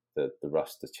the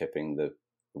rust, the chipping, the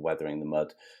weathering, the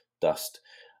mud, dust.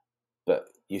 But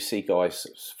you see guys,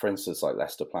 for instance, like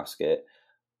Lester Plaskett,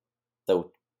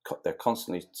 they're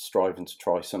constantly striving to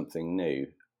try something new,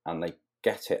 and they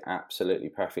get it absolutely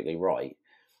perfectly right,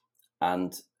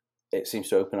 and it seems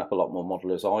to open up a lot more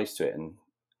modelers' eyes to it,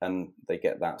 and they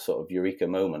get that sort of eureka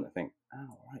moment. I think,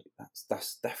 oh right,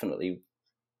 that's definitely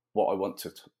what I want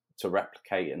to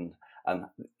replicate, and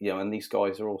these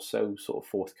guys are all so sort of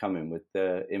forthcoming with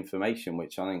the information,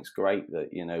 which I think is great. That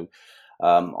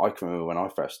I can remember when I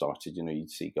first started, you'd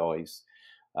see guys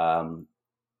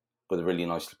with a really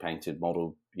nicely painted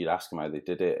model. You'd ask them how they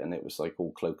did it, and it was like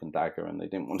all cloak and dagger, and they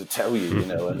didn't want to tell you,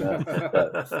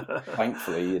 And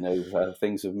thankfully,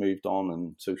 things have moved on,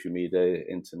 and social media,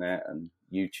 internet, and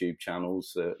YouTube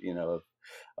channels,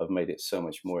 have made it so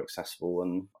much more accessible,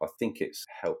 and I think it's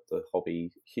helped the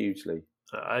hobby hugely.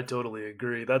 I totally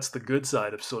agree. That's the good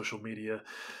side of social media.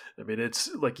 I mean,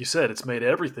 it's like you said, it's made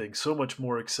everything so much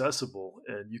more accessible,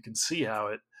 and you can see how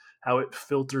it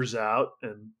filters out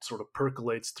and sort of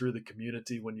percolates through the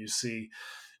community when you see,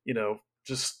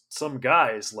 just some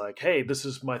guys like, hey, this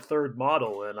is my third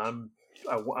model, and I'm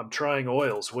trying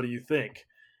oils. What do you think?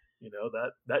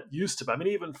 That used to, I mean,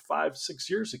 even 5-6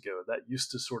 years ago, that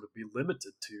used to sort of be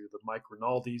limited to the Mike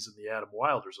Rinaldis and the Adam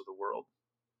Wilders of the world.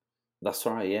 That's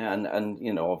right, yeah,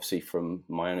 and obviously from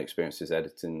my own experiences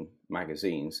editing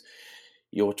magazines,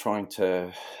 you're trying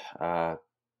to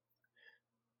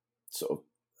sort of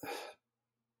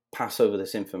pass over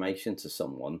this information to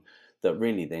someone that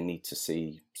really they need to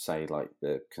see, say, like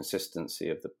the consistency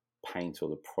of the paint or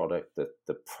the product,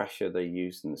 the pressure they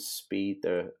use and the speed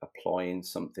they're applying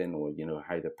something, or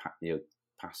how they're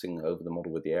passing over the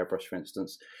model with the airbrush, for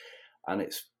instance. And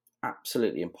it's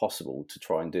absolutely impossible to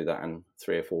try and do that in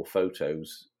 3 or 4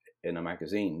 photos in a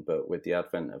magazine. But with the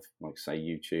advent of, like, say,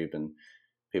 YouTube and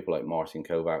people like Martin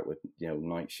Kovac with,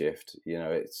 Night Shift,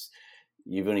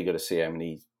 you've only got to see how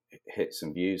many hits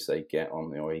and views they get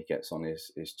on, or he gets on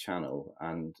his channel,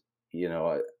 and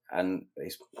and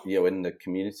he's, in the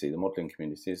community, the modelling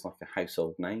community, is like a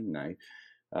household name now,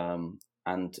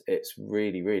 and it's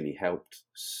really, really helped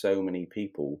so many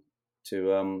people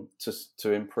to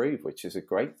improve, which is a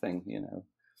great thing,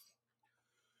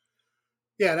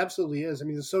 Yeah, it absolutely is. I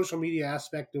mean, the social media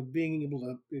aspect of being able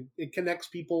to, it connects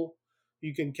people.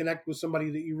 You can connect with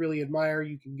somebody that you really admire.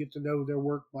 You can get to know their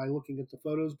work by looking at the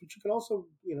photos, but you can also,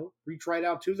 reach right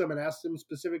out to them and ask them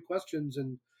specific questions,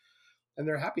 and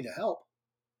they're happy to help.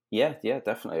 Yeah,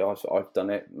 definitely. I've done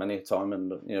it many a time,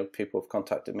 and people have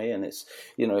contacted me, and it's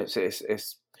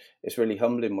it's really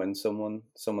humbling when someone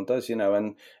does,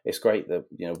 and it's great that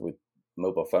with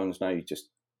mobile phones now, you just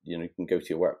you can go to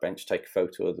your workbench, take a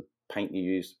photo of the paint you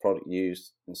used, the product you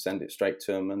used, and send it straight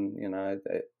to them, and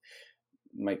it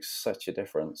makes such a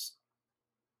difference.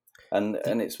 And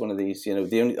it's one of these,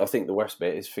 I think the worst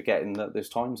bit is forgetting that there's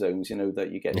time zones, that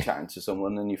you get chatting to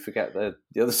someone and you forget the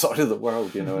other side of the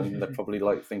world, and they're probably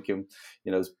like thinking,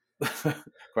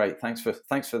 great, thanks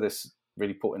for this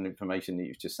really important information that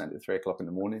you've just sent at 3:00 in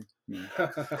the morning.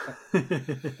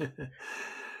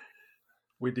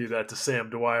 We do that to Sam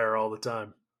Dwyer all the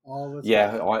time.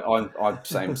 Yeah, I'm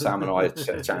Sam and I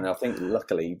chatting. I think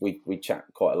luckily we chat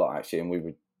quite a lot, actually, and we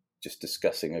were just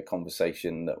discussing a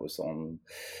conversation that was on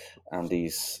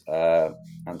Andy's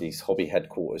hobby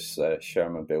headquarters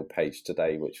Shermanville page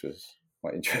today, which was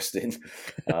quite interesting.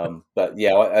 But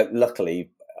yeah,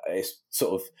 luckily it's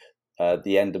sort of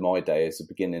the end of my day is the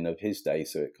beginning of his day,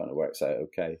 so it kind of works out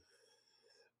okay.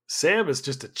 Sam is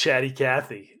just a chatty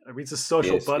Cathy. I mean, he's a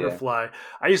social butterfly. Yeah.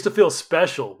 I used to feel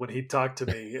special when he talked to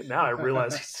me. Now I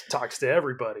realize he talks to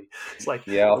everybody. It's like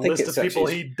the list of people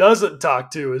he doesn't talk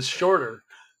to is shorter.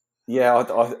 Yeah,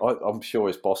 I'm sure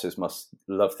his bosses must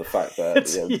love the fact that it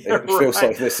feels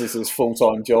like this is his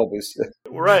full-time job.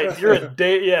 Right, you're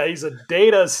he's a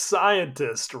data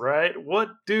scientist, right? What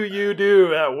do you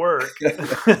do at work?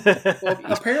 Well,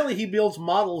 apparently he builds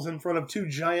models in front of 2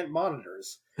 giant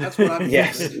monitors. That's what I'm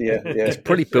Yes, yeah. He's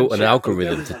probably built an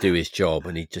algorithm to do his job,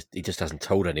 and he just hasn't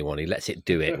told anyone. He lets it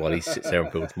do it while he sits there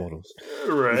and builds models.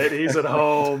 Right, he's at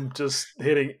home just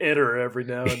hitting enter every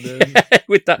now and then.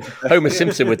 With that Homer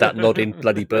Simpson with that nodding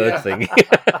bloody bird thing.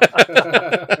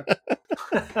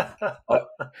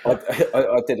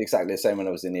 I did exactly the same when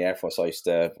I was in the Air Force. I used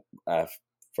to,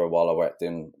 for a while, I worked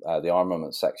in the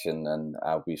armament section, and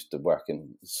we used to work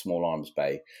in small arms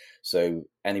bay. So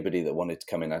anybody that wanted to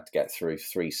come in had to get through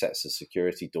 3 sets of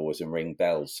security doors and ring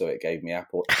bells. So it gave me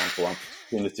ample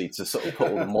opportunity to sort of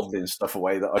put all the modelling stuff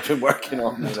away that I've been working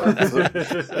on.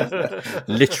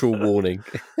 Literal warning.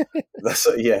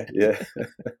 Yeah.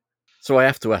 So I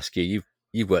have to ask you,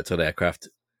 you've worked on aircraft.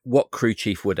 What crew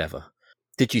chief would ever?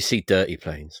 Did you see dirty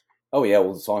planes? Oh yeah,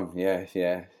 all the time. Yeah.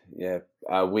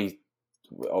 We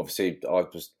obviously, I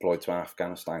was deployed to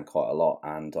Afghanistan quite a lot,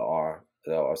 and our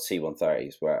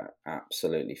C-130s were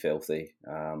absolutely filthy.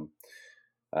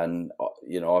 And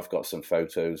I've got some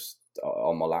photos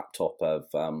on my laptop of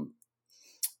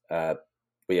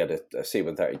we had a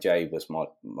C-130J was my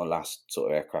last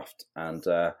sort of aircraft, and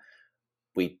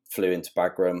we flew into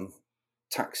Bagram,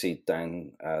 taxied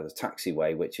down the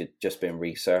taxiway, which had just been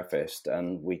resurfaced,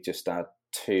 and we just had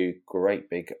 2 great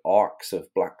big arcs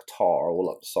of black tar all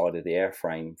up the side of the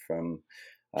airframe from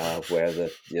where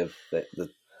the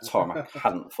tarmac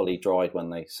hadn't fully dried when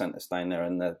they sent us down there.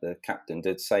 And the captain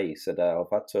did say, he said, I've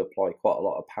had to apply quite a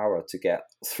lot of power to get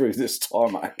through this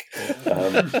tarmac.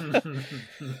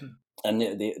 And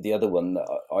the other one,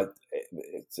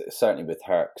 it's certainly with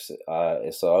Hercs,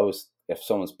 is I always, if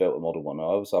someone's built a Model 1, I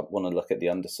always want to look at the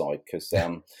underside, because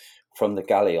from the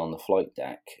galley on the flight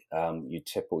deck, you'd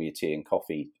tip all your tea and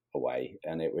coffee away,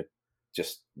 and it would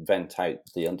just vent out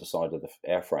the underside of the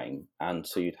airframe, and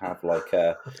so you'd have like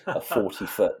a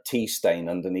 40-foot tea stain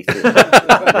underneath it.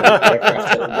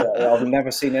 I've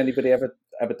never seen anybody ever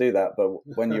do that, but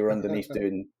when you were underneath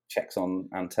doing checks on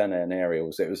antenna and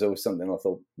aerials, it was always something I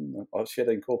thought, I should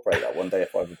incorporate that one day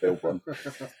if I ever build one.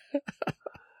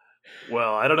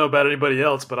 Well, I don't know about anybody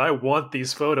else, but I want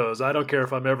these photos. I don't care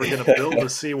if I'm ever going to build a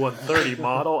C-130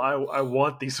 model. I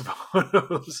want these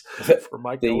photos for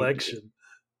my collection.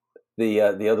 The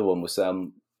other one was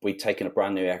we'd taken a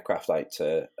brand new aircraft out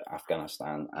to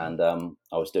Afghanistan, and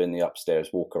I was doing the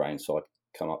upstairs walk around, so I'd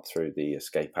come up through the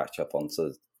escape hatch up onto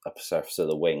the upper surface of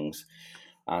the wings,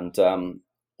 and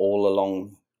all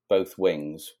along both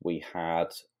wings we had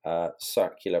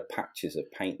circular patches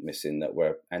of paint missing that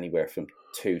were anywhere from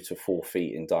 2 to 4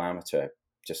 feet in diameter,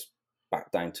 just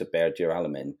back down to bare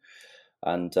duralumin.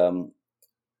 And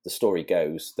the story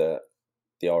goes that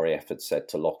the RAF had said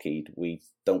to Lockheed, we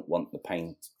don't want the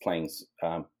planes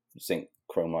zinc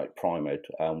chromite primered.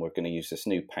 We're going to use this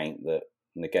new paint that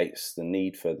negates the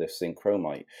need for this zinc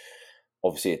chromite.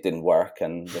 Obviously, it didn't work,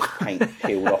 and the paint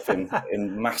peeled off in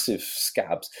massive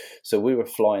scabs. So we were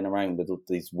flying around with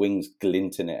these wings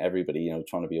glinting at everybody,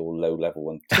 trying to be all low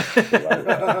level and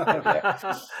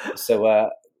yeah. So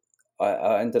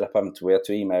I ended up we had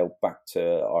to email back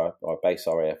to our base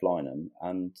RAF Lynham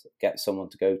and get someone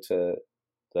to go to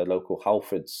the local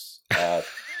Halfords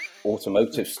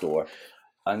automotive store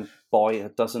and buy a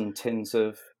dozen tins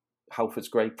of Halfords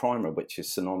Grey Primer, which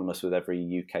is synonymous with every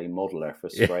UK modeler for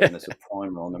spraying as a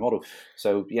primer on the model.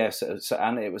 So yes,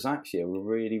 and it was actually a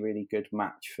really, really good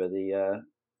match for the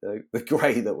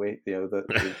grey that we,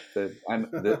 the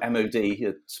MOD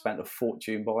had spent a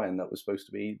fortune buying, that was supposed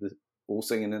to be all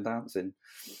singing and dancing.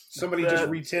 Somebody just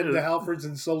retinned the Halfords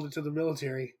and sold it to the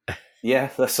military.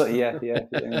 Yeah, that's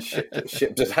and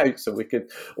shipped it out so we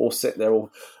could all sit there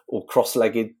all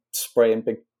cross-legged, spraying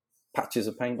big patches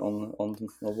of paint on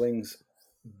our wings.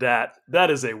 That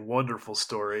is a wonderful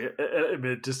story. I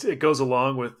mean, it goes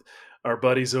along with our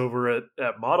buddies over at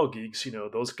Model Geeks.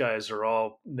 Those guys are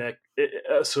all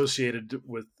associated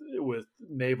with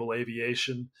naval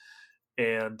aviation,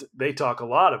 and they talk a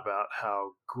lot about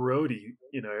how grody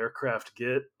aircraft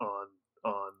get on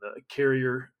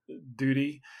carrier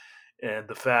duty. And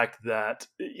the fact that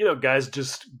guys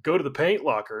just go to the paint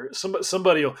locker.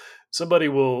 Somebody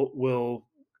will.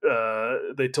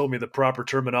 They told me the proper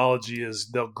terminology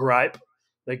is they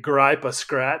gripe a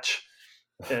scratch,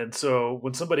 and so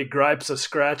when somebody gripes a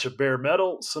scratch of bare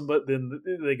metal, then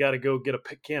they got to go get a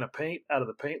can of paint out of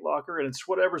the paint locker, and it's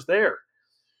whatever's there,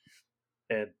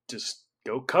 and just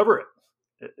go cover it.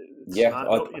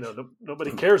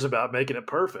 Nobody cares about making it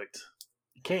perfect.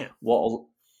 You can't. What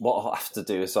I'll have to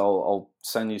do is I'll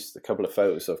send you a couple of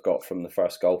photos I've got from the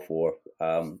first Gulf War,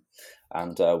 and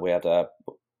we had a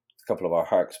couple of our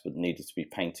Hercs but needed to be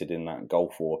painted in that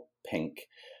Gulf War pink,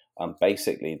 and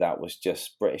basically that was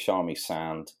just British Army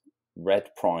sand,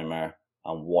 red primer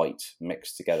and white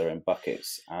mixed together in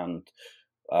buckets, and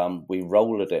we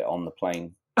rolled it on the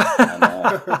plane.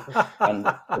 And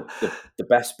the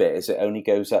best bit is it only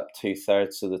goes up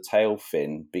 2/3 of the tail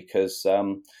fin, because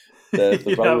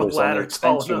the rollers on the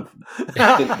extension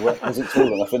wasn't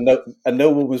tall enough, and no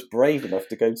one was brave enough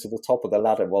to go to the top of the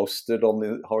ladder while stood on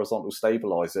the horizontal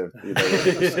stabilizer.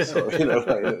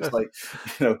 It's like,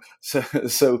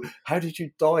 so how did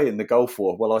you die in the Gulf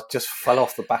War? Well, I just fell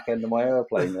off the back end of my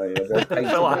airplane. I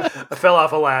fell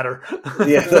off a ladder.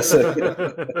 Yeah, that's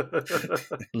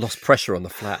it. Lost pressure on the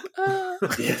flap.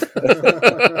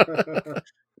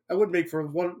 That would make for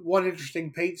one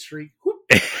interesting paint streak.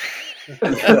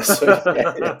 And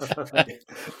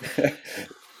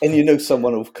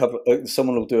someone will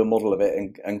do a model of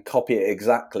it and copy it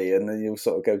exactly, and then you'll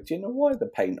sort of go, do you know why the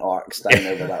paint arcs down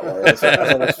over that way? It's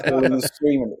almost falling and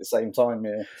screaming at the same time.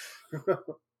 Yeah.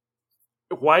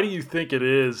 Why do you think it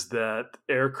is that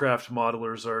aircraft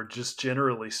modelers are just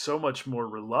generally so much more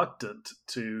reluctant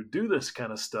to do this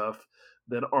kind of stuff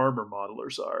than armor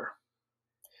modelers are?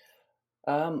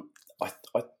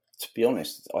 To be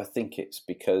honest, I think it's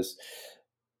because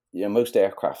most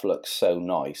aircraft look so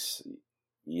nice,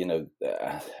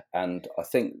 and I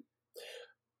think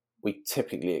we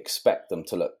typically expect them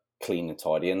to look clean and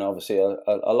tidy. And obviously, a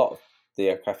lot of the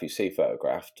aircraft you see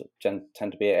photographed tend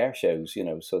to be at air shows,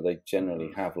 so they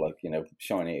generally have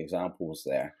shiny examples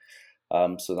there.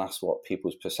 So that's what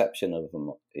people's perception of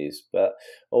them is. But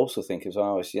I also think as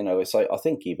well, it's like, I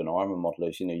think even armor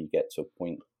modelers, you get to a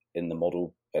point in the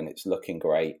model and it's looking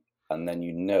great, and then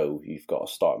you've got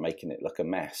to start making it look a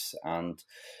mess, and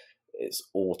it's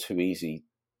all too easy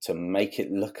to make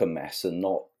it look a mess and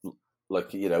not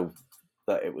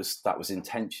that was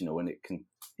intentional, and it can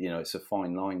it's a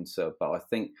fine line. So, but I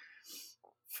think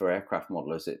for aircraft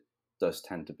modelers it does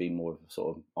tend to be more of a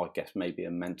sort of, I guess, maybe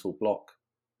a mental block.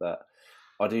 But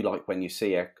I do like when you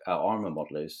see armor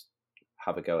modelers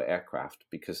have a go at aircraft,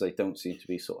 because they don't seem to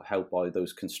be sort of held by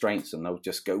those constraints, and they'll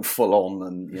just go full on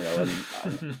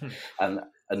and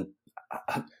and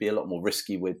be a lot more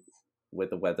risky with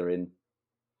the weather in.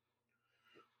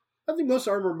 I think most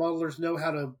armor modelers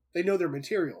they know their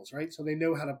materials, right? So they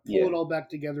know how to pull it all back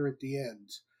together at the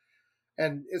end.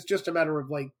 And it's just a matter of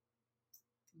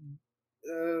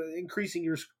increasing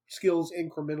your skills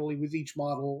incrementally with each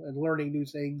model and learning new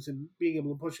things and being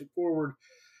able to push it forward.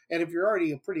 And if you're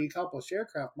already a pretty accomplished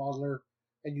aircraft modeler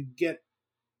and you get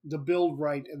the build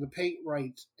right and the paint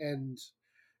right and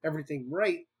everything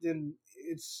right, then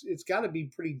it's got to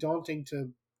be pretty daunting to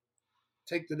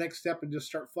take the next step and just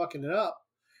start fucking it up.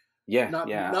 Yeah, not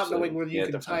knowing whether you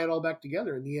can tie it all back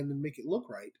together in the end and make it look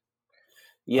right.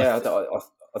 Yeah,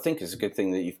 I think it's a good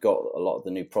thing that you've got a lot of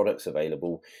the new products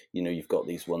available. You've got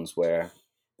these ones where,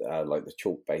 like the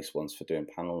chalk-based ones for doing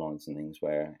panel lines and things,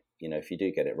 where if you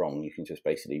do get it wrong, you can just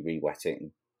basically re-wet it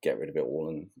and get rid of it all,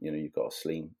 and you've got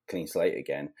a clean slate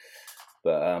again.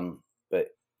 But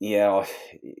yeah,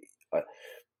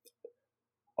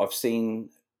 I've seen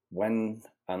when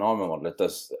an armor modeler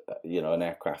does an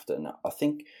aircraft, and I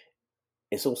think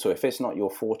it's also, if it's not your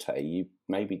forte, you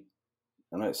maybe,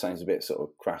 I know it sounds a bit sort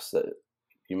of crass, that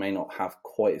you may not have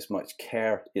quite as much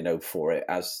care for it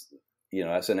as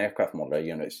as an aircraft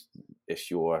modeler.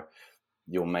 It's your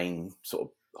main sort of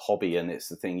hobby, and it's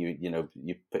the thing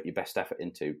you put your best effort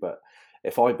into. But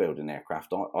if I build an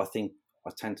aircraft, I think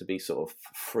I tend to be sort of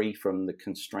free from the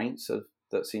constraints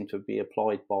that seem to be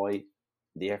applied by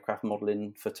the aircraft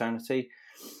modeling fraternity.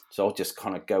 So I'll just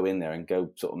kind of go in there and go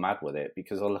sort of mad with it,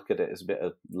 because I look at it as a bit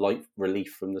of light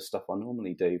relief from the stuff I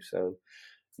normally do. So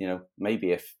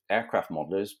maybe if aircraft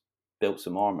modelers built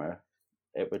some armor,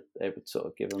 it would sort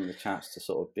of give them the chance to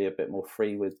sort of be a bit more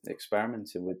free with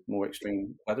experimenting with more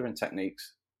extreme weathering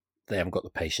techniques. They haven't got the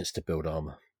patience to build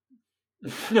armor.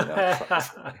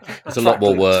 It's a lot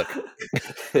more work.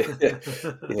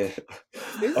 Yeah.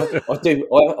 I do.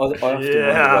 I have to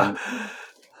wonder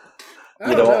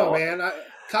I don't know, man.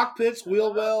 Cockpits,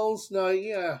 wheel wells, no.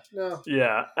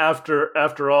 Yeah,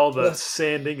 after all the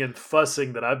sanding and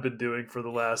fussing that I've been doing for the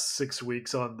last 6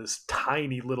 weeks on this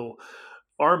tiny little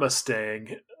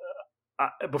Armastang,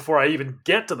 before I even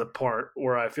get to the part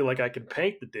where I feel like I can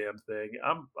paint the damn thing,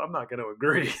 I'm not going to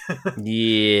agree.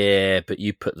 Yeah, but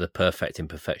you put the perfect in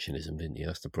perfectionism, didn't you?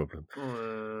 That's the problem.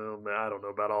 Well, I don't know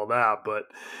about all that, but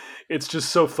it's just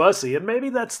so fussy, and maybe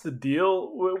that's the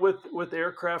deal with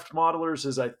aircraft modelers.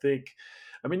 Is I think,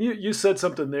 I mean, you said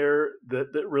something there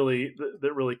that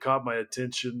really caught my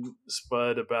attention,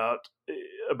 Spud, about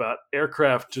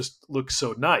aircraft just look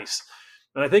so nice.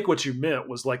 And I think what you meant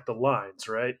was like the lines,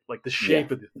 right? Like the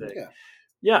shape of the thing.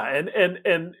 Yeah.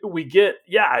 And we get,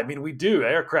 I mean, we do.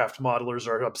 Aircraft modelers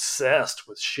are obsessed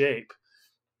with shape.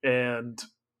 And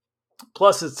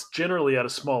plus it's generally at a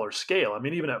smaller scale. I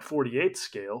mean, even at 48th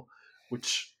scale,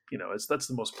 which, that's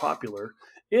the most popular,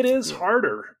 it is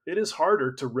harder. It is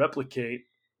harder to replicate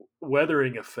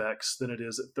weathering effects than it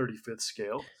is at 35th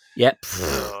scale. Yep.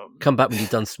 Come back when you've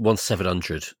done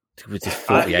 1/700. With this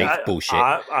 48th bullshit.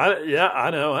 I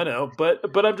know.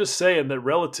 But I'm just saying that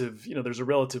relative, there's a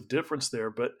relative difference there.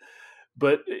 But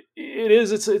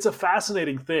it's a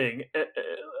fascinating thing.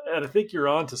 And I think you're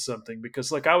onto something,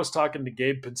 because like I was talking to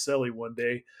Gabe Pincelli one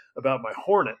day about my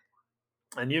Hornet.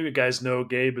 And you guys know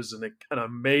Gabe is an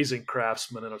amazing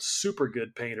craftsman and a super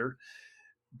good painter,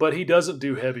 but he doesn't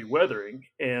do heavy weathering.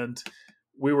 And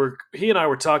he and I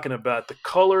were talking about the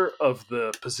color of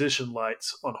the position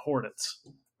lights on Hornets.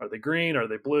 Are they green? Are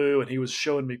they blue? And he was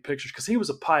showing me pictures, because he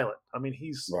was a pilot. I mean,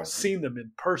 he's seen them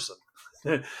in person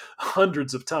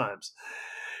hundreds of times.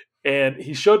 And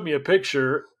he showed me a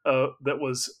picture that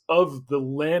was of the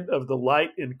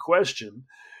light in question.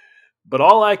 But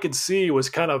all I could see was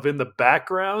kind of in the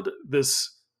background, this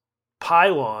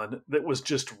pylon that was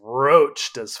just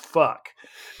roached as fuck.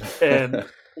 And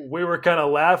we were kind of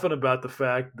laughing about the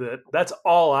fact that that's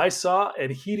all I saw,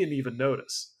 and he didn't even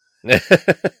notice.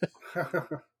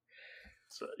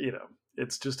 So,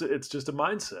 it's just a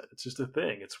mindset. It's just a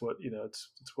thing. It's what,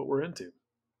 it's what we're into.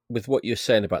 With what you're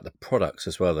saying about the products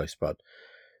as well, though, Spud,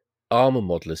 armor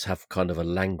modelers have kind of a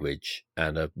language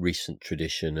and a recent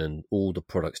tradition and all the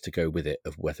products to go with it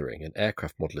of weathering, and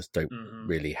aircraft modelers don't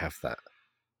really have that.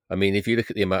 I mean, if you look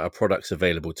at the amount of products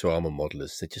available to armor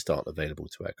modelers, they just aren't available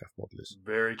to aircraft modelers.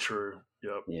 Very true.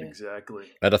 Yep, yeah.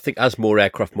 Exactly. And I think as more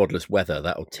aircraft modelers weather,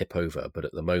 that'll tip over. But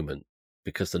at the moment,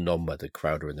 because the non-weathered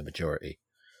crowd are in the majority.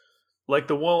 Like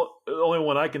the only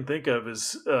one I can think of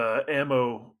is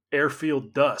Ammo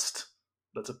Airfield Dust.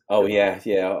 That's a I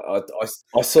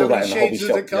saw that in the hobby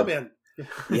shop. Come in?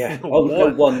 Yeah,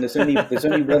 one. There's only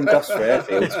one dust for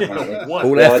airfields.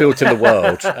 All airfields in the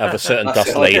world have a certain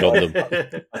dust laid on them.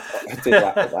 I did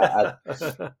laugh at that.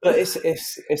 But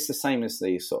it's the same as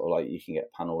the sort of like you can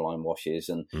get panel line washes,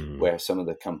 and where some of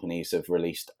the companies have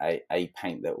released a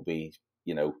paint that will be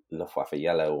Luftwaffe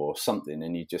yellow or something,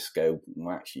 and you just go,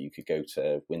 well, actually you could go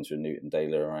to Winsor &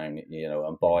 Newton-Dale around,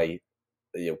 and buy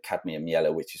cadmium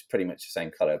yellow, which is pretty much the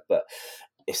same colour, but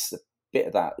it's the bit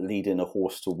of that leading a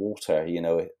horse to water,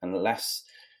 unless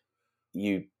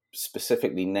you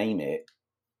specifically name it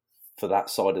for that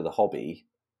side of the hobby,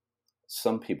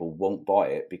 some people won't buy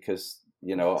it because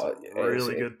You know, that's a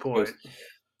really good point.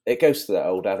 It goes to that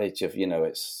old adage of, you know,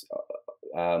 it's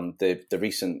the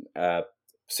recent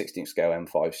 16th scale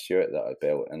M5 Stuart that I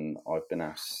built, and I've been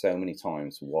asked so many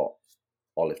times what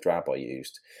olive drab I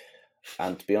used,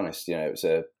 and to be honest, you know, it was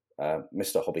a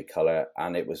Mr. Hobby color,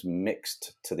 and it was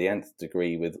mixed to the nth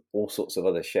degree with all sorts of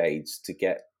other shades to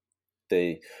get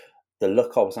the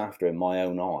look I was after in my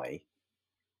own eye.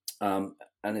 And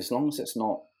as long as it's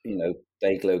not, you know,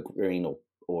 day glow green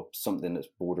or something that's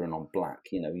bordering on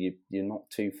black, you know, you're not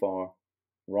too far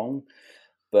wrong.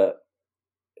 But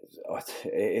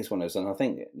it is one of those, and I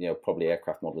think, you know, probably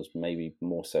aircraft modelers maybe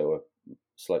more so are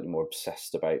slightly more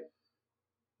obsessed about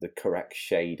the correct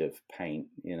shade of paint,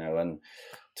 you know. And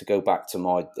to go back to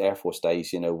my Air Force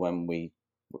days, you know, when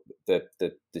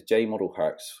the J model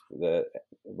Hercs, the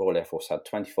Royal Air Force had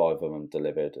 25 of them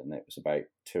delivered, and it was about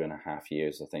 2.5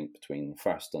 years, I think, between the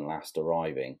first and last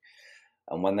arriving.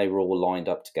 And when they were all lined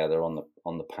up together on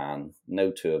the pan,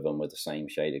 no two of them were the same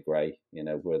shade of grey, you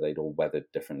know, where they'd all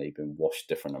weathered differently, been washed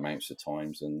different amounts of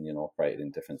times, and, you know, operated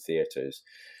in different theatres.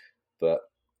 But,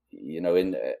 you know,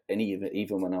 and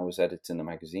even when I was editing the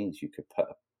magazines, you could put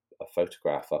a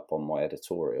photograph up on my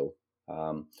editorial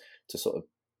to sort of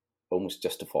almost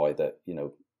justify that, you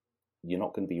know, you're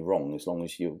not going to be wrong as long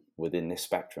as you're within this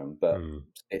spectrum. But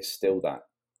it's still that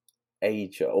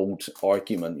age-old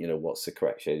argument, you know, what's the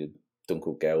correct shade of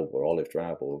Dunkel Gelb or olive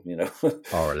drab or, you know,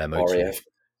 RAF.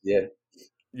 Yeah.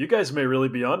 You guys may really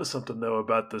be onto something, though,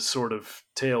 about the sort of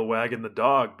tail wagging the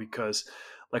dog, because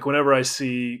like whenever I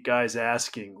see guys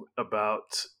asking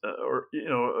about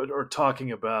or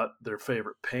talking about their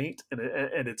favorite paint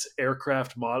and it's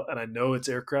aircraft model, and I know it's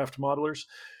aircraft modelers,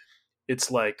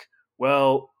 it's like,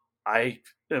 well, I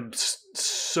am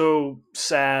so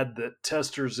sad that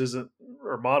Testors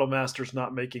or Model Master's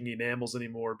not making enamels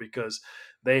anymore because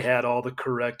they had all the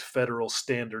correct federal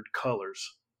standard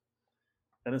colors.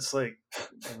 And it's like,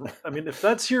 I mean, if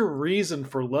that's your reason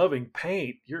for loving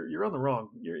paint, you're on the wrong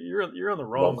you're on the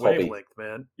wrong wavelength,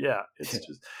 man. Yeah, it's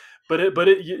just,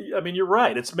 I mean, you're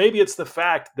right. It's the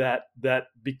fact that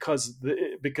because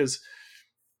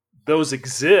those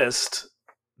exist,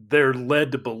 they're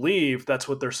led to believe that's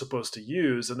what they're supposed to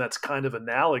use, and that's kind of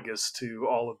analogous to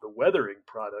all of the weathering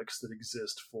products that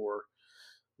exist for,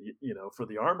 you know, for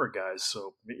the armor guys.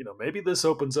 So, you know, maybe this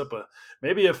opens up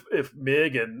maybe if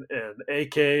MiG and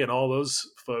AK and all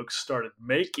those folks started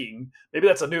making, maybe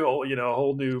that's a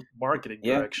whole new marketing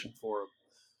direction for them.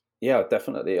 Yeah,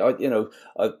 definitely.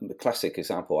 The classic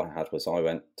example I had was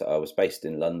I was based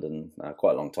in London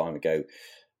quite a long time ago,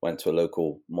 went to a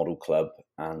local model club,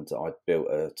 and I built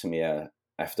a Tamiya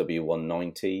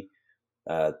FW190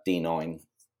 D9,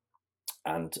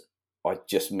 and I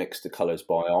just mixed the colours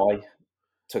by eye,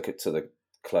 took it to the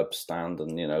club stand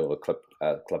and, you know,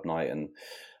 a club night, and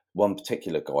one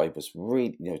particular guy was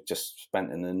really, you know, just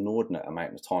spent an inordinate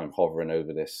amount of time hovering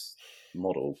over this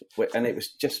model, and it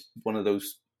was just one of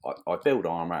those, I build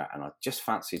armour and I just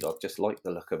liked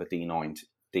the look of a D9,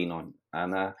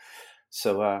 and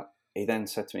so he then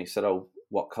said to me, he said, "Oh,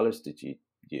 what colours did you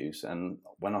use?" And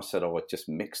when I said, "Oh, I just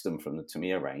mixed them from the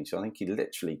Tamiya range," I think he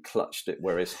literally clutched it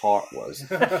where his heart was,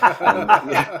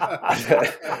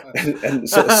 and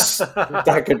sort of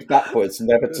staggered backwards,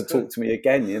 never to talk to me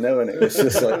again, you know. And it was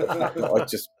just like the fact that I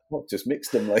just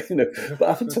mixed them, like, you know. But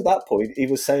up until that point, he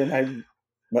was saying how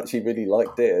much he really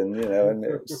liked it, and, you know, and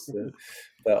it was,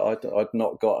 but I'd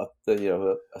not got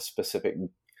a specific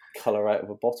colour out of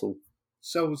a bottle.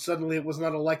 So suddenly it was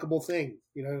not a likable thing.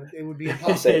 You know, it would be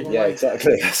impossible. Yeah,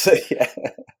 exactly. So, yeah.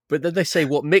 But then they say,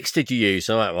 "What mix did you use?"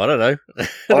 I'm like, well, I don't know.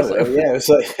 It's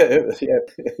like,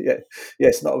 yeah.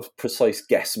 It's not a precise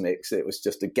guess mix. It was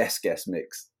just a guess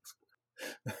mix.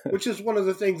 Which is one of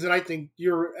the things that I think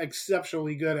you're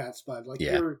exceptionally good at, Spud. Like,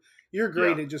 you're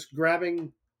great at just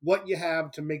grabbing what you have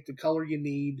to make the color you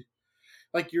need.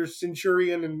 Like your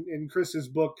Centurion in Chris's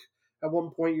book, at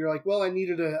one point you're like, well, I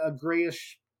needed a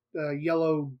grayish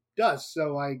yellow dust,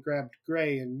 so I grabbed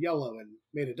gray and yellow and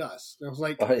made a dust. And I was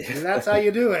like, that's how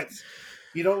you do it.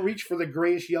 You don't reach for the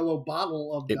grayish yellow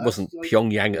bottle of dust. It wasn't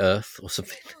Pyongyang Earth or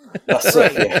something. That's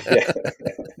right. Yeah.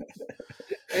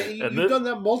 And you've done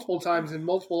that multiple times in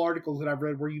multiple articles that I've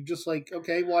read, where you've just like,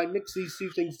 okay, well, I mix these two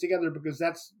things together because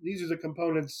these are the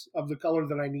components of the color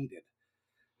that I needed.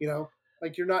 You know,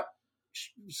 like, you're not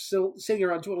sitting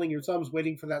around twiddling your thumbs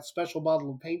waiting for that special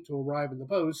bottle of paint to arrive in the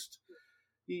post.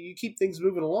 You keep things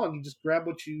moving along. You just grab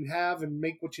what you have and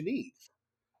make what you need.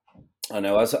 I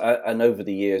know. And over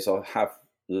the years, I have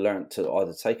learnt to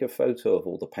either take a photo of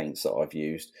all the paints that I've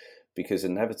used, because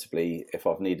inevitably, if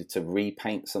I've needed to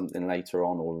repaint something later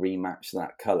on or rematch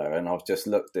that colour, and I've just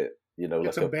looked at, you know,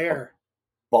 it's like a bear.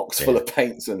 box full of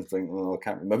paints and think, I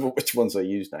can't remember which ones I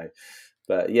use now.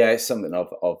 But yeah, it's something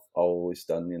I've always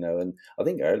done, and I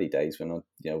think early days when I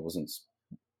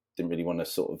didn't really want to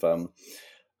sort of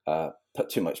put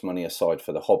too much money aside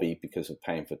for the hobby because of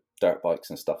paying for dirt bikes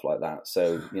and stuff like that.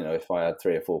 So, if I had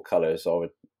 3 or 4 colours, I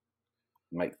would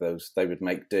make those, they would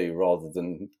make do rather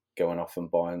than going off and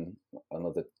buying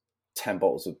another 10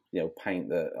 bottles of, paint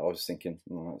that I was thinking,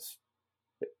 that's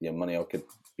money I could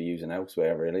be using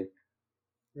elsewhere, really.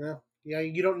 Yeah. Yeah,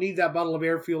 you don't need that bottle of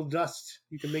airfield dust.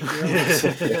 You can make your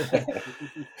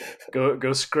own.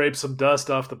 Go scrape some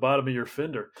dust off the bottom of your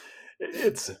fender.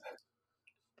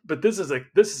 But this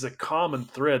is a common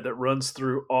thread that runs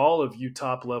through all of you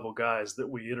top level guys that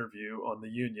we interview on the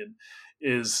Union,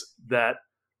 is that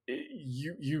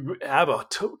you have a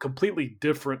completely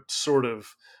different sort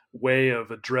of way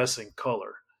of addressing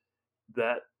color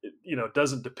that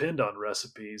doesn't depend on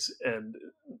recipes. And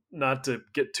not to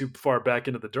get too far back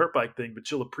into the dirt bike thing, but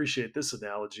you'll appreciate this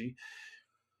analogy.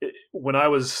 When I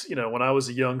was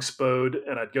a young spode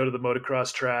and I'd go to the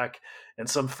motocross track and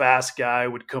some fast guy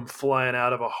would come flying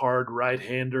out of a hard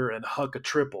right-hander and huck a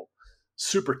triple,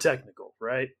 super technical,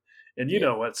 right? And you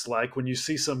know what it's like when you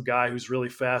see some guy who's really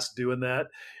fast doing that,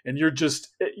 and you're just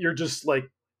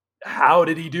like, how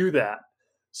did he do that?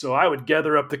 So I would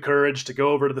gather up the courage to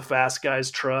go over to the fast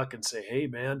guy's truck and say, hey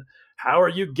man, how are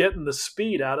you getting the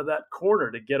speed out of that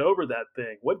corner to get over that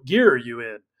thing? What gear are you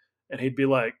in? And he'd be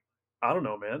like, I don't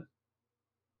know, man.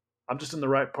 I'm just in the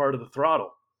right part of the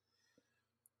throttle.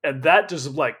 And that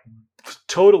just like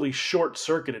totally short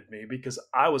circuited me, because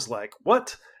I was like,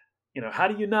 what? How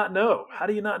do you not know? How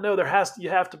do you not know you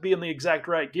have to be in the exact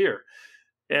right gear?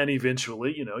 And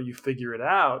eventually, you figure it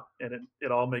out and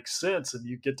it all makes sense, and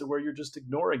you get to where you're just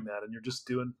ignoring that and you're just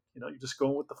doing, you're just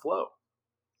going with the flow.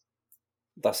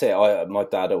 That's it. My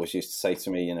dad always used to say to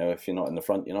me, if you're not in the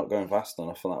front, you're not going fast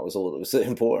enough. And that was all that was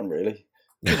important, really.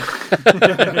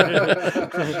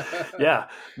 Yeah,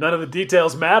 none of the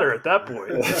details matter at that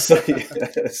point.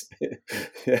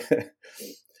 Yeah.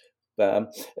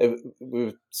 But we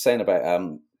were saying about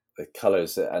the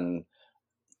colours, and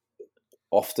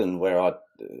often where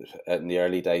in the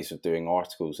early days of doing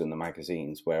articles in the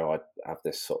magazines, where I'd have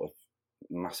this sort of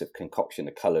massive concoction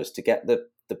of colours to get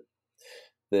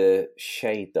the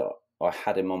shade that I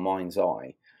had in my mind's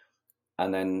eye,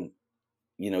 and then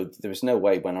there was no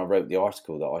way when I wrote the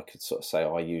article that I could sort of say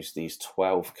I used these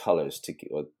 12 colours to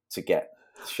get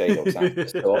the shade I was after.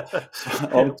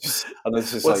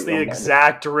 What's the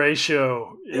exact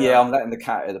ratio? Yeah, I'm letting the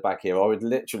cat in the bag here. I would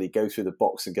literally go through the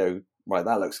box and go, right,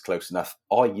 that looks close enough.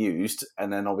 I used,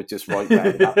 and then I would just write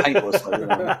down that paint was.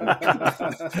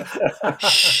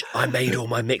 Shh! I made all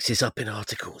my mixes up in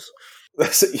articles.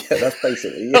 That's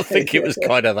basically. I think it was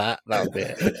kind of that. That would be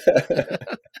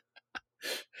it.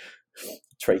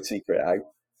 Trade secret out.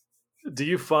 Do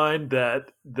you find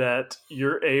that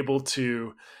you're able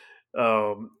to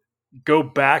go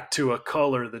back to a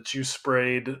color that you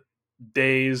sprayed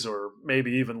days or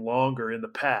maybe even longer in the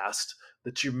past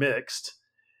that you mixed,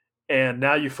 and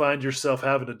now you find yourself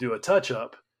having to do a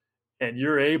touch-up, and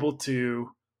you're able to,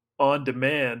 on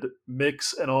demand,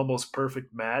 mix an almost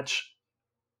perfect match?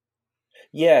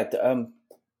 Yeah,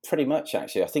 pretty much,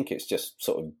 actually. I think it's just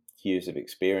sort of years of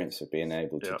experience of being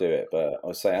able to do it. But I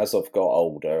would say as I've got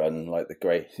older and like the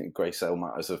grey cell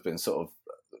matters have been sort of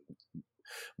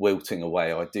wilting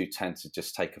away, I do tend to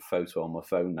just take a photo on my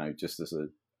phone now just as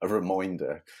a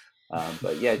reminder.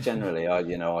 But yeah, generally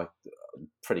I'm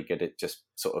pretty good at just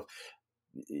sort of,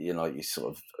 you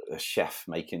sort of a chef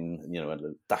making, a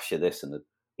dash of this and a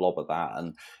blob of that.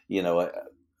 And,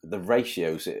 the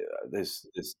ratios,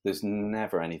 there's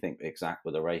never anything exact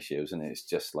with the ratios. And it's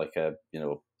just like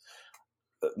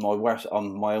my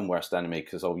own worst enemy,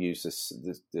 because I'll use this.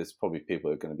 There's probably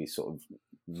people who are going to be sort of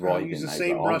right. Use the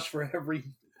same brush for every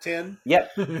 10. Yeah,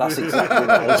 that's exactly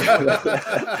right.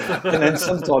 And then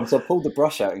sometimes I pull the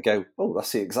brush out and go, "Oh,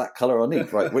 that's the exact color I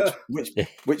need." Right, which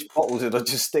bottle did I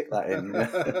just stick that in?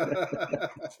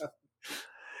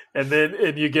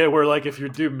 And you get where, like, if you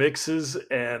do mixes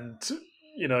and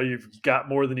you've got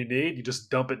more than you need, you just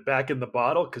dump it back in the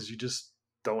bottle because you just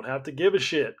don't have to give a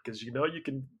shit, because you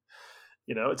can.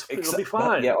 It'll be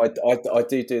fine. Yeah, I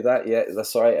do that. Yeah,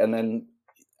 that's right. And then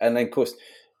of course,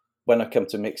 when I come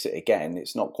to mix it again,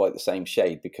 it's not quite the same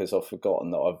shade because I've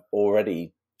forgotten that I've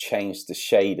already changed the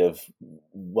shade of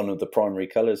one of the primary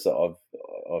colours that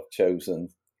I've chosen.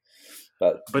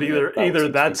 But either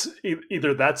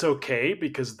that's okay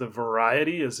because the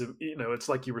variety is, it's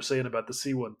like you were saying about the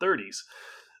C-130s.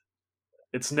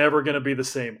 It's never going to be the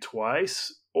same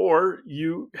twice, or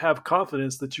you have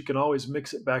confidence that you can always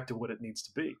mix it back to what it needs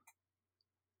to be.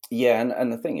 Yeah,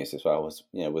 and the thing is as well, is,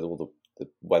 with all the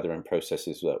weathering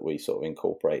processes that we sort of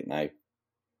incorporate now,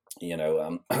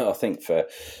 I think for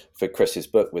Chris's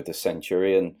book with the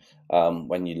Centurion,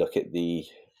 when you look at the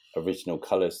original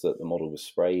colours that the model was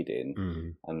sprayed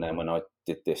in, and then when I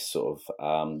did this sort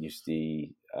of use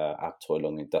the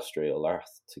Abtoilung Industrial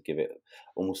Earth to give it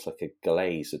almost like a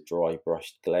glaze, a dry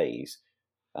brushed glaze,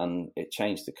 and it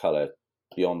changed the colour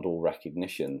beyond all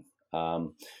recognition.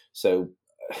 So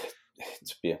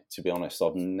to be honest,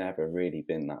 I've never really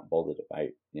been that bothered about,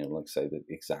 like I say, the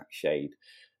exact shade,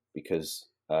 because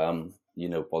by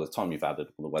the time you've added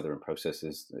all the weathering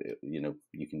processes,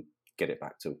 you can get it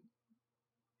back to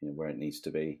where it needs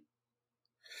to be.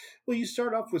 Well, you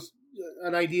start off with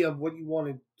an idea of what you want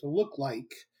it to look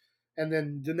like, and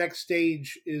then the next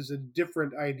stage is a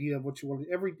different idea of what you want.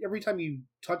 Every time you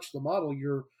touch the model,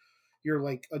 you're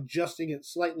like adjusting it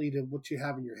slightly to what you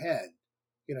have in your head.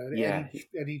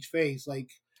 At each phase,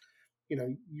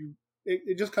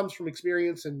 it just comes from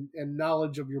experience and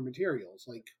knowledge of your materials.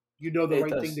 Like, the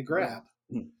right thing to grab.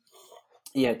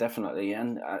 Yeah, definitely.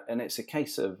 And it's a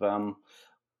case of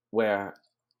where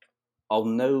I'll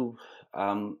know.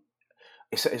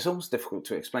 It's almost difficult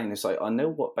to explain. It's like I know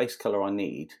what base color I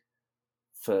need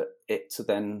for it to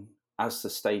then, as the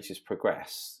stages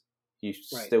progress, you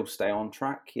still stay on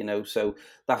track, So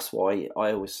that's why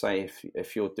I always say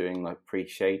if you're doing like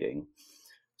pre-shading,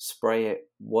 spray it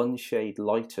one shade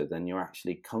lighter than you're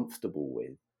actually comfortable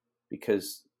with,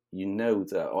 because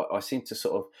that I seem to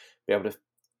sort of be able to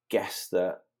guess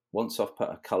that once I've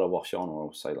put a colour wash on, or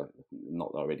I'll say, like,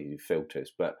 not that I really do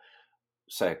filters, but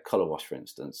say a colour wash, for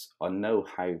instance, I know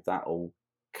how that'll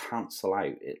cancel out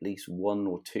at least one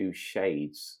or two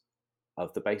shades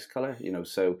of the base colour,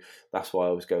 so that's why I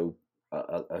always go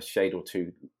a shade or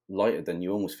two lighter than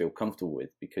you almost feel comfortable with,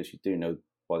 because you do know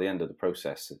by the end of the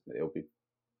process it'll be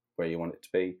where you want it to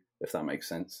be, if that makes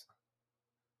sense.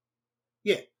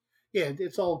 Yeah,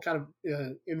 it's all kind of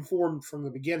informed from the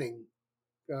beginning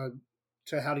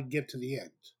to how to get to the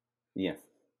end. Yeah.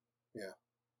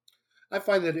 I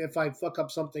find that if I fuck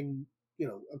up something,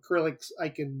 acrylics, I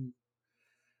can,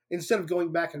 instead of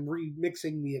going back and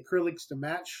remixing the acrylics to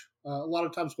match, a lot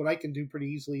of times what I can do pretty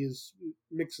easily is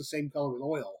mix the same color with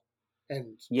oil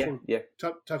and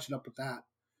touch it up with that.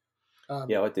 I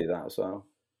do that as well.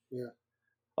 Yeah.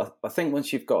 I think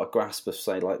once you've got a grasp of,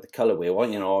 say, like the colour wheel,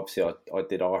 obviously I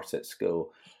did art at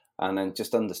school, and then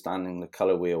just understanding the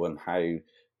colour wheel and how,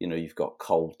 you've got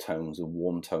cold tones and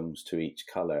warm tones to each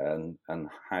colour, and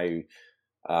how,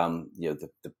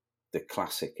 the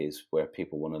classic is where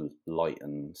people want to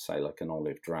lighten, say, like an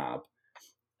olive drab.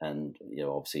 And,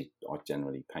 obviously I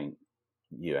generally paint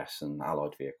US and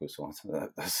Allied vehicles, so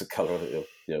that's the colour that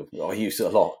I use a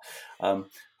lot.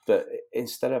 But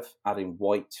instead of adding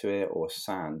white to it or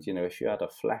sand, if you add a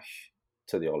flesh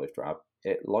to the olive drab,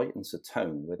 it lightens the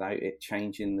tone without it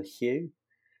changing the hue.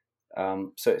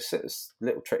 So it's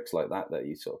little tricks like that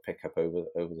you sort of pick up over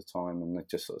the time, and they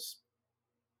just sort of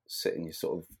sit in your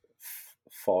sort of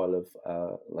file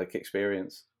of like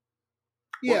experience.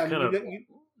 Yeah,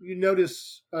 you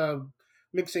notice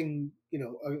mixing,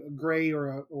 a gray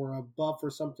or a buff or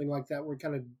something like that, where it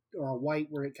kind of, or a white,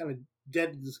 where it kind of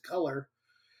deadens color.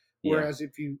 Whereas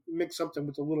if you mix something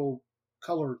with a little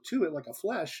color to it, like a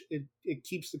flesh, it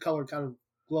keeps the color kind of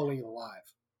glowing and alive.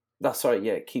 That's right,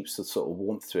 yeah, it keeps the sort of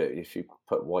warmth to it. If you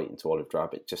put white into olive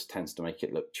drab, it just tends to make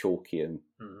it look chalky and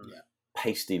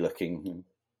pasty looking.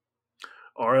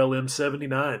 RLM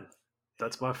 79,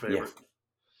 that's my favorite. Yeah.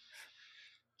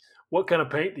 What kind of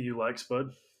paint do you like,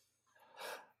 Spud?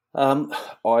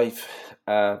 I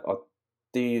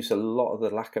do use a lot of the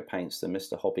lacquer paints, the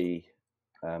Mr. Hobby,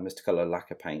 Mr. Colour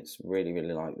lacquer paints. Really,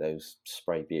 really like those.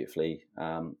 Spray beautifully.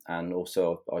 And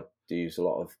also I do use a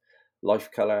lot of Life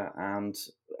Colour, and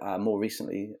more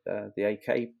recently the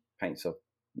AK paints. I'm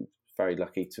very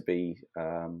lucky to be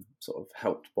sort of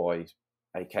helped by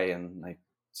AK, and they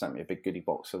sent me a big goodie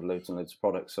box of loads and loads of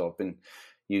products. So I've been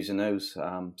using those.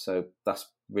 So that's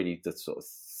really the sort of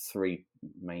three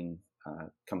main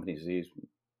companies I use: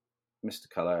 Mr.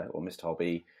 Colour or Mr.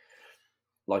 Hobby,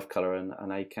 Life Colour,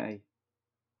 and AK.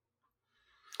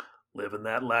 Living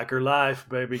that lacquer life,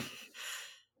 baby.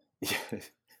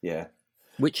 Yeah.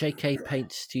 Which AK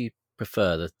paints do you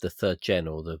prefer, the third gen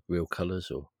or the real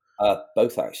colours? Or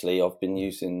both, actually. I've been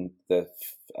using the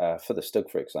for the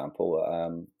Stug, for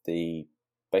example, the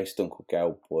base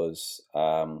Dunkelgelb was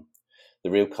the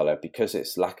real colour, because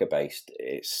it's lacquer based.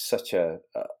 It's such a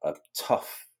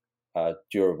tough,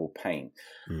 durable paint,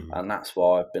 and that's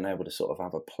why I've been able to sort of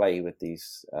have a play with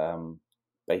these,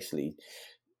 basically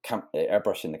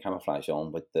airbrushing the camouflage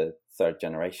on with the third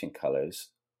generation colours,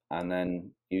 and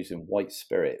then using white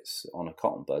spirits on a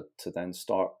cotton bud to then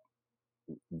start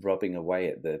rubbing away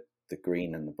at the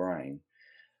green and the brown.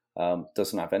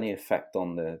 Doesn't have any effect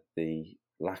on the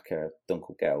lacquer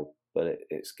Dunkelgelb, but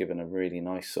it's given a really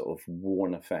nice sort of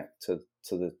worn effect to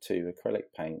the two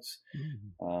acrylic paints.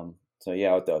 So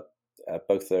yeah,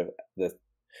 both the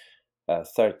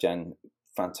third gen,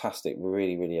 fantastic,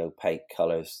 really, really opaque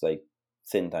colours. They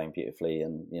thin down beautifully,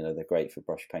 and they're great for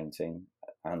brush painting,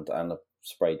 and I've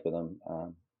sprayed with them.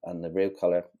 And the real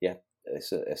colour, yeah,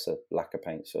 it's a lacquer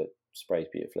paint, so it sprays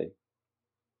beautifully.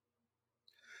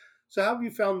 So how have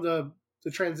you found the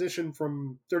transition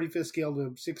from 35th scale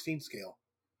to 16th scale?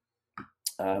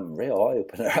 Real eye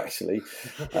opener, actually.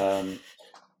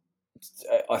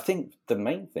 I think the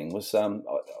main thing was, I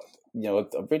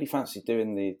really fancied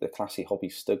doing the classy hobby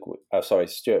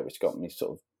Stuart, which got me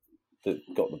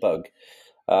got the bug,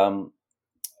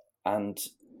 and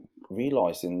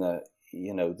realizing that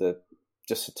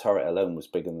just the turret alone was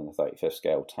bigger than a 35th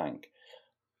scale tank,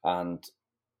 and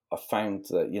I found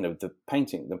that the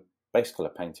painting, the base color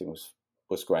painting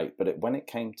was great, but when it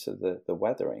came to the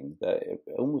weathering, that it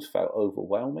almost felt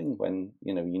overwhelming when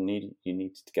you needed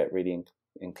to get really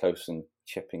in close and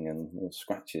chipping and more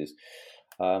scratches.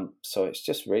 So it's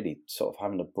just really sort of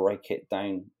having to break it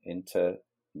down into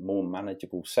more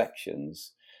manageable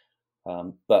sections,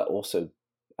 but also,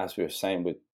 as we were saying,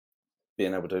 with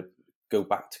being able to go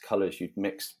back to colours you'd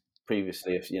mixed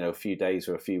previously, a few days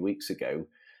or a few weeks ago,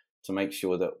 to make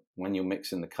sure that when you're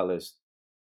mixing the colours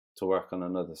to work on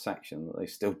another section, that they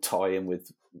still tie in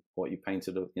with what you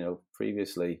painted,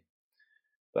 previously.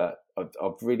 But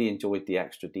I've really enjoyed the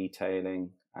extra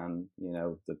detailing, and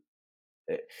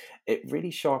it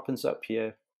really sharpens up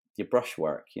your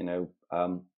brushwork.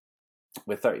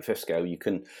 With 35th scale, you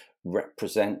can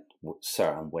represent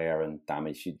certain wear and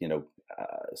damage,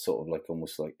 sort of like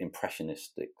almost like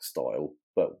impressionistic style.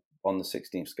 But on the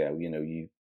 16th scale,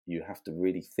 you have to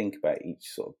really think about each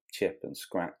sort of chip and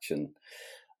scratch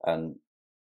and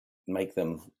make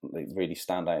them really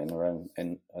stand out in their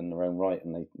own right,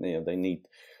 and they need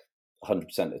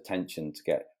 100% attention to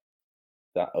get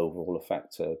that overall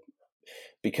effect.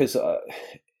 Because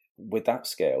with that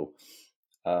scale,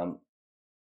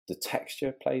 the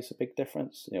texture plays a big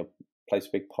difference. Plays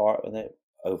a big part in it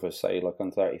over, say, like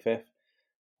on 35th.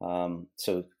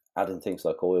 So adding things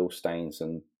like oil stains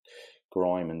and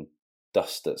grime and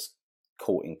dust that's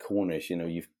caught in corners,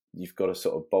 you've got to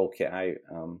sort of bulk it out.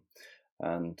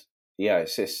 And yeah,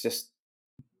 it's just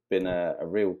been a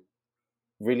real,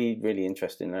 really, really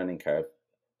interesting learning curve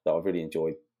that I've really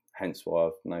enjoyed. Hence why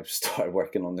I've now started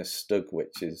working on this Stug,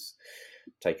 which is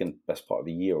taken best part of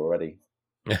a year already.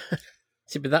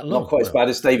 It's been that long. Not quite as bad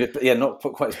as David, not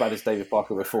quite as bad as David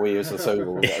Parker with 4 years or so,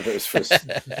 or whatever it was for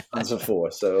Hands of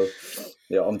 4. So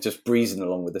yeah, I'm just breezing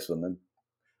along with this one then.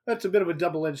 That's a bit of a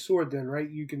double-edged sword then, right?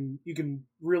 You can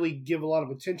really give a lot of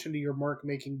attention to your mark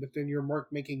making, but then your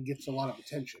mark making gets a lot of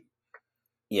attention.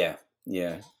 Yeah.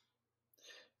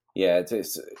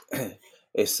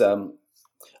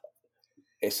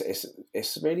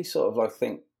 It's really sort of, I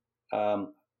think,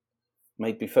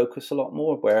 made me focus a lot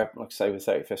more. Where, like I say, with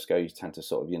 35th scale, you tend to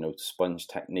sort of sponge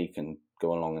technique and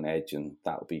go along an edge, and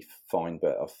that'll be fine.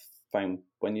 But I've found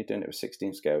when you're doing it with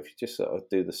 16th scale, if you just sort of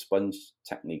do the sponge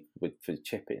technique for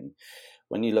chipping,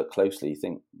 when you look closely, you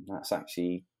think that's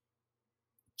actually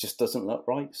just doesn't look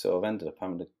right. So I've ended up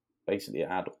having to basically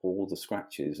add all the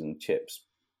scratches and chips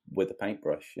with a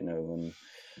paintbrush, and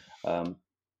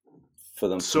for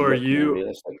them. So are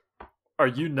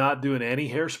you not doing any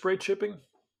hairspray chipping?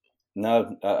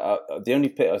 No, the only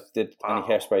bit I did any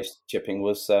hairspray chipping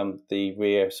was the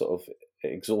rear sort of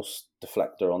exhaust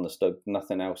deflector on the Stug.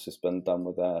 Nothing else has been done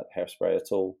with hairspray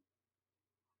at all.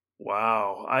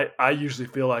 Wow. I usually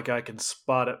feel like I can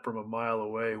spot it from a mile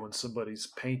away when somebody's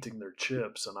painting their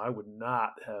chips, and I would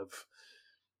not have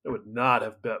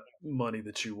bet money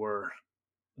that you were.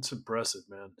 It's impressive,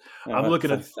 man. I'm looking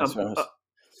at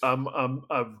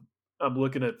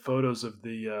photos of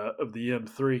the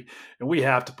M3, and we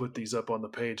have to put these up on the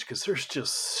page because there's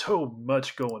just so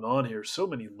much going on here, so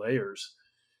many layers.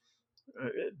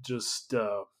 Just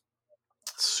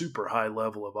super high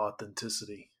level of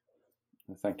authenticity.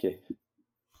 Thank you.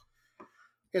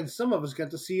 And some of us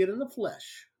got to see it in the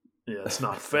flesh. Yeah, it's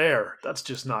not fair. That's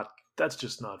just not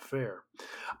fair.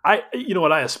 You know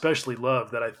what I especially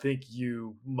love that I think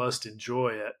you must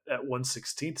enjoy at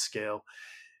 1/16th scale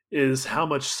is how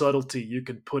much subtlety you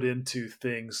can put into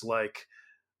things like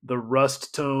the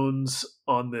rust tones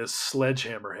on this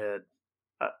sledgehammer head.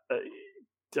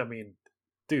 I mean,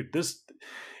 dude,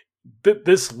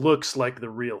 this looks like the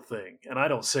real thing, and I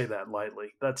don't say that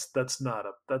lightly. That's not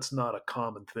a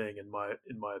common thing in my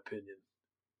opinion.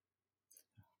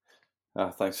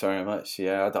 Thanks very much.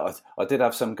 Yeah, I did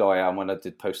have some guy when I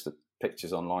did post the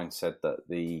pictures online said that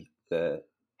the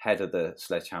head of the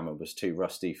sledgehammer was too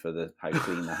rusty for how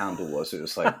clean the handle was. It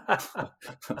was like, I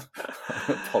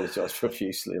apologise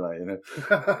profusely, like, you know.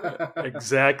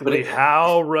 Exactly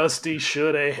how rusty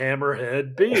should a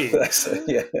hammerhead be?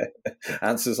 Yeah,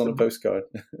 answers on a postcard.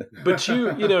 But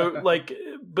you know, like,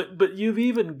 but you've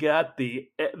even got the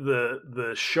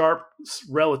sharp,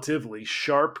 relatively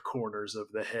sharp corners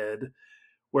of the head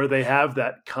where they have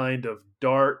that kind of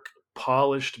dark,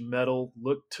 polished metal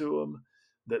look to them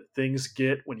that things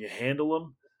get when you handle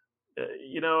them.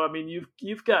 You know, I mean,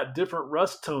 you've got different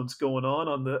rust tones going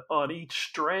on each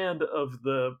strand of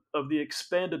the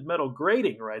expanded metal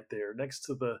grating right there next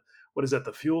to the, what is that,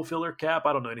 the fuel filler cap?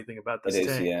 I don't know anything about this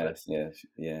tank.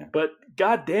 Yeah. But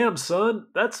goddamn, son,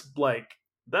 that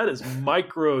is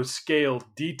micro scale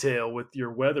detail with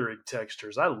your weathering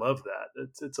textures. I love that.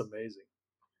 It's amazing.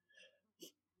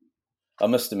 I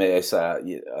must admit, it's I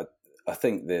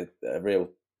think the real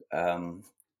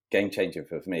game changer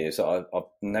for me is I've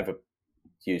never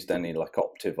used any like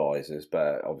Optivisors,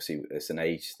 but obviously it's an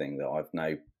age thing that I've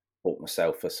now bought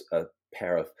myself a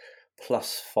pair of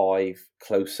 +5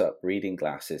 close-up reading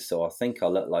glasses. So I think I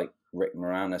look like Rick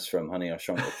Moranis from Honey, I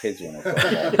Shrunk the Kids when I've got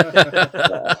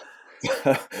that.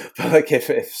 But like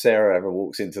if Sarah ever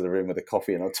walks into the room with a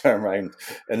coffee and I turn around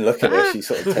and look at her, she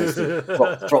sort of tends to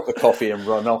drop the coffee and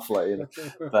run off, like, you know.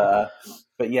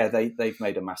 But yeah, they've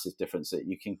made a massive difference that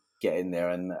you can get in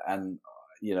there and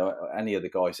you know, any of the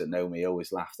guys that know me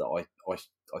always laugh that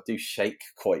I do shake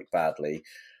quite badly,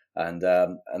 and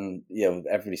you know,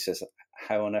 everybody says,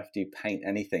 how on earth do you paint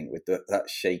anything with that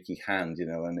shaky hand, you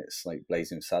know? And it's like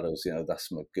Blazing Saddles, you know,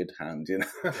 that's my good hand, you know.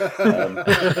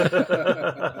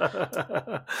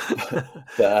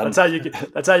 That's how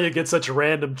you get such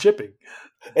random chipping.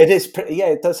 It is pretty, yeah.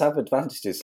 It does have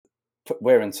advantages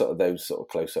wearing sort of those sort of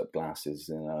close-up glasses,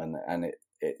 you know, and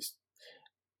it's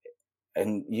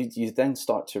and you then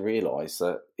start to realise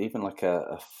that even like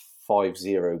a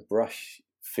 5-0 brush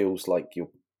feels like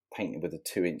you're painting with a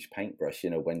 2-inch paintbrush, you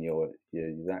know, when you're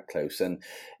that close. And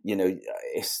you know,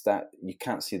 it's that you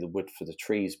can't see the wood for the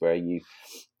trees, where you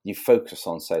focus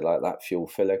on, say, like that fuel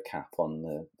filler cap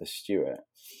on the Stuart,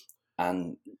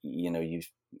 and you know, you've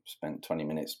spent 20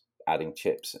 minutes adding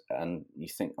chips and you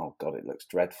think, oh god, it looks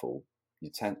dreadful.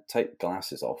 You take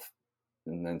glasses off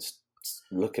and then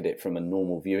look at it from a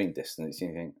normal viewing distance,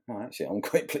 and you think, oh, actually I'm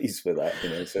quite pleased with that, you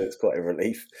know. So it's quite a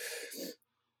relief.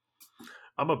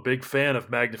 I'm a big fan of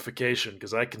magnification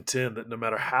because I contend that no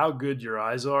matter how good your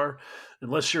eyes are,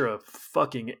 unless you're a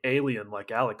fucking alien like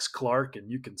Alex Clark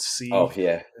and you can see,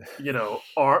 you know,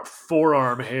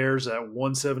 forearm hairs at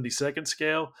 1/72nd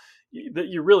scale, that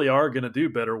you really are going to do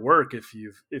better work if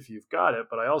you've got it.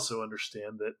 But I also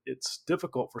understand that it's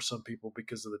difficult for some people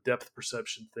because of the depth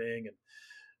perception thing.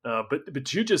 And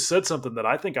but you just said something that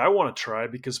I think I want to try,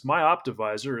 because my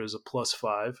Optivisor is a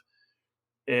 +5.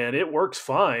 And it works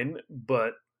fine,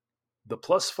 but the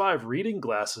 +5 reading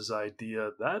glasses idea,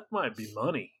 that might be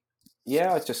money.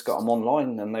 Yeah, I just got them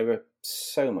online and they were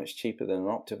so much cheaper than an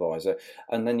Optivisor.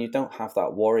 And then you don't have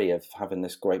that worry of having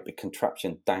this great big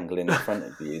contraption dangling in front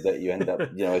of you that you end up,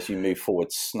 you know, as you move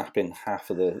forward, snapping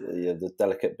half of the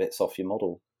delicate bits off your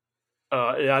model.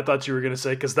 Yeah, I thought you were going to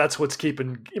say, because that's what's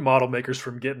keeping model makers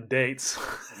from getting dates.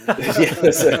 I think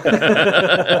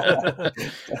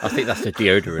that's the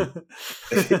deodorant.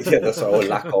 Yeah, that's our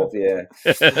lack of. Yeah.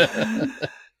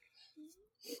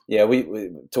 Yeah,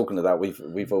 we talking to that.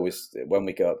 We've always, when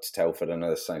we go up to Telford, I know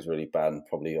this sounds really bad, and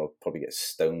I'll probably get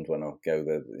stoned when I go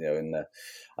there. You know, in the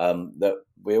that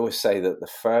we always say that the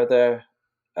further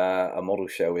a model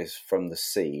show is from the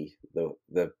sea, the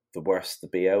worse the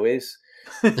BO is.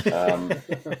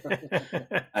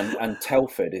 And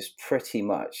Telford is pretty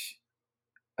much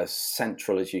as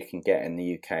central as you can get in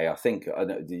the UK. I think, I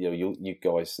know, you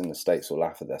guys in the States will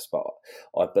laugh at this, but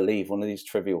I believe one of these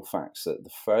trivial facts that the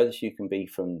furthest you can be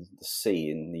from the sea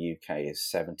in the UK is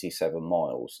 77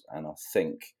 miles, and I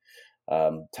think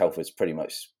Telford's pretty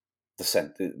much the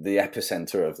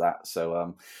epicenter of that.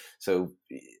 So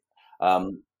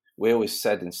we always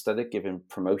said, instead of giving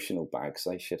promotional bags,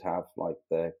 they should have like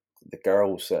the the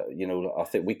girls, I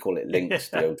think we call it Lynx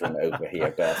deodorant over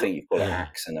here, but I think you call it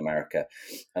Axe in America.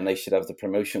 And they should have the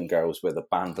promotion girls with a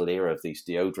bandolier of these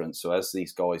deodorants. So as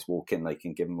these guys walk in, they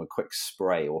can give them a quick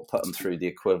spray or put them through the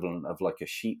equivalent of like a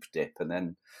sheep dip and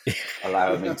then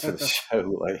allow them into the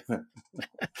show.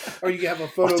 Or you can have a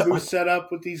photo booth set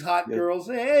up with these hot girls.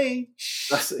 Hey!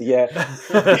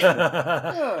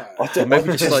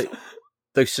 Maybe just like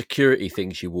those security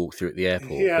things you walk through at the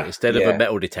airport, but instead of a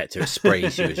metal detector, it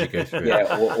sprays you as you go through.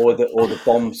 Yeah, or the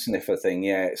bomb sniffer thing.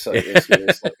 Yeah, so it's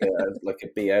like a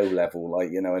BO level,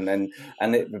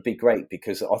 and it would be great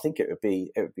because I think it would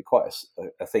be quite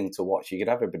a thing to watch. You could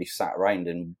have everybody sat around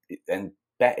and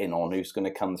betting on who's going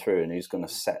to come through and who's going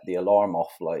to set the alarm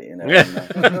off. I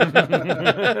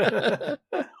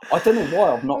don't know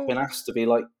why I've not been asked to be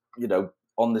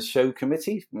on the show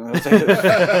committee. I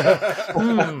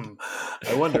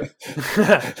wonder.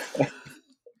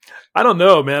 I don't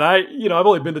know, man. I've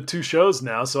only been to 2 shows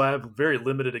now, so I have very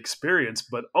limited experience,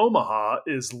 but Omaha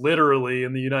is literally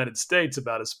in the United States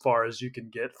about as far as you can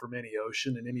get from any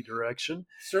ocean in any direction.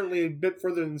 Certainly a bit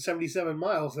further than 77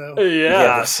 miles, though.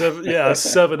 Yeah,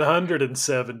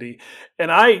 770.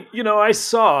 And I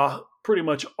saw pretty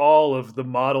much all of the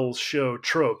model show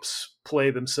tropes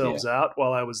play themselves out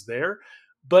while I was there,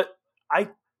 but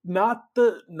not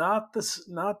the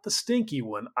stinky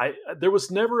one. There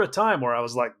was never a time where I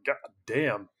was like, God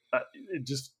damn, it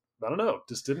just, I don't know,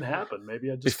 just didn't happen.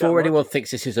 Maybe I just before anyone thinks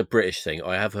this is a British thing,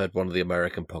 I have heard one of the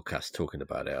American podcasts talking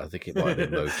about it. I think it might have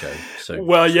been Mojo. So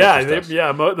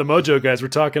the Mojo guys were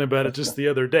talking about it just the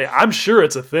other day. I'm sure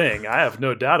it's a thing. I have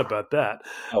no doubt about that.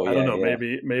 I don't know. Yeah.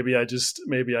 Maybe I just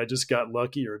got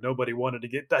lucky, or nobody wanted to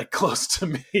get that close to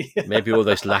me. Maybe all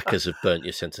those lacquers have burnt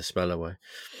your sense of smell away.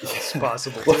 It's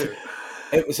possible too.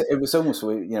 It was almost,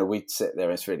 we'd sit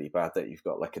there. It's really bad that you've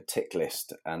got like a tick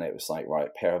list, and it was like, right,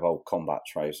 pair of old combat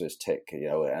trousers, tick,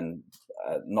 and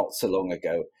not so long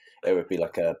ago, it would be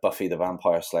like a Buffy the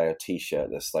Vampire Slayer T-shirt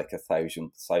that's like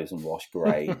 1,000 wash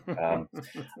grey,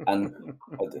 and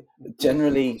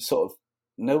generally sort of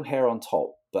no hair on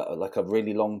top, but like a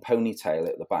really long ponytail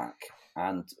at the back.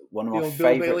 And one of my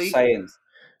favourite sayings,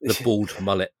 the bald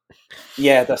mullet.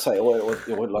 Yeah, that's right. Or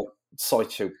like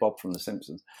Sideshow Bob from The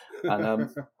Simpsons. And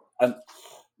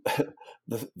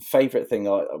the favourite thing,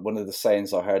 one of the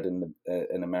sayings I heard in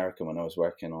America when I was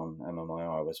working on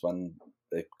MMIR was when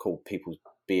they called people's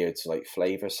beards like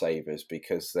flavour savers,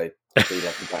 because they'd be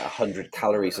like about 100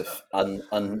 calories of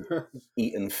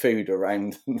uneaten food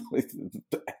around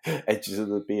the edges of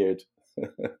the beard.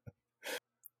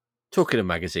 Talking of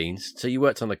magazines, so you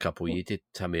worked on a couple. You did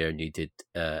Tamiya and you did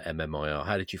MMIR.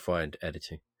 How did you find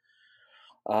editing?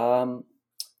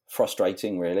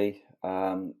 Frustrating, really.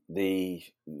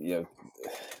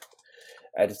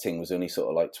 Editing was only sort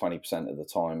of like 20% of the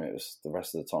time. It was the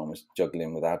rest of the time was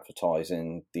juggling with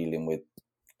advertising, dealing with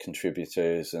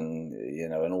contributors, and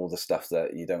and all the stuff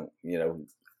that you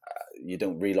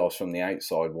don't realise from the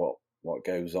outside what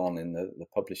goes on in the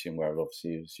publishing world.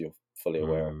 Obviously, as you're fully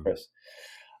aware of, Chris.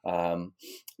 I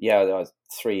was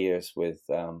 3 years with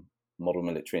Model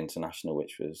Military International,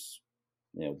 which was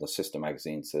the sister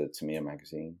magazine to Tamiya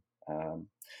magazine.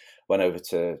 Went over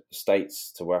to the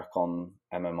States to work on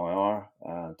MMIR.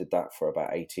 Did that for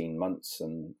about 18 months,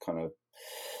 and kind of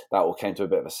that all came to a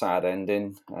bit of a sad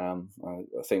ending. I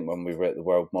think when we were at the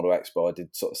World Model Expo, I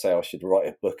did sort of say I should write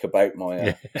a book about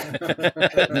my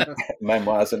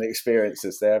memoirs and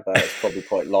experiences there, but it's probably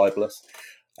quite libelous.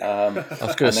 I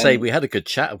was going to say, we had a good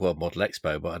chat at World Model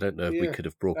Expo, but I don't know if we could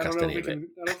have broadcast any of it.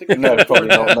 No, probably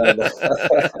not.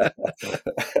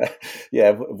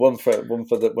 No.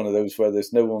 One of those where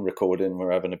there's no one recording,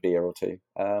 we're having a beer or two.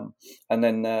 And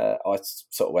then I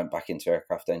sort of went back into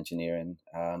aircraft engineering.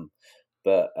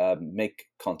 But Mick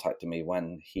contacted me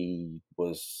when he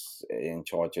was in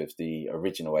charge of the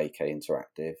original AK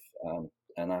Interactive,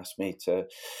 and asked me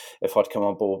if I'd come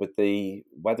on board with the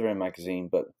Weathering magazine,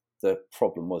 but the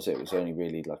problem was it was only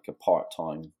really like a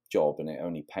part-time job, and it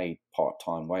only paid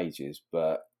part-time wages,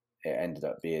 but it ended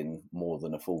up being more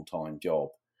than a full-time job.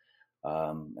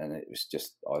 And it was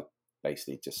just, I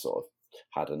basically just sort of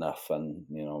had enough, and,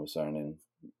 I was earning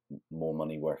more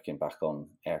money working back on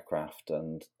aircraft,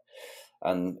 and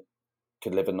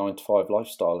could live a 9-to-5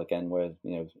 lifestyle again, where,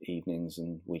 evenings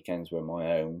and weekends were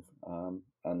my own.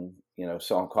 And,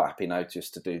 so I'm quite happy now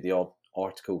just to do the odd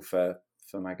article for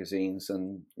magazines,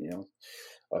 and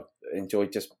I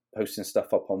enjoyed just posting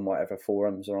stuff up on whatever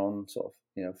forums or on sort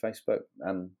of Facebook,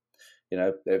 and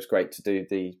it was great to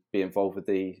be involved with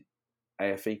the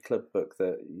AFE Club book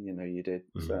that you did.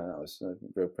 Mm-hmm. So it was a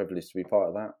real privilege to be part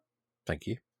of that. Thank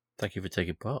you for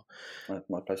taking part.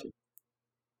 My pleasure.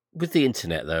 With the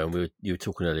internet, though, and you were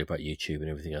talking earlier about YouTube and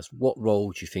everything else, what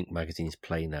role do you think magazines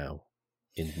play now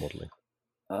in modelling?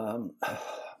 I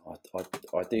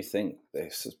do think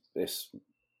this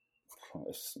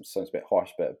sounds a bit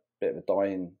harsh, but a bit of a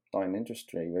dying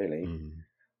industry, really.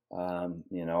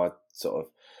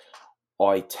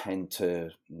 I tend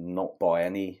to not buy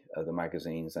any of the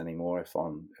magazines anymore, if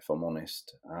I'm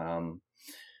honest.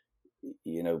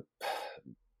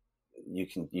 You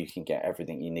can get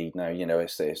everything you need now.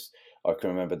 It's I can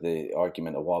remember the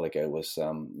argument a while ago was it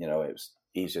was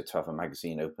easier to have a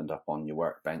magazine opened up on your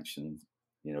workbench and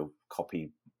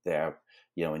copy there,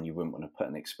 and you wouldn't want to put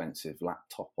an expensive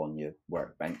laptop on your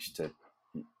workbench to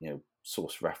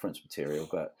source reference material.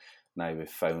 But now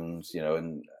with phones,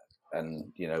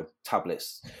 and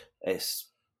tablets, it's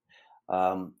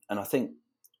and I think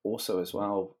also as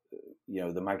well,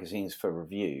 the magazines for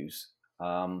reviews,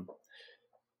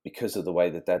 because of the way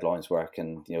the deadlines work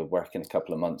and working a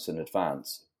couple of months in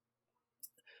advance,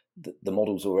 the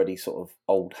model's already sort of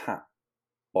old hat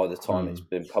by the time it's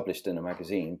been published in a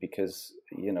magazine, because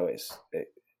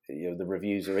the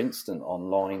reviews are instant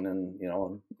online and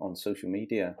on social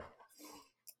media.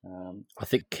 I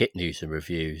think kit news and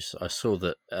reviews, I saw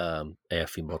that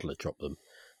AFE Modeler dropped them,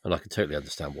 and I can totally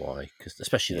understand why, because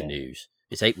especially the news,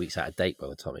 it's 8 weeks out of date by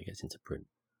the time it gets into print.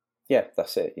 Yeah,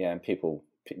 that's it. Yeah, and people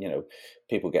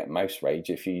get mouse rage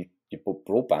if your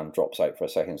broadband drops out for a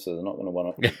second, so they're not going to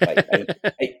want to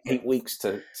wait eight weeks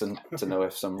to know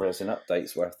if some resin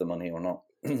update's worth the money or not.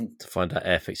 To find out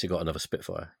Airfix have got another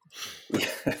Spitfire.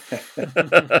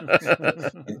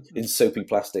 in soapy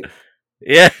plastic.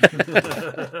 Yeah.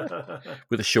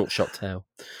 With a short shot tail.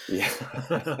 Yeah.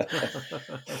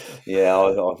 Yeah,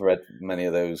 I've read many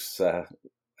of those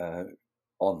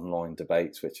online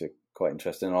debates, which are quite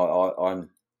interesting. I'm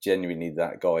genuinely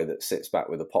that guy that sits back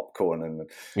with a popcorn and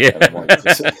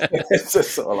it's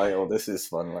just sort of like, oh, this is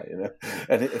fun,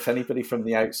 and if anybody from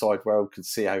the outside world could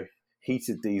see how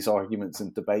heated these arguments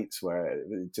and debates were, it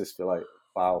would just feel like,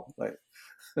 wow,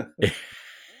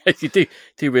 You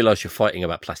do realise you're fighting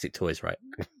about plastic toys, right?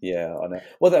 Yeah, I know.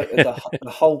 Well, the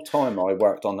whole time I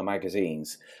worked on the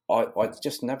magazines, I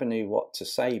just never knew what to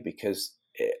say, because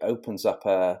it opens up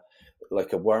a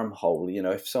wormhole.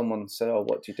 If someone said, "Oh,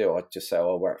 what do you do?" I'd just say,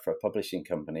 "Oh, I work for a publishing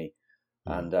company,"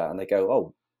 and they go,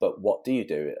 "Oh, but what do you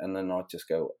do?" And then I'd just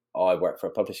go, "Oh, I work for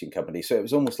a publishing company." So it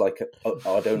was almost like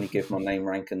I'd only give my name,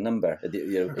 rank, and number,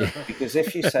 because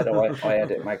if you said, "Oh, I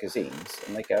edit magazines,"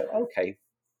 and they go, "Okay,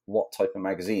 what type of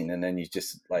magazine?" And then you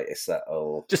just it's that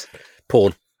just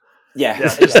porn. Yeah.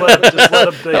 Just let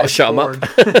them think. That'll shut them up.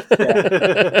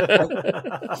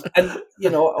 And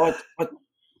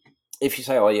if you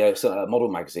say, "Oh yeah, it's a model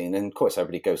magazine," and of course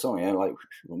everybody goes, "Oh yeah, like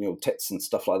tits and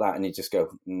stuff like that," and you just go,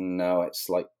 "No, it's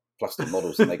like plastic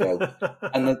models," and they go,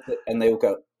 and they all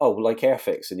go, "Oh, like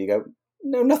Airfix," and you go,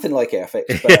 "No, nothing like Airfix."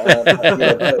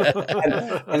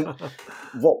 And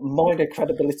what minor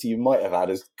credibility you might have had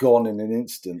is gone in an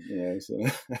instant. So.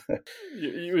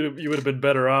 You would have been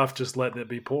better off just letting it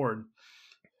be porn.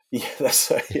 Yeah,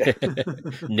 that's right. Yeah.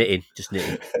 knitting.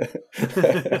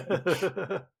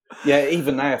 Yeah,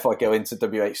 even now, if I go into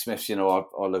WH Smith's, our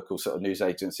local sort of news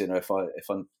agency, if I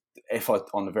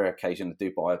on the very occasion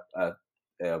do buy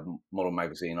a model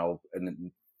magazine, I'll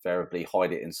invariably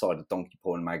hide it inside a donkey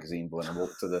porn magazine when I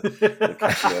walk to the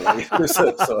cashier,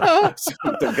 so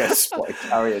you don't get spotted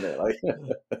carrying it.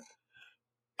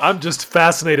 I'm just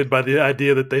fascinated by the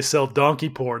idea that they sell donkey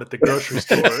porn at the grocery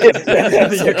store in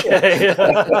the UK.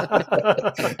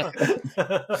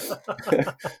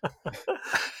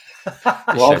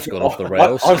 Well, show's gone off the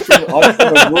rails. I'm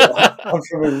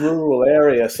from a rural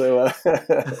area, so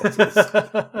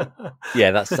yeah,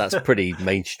 that's pretty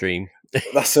mainstream.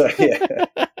 That's right. Yeah.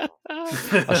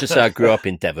 I should say I grew up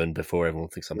in Devon before everyone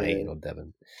thinks I'm hating on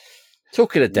Devon.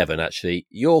 Talking of Devon, actually,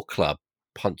 your club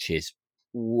punches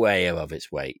way above its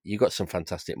weight. You got some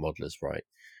fantastic modelers, right?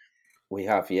 We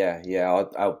have, yeah.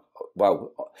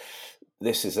 Well,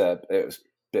 this is it was a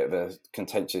bit of a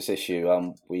contentious issue.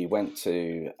 We went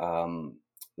to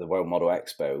the World Model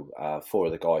Expo. 4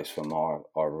 of the guys from our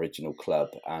original club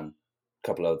and a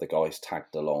couple of the guys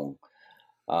tagged along,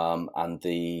 and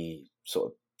the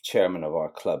sort of chairman of our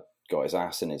club got his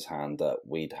ass in his hand that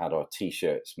we'd had our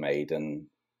T-shirts made and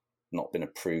not been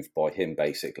approved by him,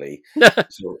 basically.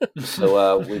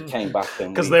 So we came back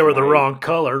and because they were the wrong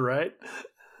color, right?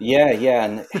 Yeah,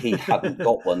 and he hadn't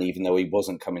got one, even though he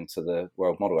wasn't coming to the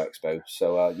World Model Expo.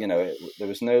 So there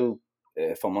was no.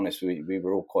 If I'm honest, we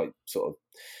were all quite sort of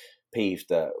peeved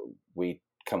that we'd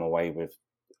come away with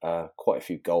quite a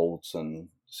few golds and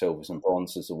silvers and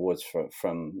bronzes awards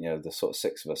from the sort of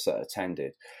 6 of us that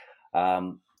attended.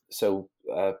 So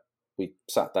we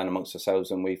sat down amongst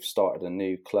ourselves and we've started a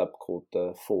new club called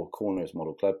the Four Corners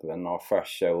Model Club, and our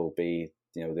first show will be,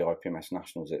 the IPMS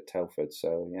Nationals at Telford.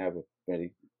 So yeah, we're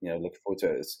really, looking forward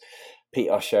to it. It's Pete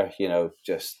Usher,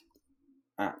 just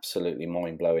absolutely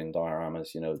mind-blowing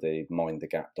dioramas. The Mind the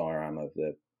Gap diorama of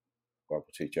the World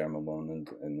War II German one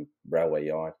and the railway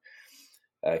yard.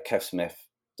 Kev Smith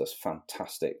does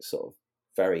fantastic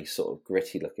very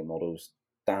gritty looking models.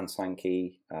 Dan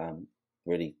Sankey,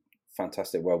 really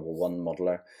fantastic World War I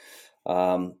modeler.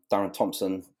 Darren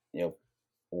Thompson,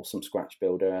 awesome scratch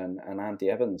builder, and Andy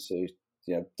Evans, who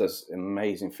does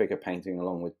amazing figure painting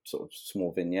along with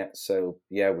small vignettes. So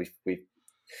yeah, we've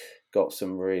got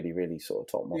some really, really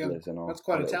top modelers in our. That's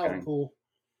quite a talent gang. pool.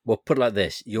 Well, put it like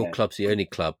this: your club's the only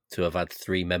club to have had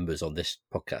 3 members on this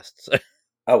podcast. So.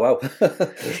 Oh wow!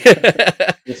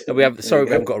 we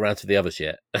haven't got around to the others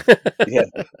yet. Yeah.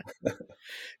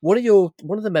 One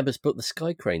of the members built the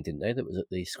Sky Crane, didn't they? That was at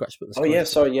the Scratch Book. Oh yeah,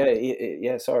 sorry,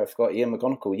 yeah, sorry, I forgot Ian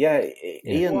McGonigal. Yeah,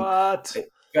 Ian. What?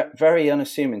 Very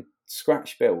unassuming,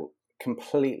 scratch built,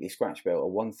 completely scratch built, a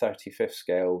 1/35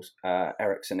 scales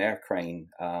Ericsson air crane,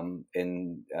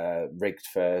 rigged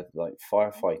for like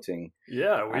firefighting.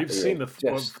 Yeah, we've seen the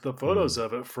photos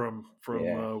of it from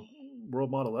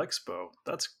World Model Expo.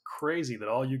 That's crazy that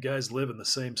all you guys live in the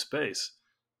same space.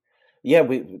 Yeah,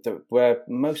 where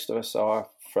most of us are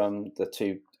from the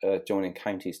 2 joining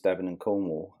counties, Devon and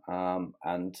Cornwall,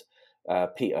 and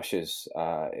Pete Usher's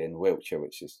in Wiltshire,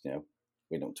 which is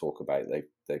we don't talk about.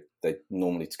 They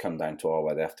normally to come down to our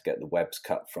way, they have to get the webs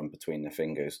cut from between their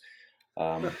fingers.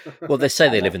 Well, they say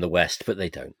they live in the west, but they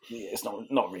don't. Yeah, it's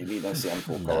not really. That's the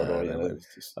M4 corridor. No.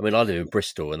 I mean, I live in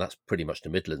Bristol, and that's pretty much the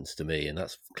Midlands to me, and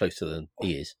that's closer than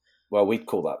he is. Well, we'd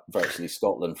call that virtually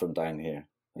Scotland from down here.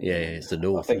 Yeah, it's the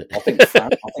north. I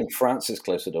think France is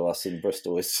closer to us than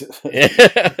Bristol is.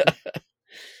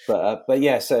 But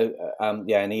yeah, so and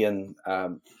Ian,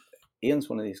 Ian's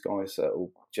one of these guys that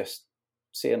will just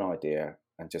see an idea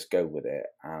and just go with it,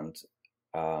 and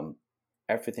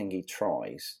everything he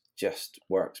tries just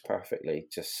works perfectly.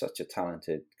 Just such a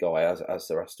talented guy, as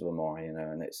the rest of them are,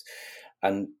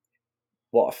 and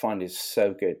what I find is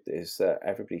so good is that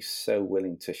everybody's so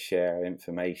willing to share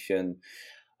information,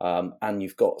 and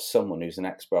you've got someone who's an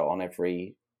expert on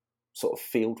every sort of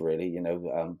field, really.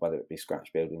 Whether it be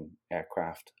scratch building,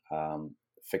 aircraft,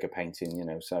 figure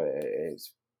painting. So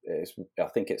it's. I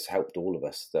think it's helped all of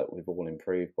us that we've all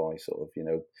improved by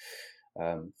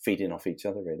feeding off each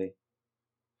other, really.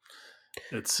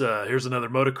 It's here's another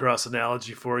motocross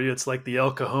analogy for you. It's like the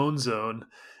El Cajon zone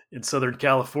in Southern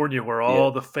California, where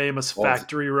all the famous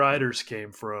factory riders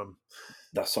came from.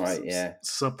 That's right. Yeah,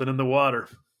 something in the water.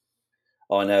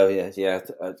 Oh, I know. Yeah.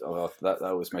 That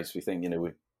always makes me think.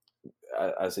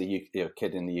 As a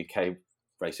kid in the UK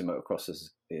racing motocross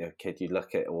as a kid, you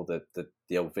look at all the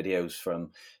old videos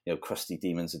from Crusty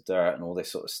Demons of Dirt and all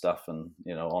this sort of stuff, and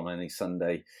on any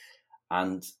Sunday,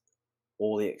 and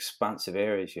all the expansive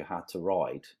areas you had to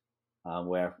ride,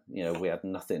 where we had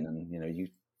nothing, and you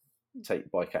take your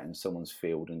bike out in someone's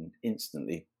field and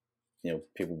instantly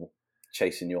people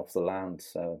chasing you off the land.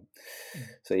 So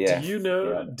yeah.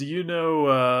 Do you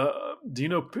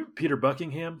know Peter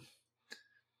Buckingham?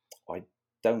 I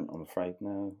don't, I'm afraid,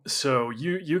 no. So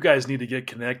you guys need to get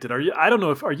connected. Are you in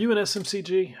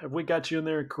SMCG? Have we got you in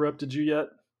there and corrupted you yet?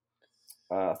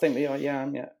 I think we are. Yeah,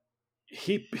 I'm. Yeah.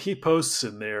 He posts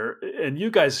in there, and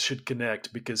you guys should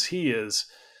connect, because he is.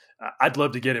 I'd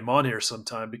love to get him on here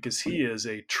sometime, because he is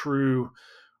a true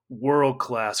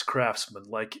world-class craftsman.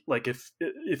 Like if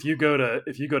you go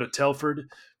to Telford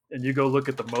and you go look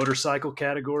at the motorcycle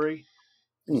category,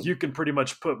 you can pretty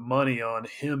much put money on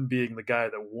him being the guy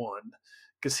that won,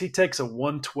 because he takes a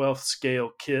 1/12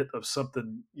 scale kit of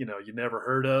something you never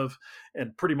heard of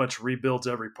and pretty much rebuilds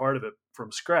every part of it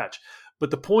from scratch. But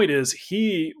the point is,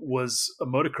 he was a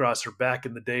motocrosser back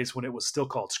in the days when it was still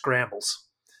called scrambles.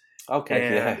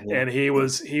 Okay, and he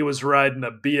was riding a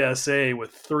BSA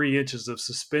with 3 inches of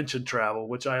suspension travel,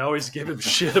 which I always give him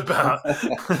shit about.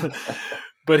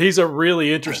 But he's a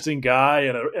really interesting guy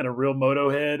and a real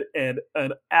moto head, and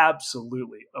an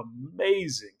absolutely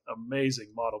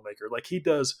amazing model maker. Like, he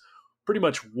does pretty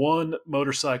much one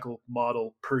motorcycle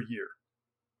model per year.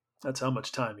 That's how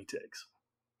much time he takes.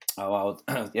 Oh,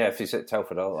 if he's at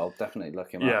Telford, I'll definitely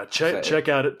look him up. Yeah, check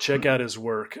out his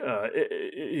work.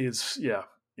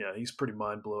 He's pretty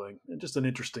mind blowing and just an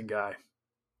interesting guy.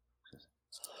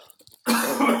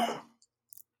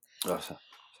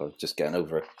 So just getting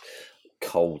over a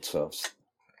cold, so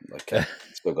I've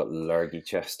still got lurgy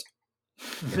chest.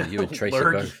 Yeah, you and Tracy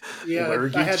Lurgy. both. Yeah,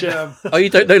 Lurgy I had. Jeff. Oh, you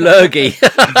don't know Lurgy?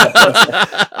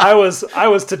 I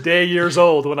was today years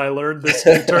old when I learned this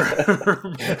new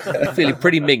term. I'm feeling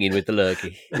pretty minging with the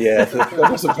Lurgy. Yeah,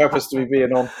 there was a purpose to me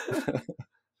being on.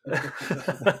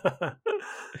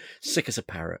 Sick as a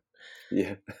parrot.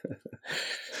 Yeah.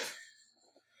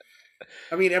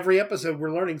 I mean, every episode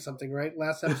we're learning something, right?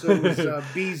 Last episode was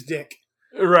Bee's dick.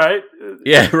 Right?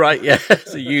 Yeah, right. Yeah,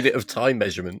 it's a unit of time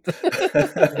measurement.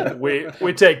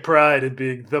 We take pride in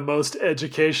being the most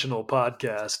educational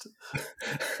podcast.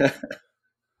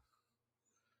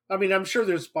 I mean, I'm sure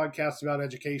there's podcasts about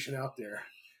education out there.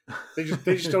 They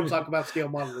just don't talk about scale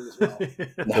modeling as well.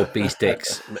 Or bees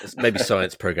dicks. Maybe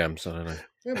science programs. I don't know.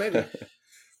 Yeah, maybe.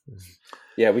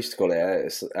 Yeah, we used to call it.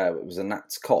 It was a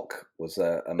gnat's cock. Was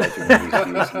a measurement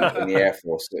we used in the Air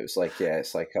Force. It was like, yeah,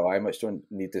 it's like, oh, how much do I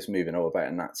need this moving? Oh, about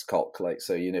a gnat's cock. Like,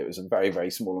 so it was a very,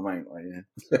 very small amount. Like,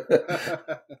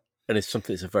 yeah. And it's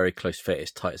something that's a very close fit.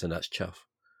 It's tight as a gnat's chuff.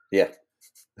 Yeah.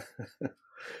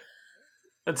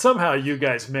 And somehow you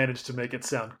guys manage to make it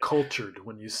sound cultured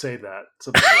when you say that.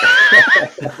 Something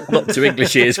like that. Not to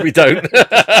English ears, we don't.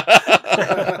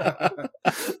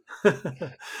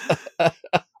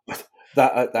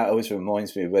 That always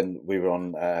reminds me when we were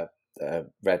on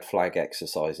red flag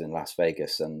exercise in Las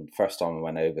Vegas, and first time we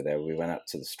went over there, we went up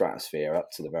to the stratosphere,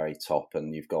 up to the very top,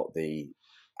 and you've got the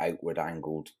outward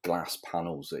angled glass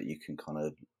panels that you can kind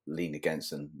of lean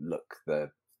against and look the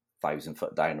 1,000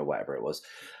 foot down or whatever it was.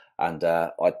 And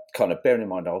I kind of, bearing in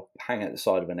mind, I'll hang at the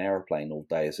side of an aeroplane all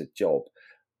day as a job,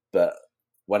 but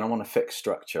when I'm on a fixed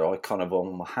structure, I kind of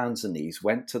on my hands and knees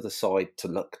went to the side to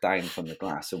look down from the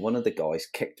glass, and one of the guys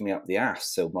kicked me up the ass,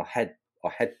 so I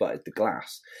headbutted the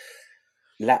glass,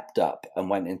 leapt up and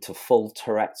went into full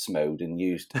Tourette's mode and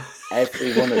used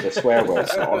every one of the swear words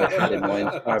that I had in my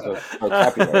entire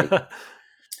vocabulary.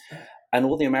 And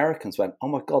all the Americans went, "Oh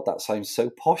my God, that sounds so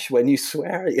posh when you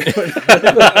swear." I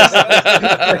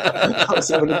was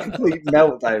having a complete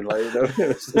meltdown. Like, it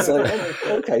was just like,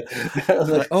 oh, okay.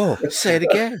 Like, oh, say it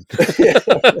again.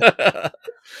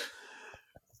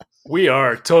 We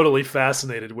are totally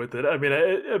fascinated with it. I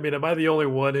mean, am I the only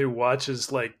one who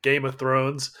watches like Game of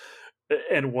Thrones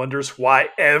and wonders why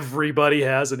everybody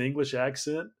has an English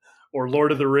accent, or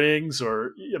Lord of the Rings,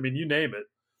 or I mean, you name it.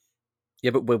 Yeah,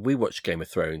 but when we watch Game of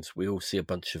Thrones, we all see a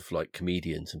bunch of like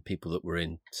comedians and people that were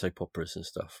in soap operas and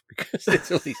stuff, because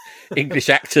there's all these English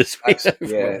actors.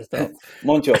 Yeah,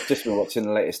 mind you, I've just been watching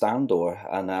the latest Andor,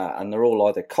 and they're all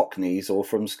either Cockneys or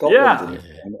from Scotland.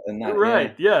 Yeah, and that,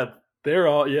 right. Yeah,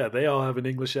 they all have an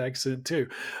English accent too.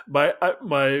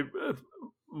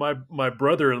 My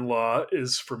brother-in-law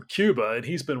is from Cuba, and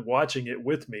he's been watching it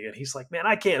with me, and he's like, man,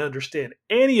 I can't understand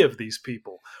any of these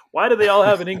people. Why do they all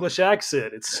have an English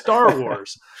accent? It's Star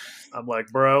Wars. I'm like,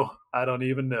 bro, I don't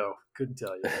even know. Couldn't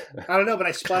tell you. I don't know, but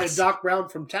I spotted Doc Brown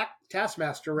from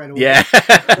Taskmaster right away. Yeah.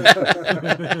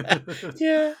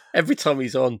 Yeah. Every time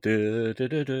he's on.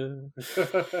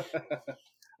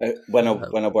 When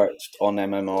I worked on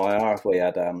MMIR, we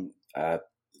had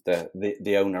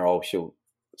the owner, also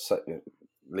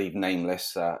leave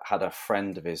nameless, had a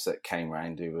friend of his that came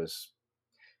round who was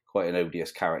quite an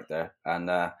odious character, and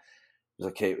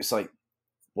it was like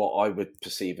what I would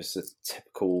perceive as a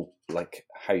typical, like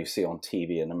how you see on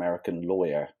TV, an American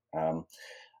lawyer,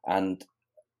 and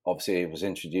obviously I was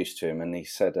introduced to him, and he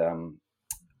said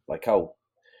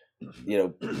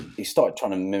he started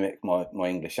trying to mimic my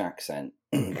English accent,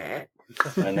 and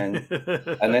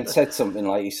then said something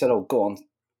like, he said, "Oh, go on,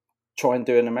 try and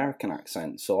do an American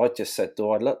accent." So I just said,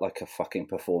 "Do I look like a fucking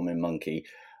performing monkey?"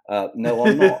 No,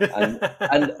 I'm not. And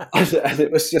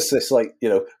it was just this like,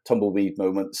 tumbleweed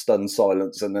moment, stunned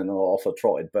silence, and then off I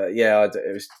trotted. But yeah,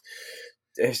 it was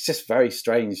just very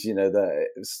strange, that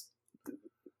it was,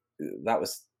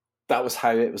 that was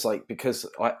how it was like, because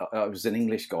I was an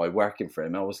English guy working for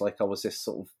him. I was this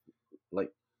sort of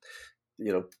like,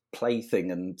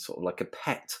 plaything and sort of like a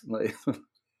pet.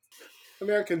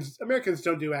 Americans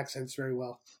don't do accents very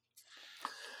well.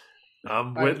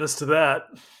 I'm witness to that.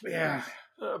 Yeah.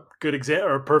 Good example,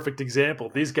 or a perfect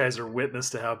example. These guys are witness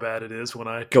to how bad it is when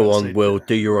I go on, Will.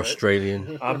 Do your right?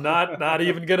 Australian. I'm not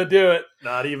even gonna do it.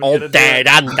 Not even all gonna dead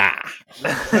do it.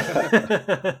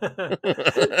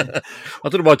 I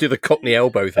don't know why I do the Cockney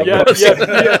elbow thing. Yeah.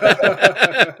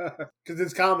 Because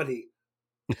it's comedy.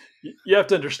 You have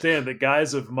to understand that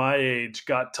guys of my age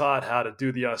got taught how to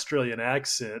do the Australian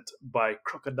accent by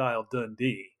Crocodile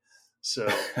Dundee. So,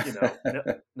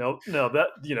 no, that,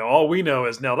 all we know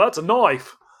is, now that's a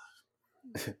knife.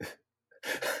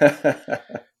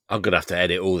 I'm going to have to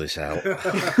edit all this out.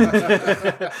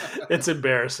 It's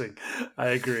embarrassing. I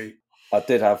agree. I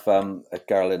did have a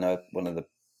girl in one of the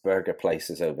burger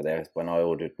places over there when I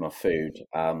ordered my food.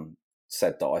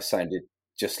 Said that I sounded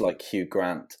just like Hugh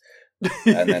Grant,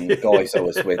 and then the guys I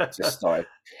was with just started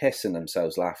pissing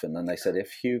themselves laughing. And they said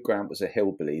if Hugh Grant was a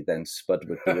hillbilly, then Spud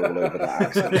would be all over that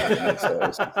accent.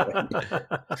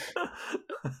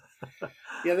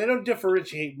 Yeah, they don't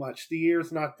differentiate much. The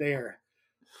ear's not there.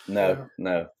 No.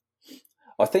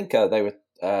 I think they were.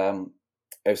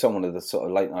 It was on one of the sort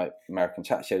of late night American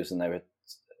chat shows, and they were.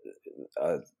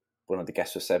 One of the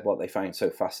guests was said what they found so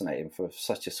fascinating for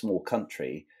such a small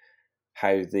country,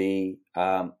 how the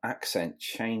accent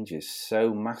changes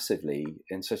so massively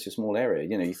in such a small area.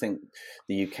 You know, you think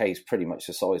the UK is pretty much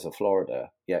the size of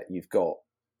Florida, yet you've got,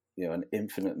 you know, an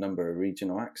infinite number of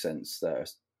regional accents that are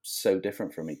so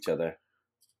different from each other.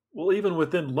 Well, even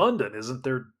within London,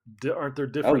 aren't there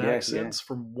different accents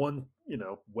from one, you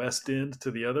know, West End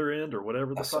to the other end, or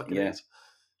whatever the fuck it is?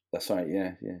 That's right.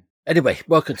 Yeah. Anyway,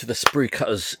 welcome to the Sprue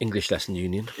Cutters English Lesson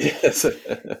Union. Yes.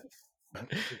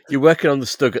 You're working on the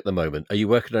Stug at the moment. Are you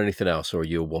working on anything else, or are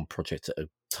you a one project at a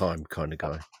time kind of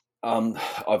guy?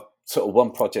 I've sort of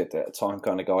one project at a time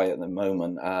kind of guy at the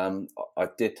moment. I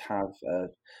did have a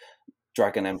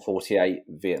Dragon M48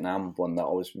 Vietnam one that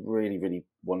I was really, really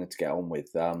wanted to get on with,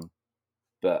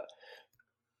 but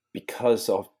because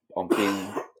I'm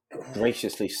being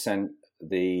graciously sent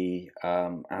the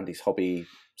Andy's Hobby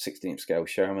 16th scale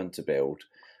Sherman to build,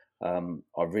 I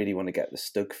really want to get the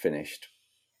Stug finished,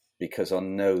 because I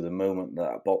know the moment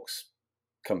that box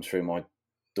comes through my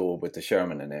door with the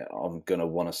Sherman in it, I'm going to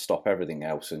want to stop everything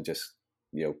else and just,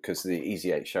 you know, because the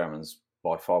Easy 8 Sherman's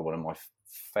by far one of my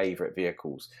favourite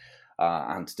vehicles,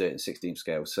 and to do it in 16th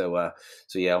scale. So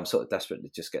yeah, I'm sort of desperate to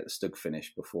just get the Stug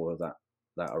finished before that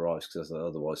arrives, because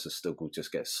otherwise the Stug will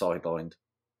just get sidelined.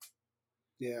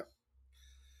 Yeah.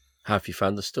 How have you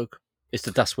found the Stug? It's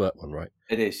the Das Werk one, right?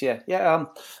 It is, yeah.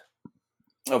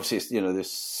 Obviously, it's, you know,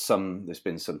 there's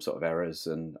been some sort of errors,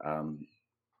 and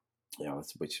you know,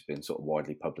 which have been sort of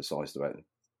widely publicised about the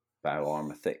bow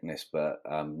armour thickness. But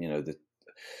you know, the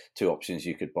two options: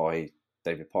 you could buy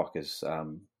David Parker's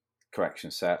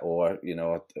correction set, or, you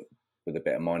know, with a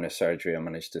bit of minor surgery, I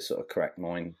managed to sort of correct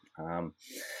mine.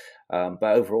 But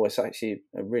overall, it's actually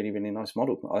a really, really nice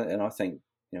model, and I think,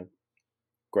 you know,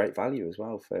 great value as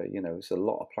well for, you know, it's a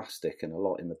lot of plastic and a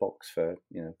lot in the box for,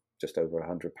 you know, just over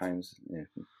 £100, you know,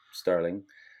 sterling.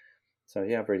 So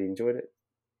yeah, I've really enjoyed it.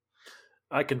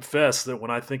 I confess that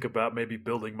when I think about maybe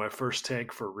building my first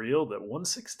tank for real, that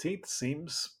 1/16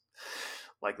 seems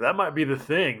like that might be the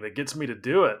thing that gets me to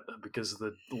do it, because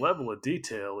the level of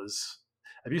detail is.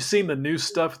 Have you seen the new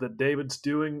stuff that David's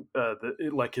doing?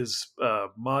 Like his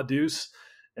Modus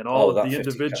and all of the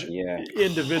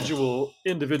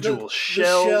individual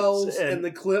shells and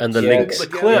the clips and the links.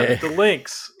 The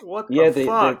links. What the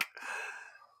fuck?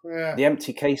 The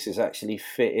empty cases actually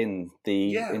fit in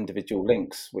the individual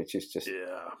links, which is just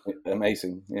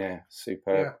amazing. Yeah,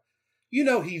 superb. Yeah. You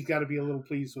know, he's got to be a little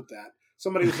pleased with that.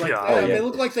 Somebody was like, they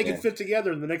look like they can fit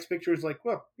together, and the next picture is like,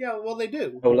 well, they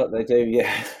do. Oh, look, they do,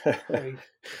 yeah. And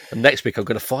next week I'm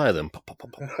going to fire them.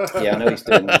 Yeah,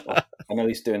 I know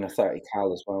he's doing a 30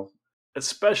 cal as well.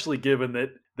 Especially given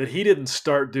that he didn't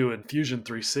start doing Fusion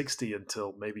 360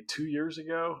 until maybe 2 years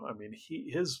ago. I mean,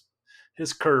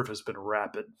 his curve has been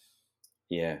rapid.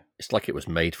 Yeah, it's like it was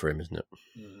made for him, isn't it?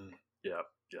 Mm-hmm. Yeah.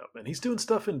 And he's doing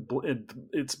stuff in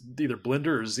it's either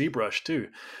Blender or ZBrush too.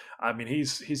 I mean,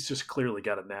 he's just clearly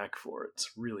got a knack for it.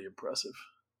 It's really impressive.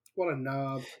 What a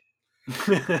knob.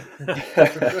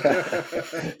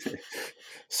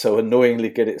 So annoyingly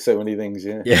good at so many things,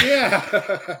 yeah.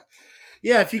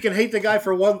 Yeah, if you can hate the guy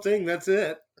for one thing, that's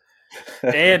it.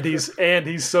 and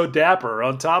he's so dapper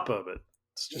on top of it.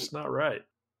 It's just not right.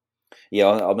 Yeah,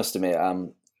 I must admit,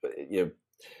 you know,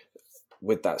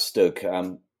 with that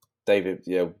Stug, David,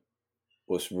 you know,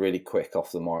 was really quick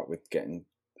off the mark with getting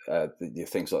the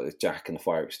things like the jack and the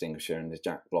fire extinguisher and the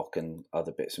jack block and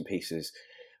other bits and pieces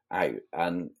out.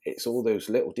 And it's all those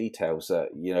little details that,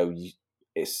 you know,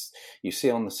 you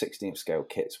see on the 16th scale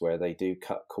kits where they do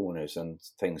cut corners and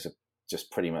things have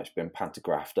just pretty much been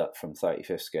pantographed up from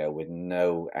 35th scale with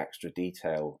no extra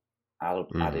detail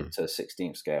added to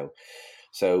 16th scale.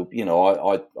 So, you know,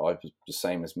 I was the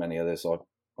same as many others. I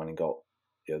only got,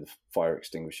 you know, the fire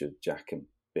extinguisher, jack and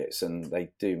bits, and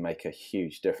they do make a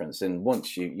huge difference. And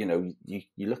once you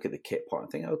look at the kit part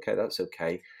and think, okay, that's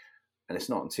okay. And it's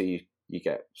not until you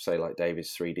get, say, like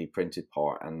David's 3D printed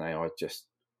part, and they are just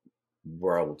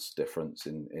worlds difference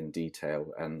in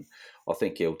detail. And I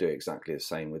think he'll do exactly the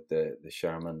same with the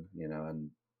Sherman, you know,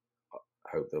 and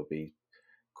I hope there'll be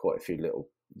quite a few little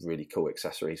really cool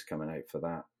accessories coming out for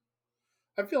that.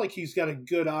 I feel like he's got a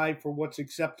good eye for what's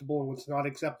acceptable and what's not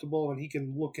acceptable, and he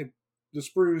can look at the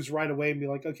sprues right away and be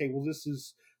like, okay, well, this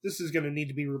is going to need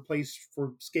to be replaced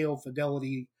for scale,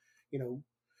 fidelity,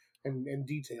 and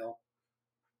detail.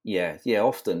 Yeah.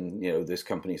 Often, there's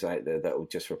companies out there that will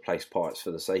just replace parts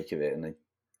for the sake of it, and they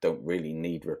don't really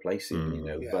need replacing.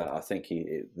 Yeah. But I think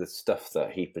the stuff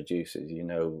that he produces,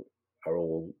 are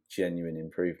all genuine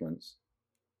improvements.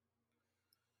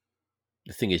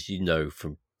 The thing is,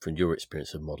 from your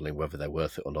experience of modelling whether they're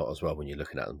worth it or not as well when you're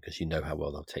looking at them, because you know how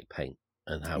well they'll take paint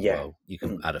and how well you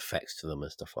can add effects to them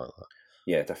and stuff like that.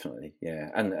 Yeah, definitely. Yeah,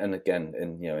 and again,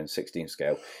 in 16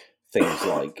 scale, things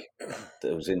like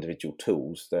those individual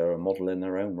tools, they're a model in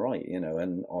their own right.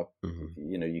 And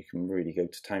you can really go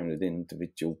to town with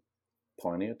individual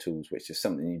Pioneer tools, which is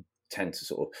something you tend to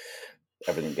sort of,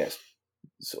 everything gets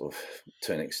sort of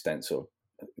to an extent sort of,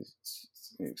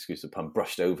 excuse the pun,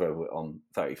 brushed over on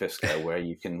 35th scale, where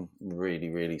you can really,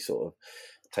 really sort of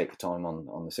take the time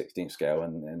on the 16th scale,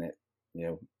 and it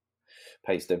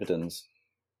pays dividends.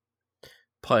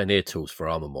 Pioneer tools for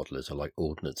armour modelers are like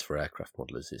ordnance for aircraft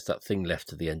modelers. It's that thing left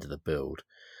to the end of the build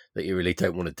that you really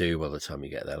don't want to do by the time you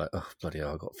get there. Like, oh bloody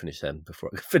hell, I've got to finish them before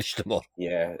I can finish them all.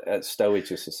 Yeah,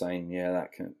 stowage is the same. Yeah,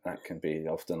 that can be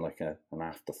often like an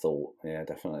afterthought. Yeah,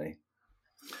 definitely.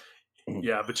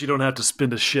 Yeah, but you don't have to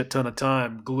spend a shit ton of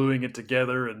time gluing it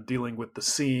together and dealing with the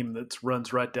seam that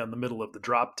runs right down the middle of the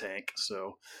drop tank.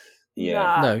 So,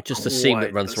 no, just the seam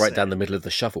that runs right down the middle of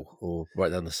the shovel or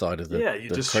right down the side of the you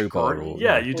the just crowbar.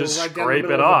 you just scrape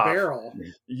it off.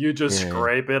 You just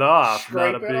scrape it off.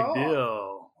 Not a big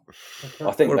deal.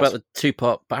 I think. What about the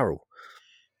 2-part barrel?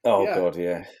 Oh God,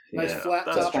 yeah. Nice flat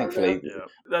top. Thankfully,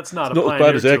 that's not as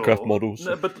bad as aircraft models.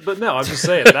 No, but no, I'm just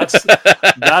saying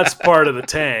that's part of the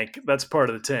tank. That's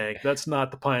part of the tank. That's not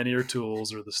the Pioneer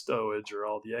tools or the stowage or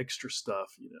all the extra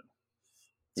stuff.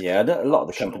 Yeah, a lot of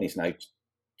the companies now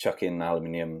chuck in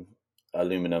aluminum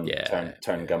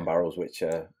turn gun barrels, which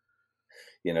I'll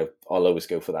always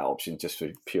go for that option just for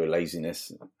pure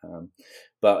laziness.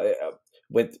 But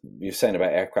with you're saying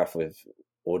about aircraft with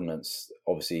ordnance,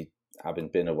 obviously, having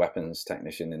been a weapons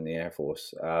technician in the Air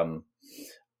Force,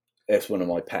 it's one of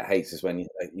my pet hates is when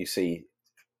you see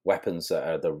weapons that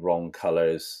are the wrong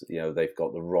colours. They've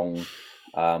got the wrong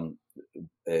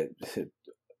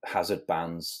hazard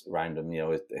bands around them.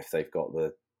 If they've got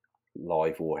the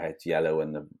live warheads yellow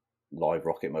and the live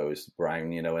rocket motors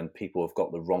brown, and people have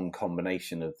got the wrong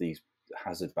combination of these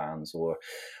hazard bands, or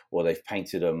they've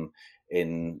painted them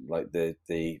in like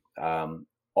the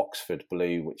Oxford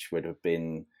blue, which would have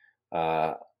been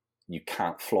you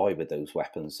can't fly with those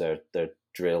weapons. They're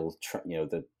drill,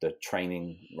 the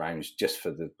training rounds just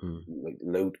for the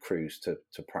load crews to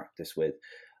practice with.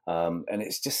 And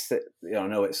it's just that I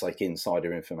know it's like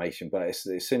insider information, but as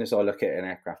soon as I look at an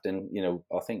aircraft, and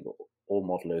I think all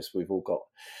modelers, we've all got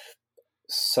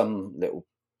some little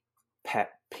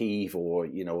pet peeve, or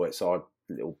it's our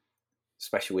little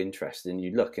special interest, and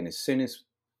you look, and as soon as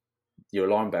your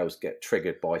alarm bells get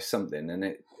triggered by something, and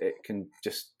it can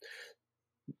just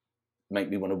make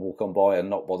me want to walk on by and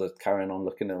not bother carrying on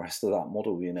looking at the rest of that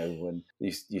model. When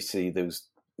you see those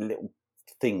little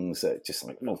things that just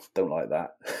like, no, don't like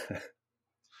that.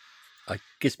 It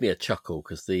gives me a chuckle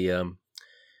because the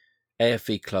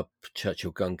AFE Club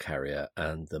Churchill gun carrier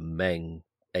and the Meng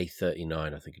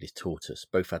A39, I think it is, Tortoise,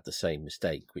 both had the same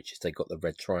mistake, which is they got the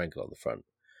red triangle on the front,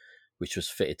 which was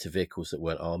fitted to vehicles that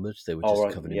weren't armoured. They were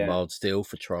just covered in mild steel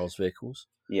for trials vehicles.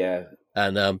 Yeah.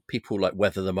 And people like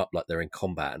weather them up like they're in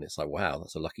combat, and it's like, wow,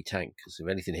 that's a lucky tank, because if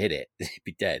anything hit it, it'd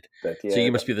be dead. So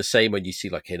you must be the same when you see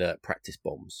like inert practice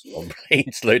bombs on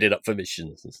planes loaded up for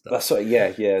missions and stuff. That's right.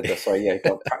 Yeah, that's right. Yeah,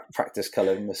 got practice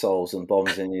coloured missiles and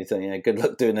bombs, and you think, good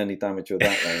luck doing any damage with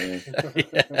that.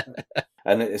 Then,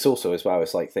 And it's also as well,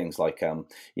 it's like things like,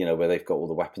 where they've got all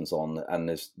the weapons on and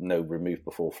there's no remove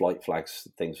before flight flags,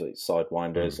 things like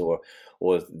sidewinders or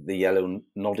the yellow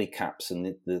noddy caps,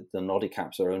 and the noddy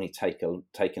caps are only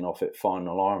taken off at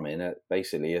final arming,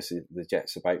 basically as the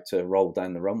jet's about to roll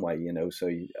down the runway,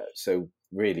 so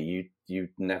really you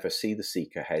never see the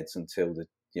seeker heads until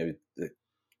the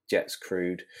jet's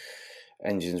crewed,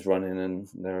 engines running, and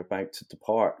they're about to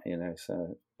depart,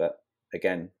 so, but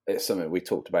again, it's something we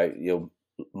talked about,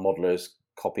 modelers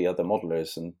copy other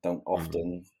modelers and don't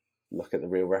often look at the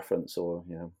real reference, or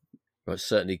Well, it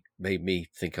certainly made me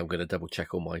think I'm going to double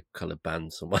check all my coloured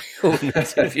bands on my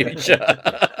ordnance in future.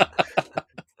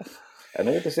 And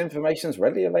all this information is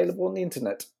readily available on the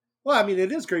internet. Well, I mean,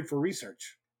 it is great for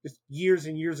research. Just years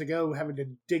and years ago, having to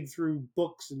dig through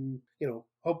books and,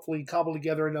 hopefully cobble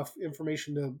together enough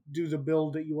information to do the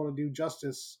build that you want to do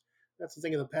justice. That's a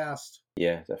thing of the past.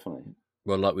 Yeah, definitely.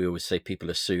 Well, like we always say,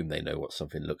 people assume they know what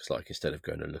something looks like instead of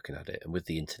going and looking at it. And with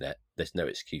the internet, there's no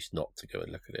excuse not to go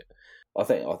and look at it. I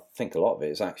think a lot of it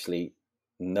is actually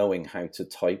knowing how to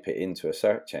type it into a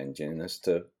search engine as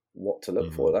to what to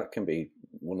look for. That can be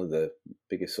one of the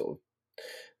biggest sort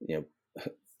of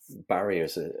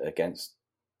barriers against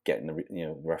getting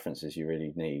the references you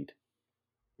really need.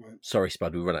 Sorry,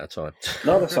 Spud, we run out of time.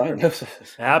 No, that's fine. It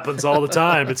happens all the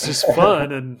time. It's just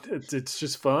fun, and it's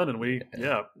just fun, and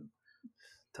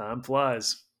time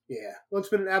flies. Yeah, well, it's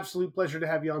been an absolute pleasure to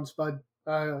have you on, Spud.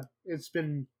 It's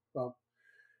been a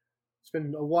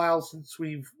while since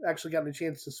we've actually gotten a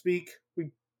chance to speak.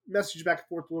 We messaged back and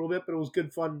forth a little bit, but it was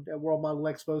good fun at World Model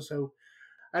Expo. So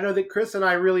I know that Chris and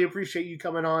I really appreciate you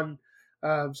coming on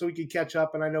so we could catch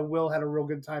up, and I know Will had a real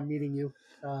good time meeting you.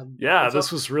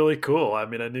 This was really cool. I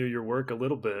mean, I knew your work a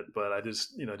little bit, but I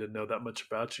just didn't know that much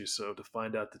about you. So to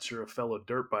find out that you're a fellow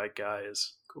dirt bike guy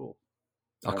is cool.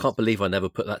 I can't believe I never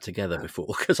put that together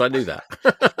before because I knew that.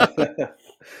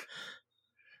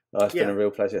 It's been a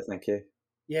real pleasure. Thank you.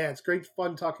 Yeah, it's great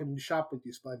fun talking shop with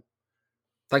you, Spud.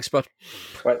 Thanks, Spud.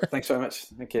 Right, thanks very much.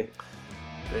 Thank you.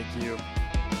 Thank you.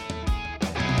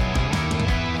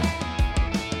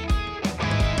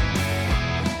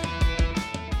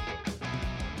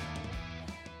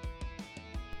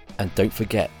 And don't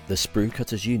forget, the Sprue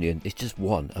Cutters Union is just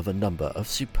one of a number of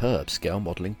superb scale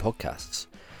modelling podcasts.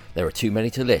 There are too many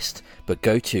to list, but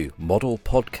go to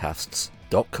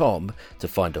modelpodcasts.com to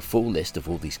find a full list of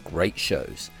all these great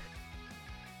shows.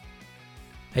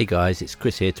 Hey guys, it's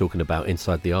Chris here talking about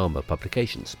Inside the Armour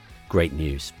publications. Great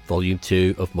news, Volume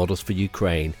 2 of Models for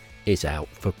Ukraine is out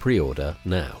for pre-order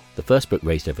now. The first book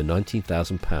raised over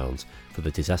 £19,000 for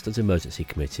the Disasters Emergency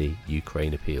Committee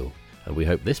Ukraine Appeal, and we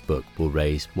hope this book will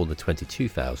raise more than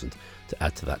 $22,000 to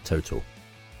add to that total.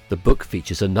 The book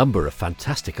features a number of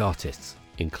fantastic artists,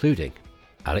 including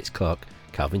Alex Clark,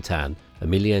 Calvin Tan,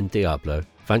 Emilien Diablo,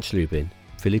 Vance Lubin,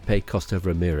 Felipe Costa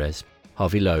Ramirez,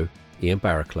 Harvey Lowe, Ian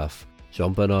Barraclough,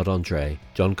 Jean-Bernard Andre,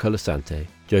 John Colasante,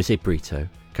 Jose Brito,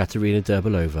 Katerina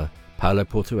Derbalova, Paolo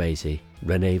Portuesi,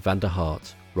 Rene van der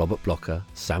Hart, Robert Blocker,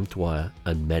 Sam Dwyer,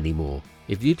 and many more.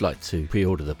 If you'd like to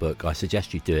pre-order the book, I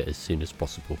suggest you do it as soon as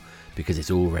possible because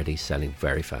it's already selling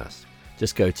very fast.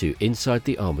 Just go to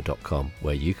InsideTheArmour.com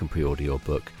where you can pre-order your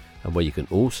book and where you can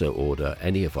also order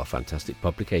any of our fantastic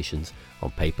publications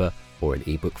on paper or in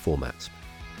ebook formats.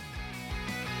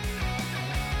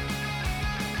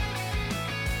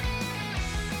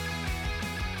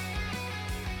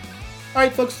 All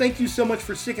right, folks, thank you so much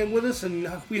for sticking with us, and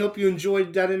we hope you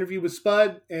enjoyed that interview with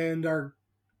Spud and our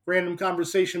random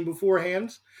conversation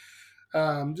beforehand.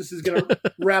 This is going to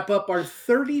wrap up our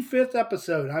 35th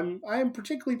episode. I am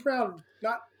particularly proud.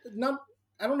 Not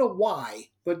I don't know why,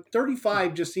 but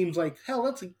 35 just seems like hell.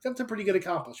 That's a pretty good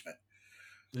accomplishment.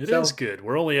 It is good.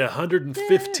 We're only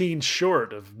 115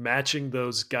 short of matching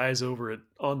those guys over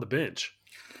on the bench.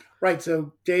 Right.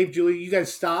 So, Dave, Julie, you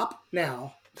guys stop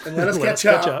now. And let us catch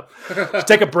up. Just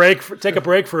take a break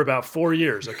for about 4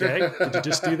 years, okay? Could you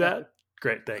just do that?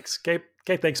 Great, thanks.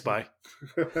 Okay, thanks, bye.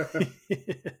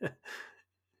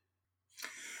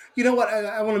 You know what?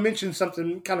 I want to mention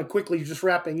something kind of quickly, just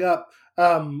wrapping up.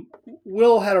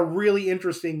 Will had a really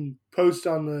interesting post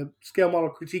on the Scale Model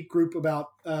Critique group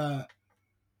about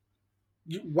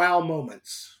wow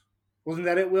moments. Wasn't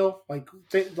that it, Will?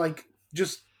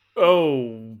 Just...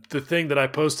 Oh, the thing that I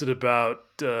posted about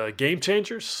game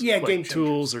changers? Yeah, like game changers.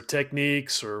 Tools or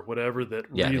techniques or whatever that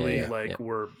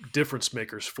were difference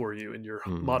makers for you in your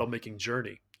model making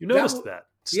journey. You noticed that.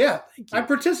 Yeah, I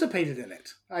participated in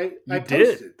it. I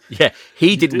posted. Yeah,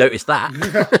 he didn't notice that.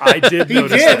 I did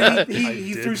notice that.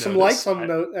 He threw some likes on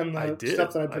the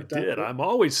stuff that I put down. I'm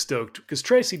always stoked because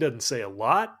Tracy doesn't say a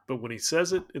lot, but when he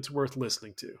says it, it's worth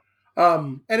listening to.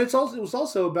 And it was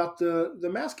also about the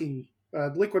masking.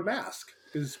 Liquid mask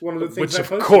is one of the things which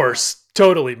of course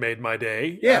totally made my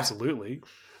day. Yeah. Absolutely.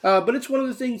 But it's one of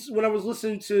the things when I was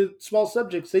listening to Small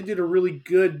Subjects, they did a really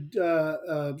good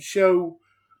show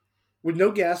with no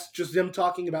guests, just them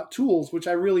talking about tools, which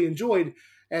I really enjoyed.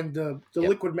 And the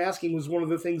liquid masking was one of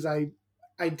the things I'd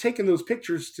taken those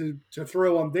pictures to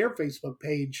throw on their Facebook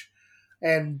page,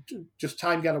 and just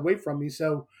time got away from me.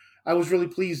 So I was really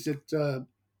pleased that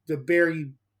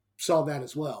Barry saw that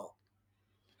as well.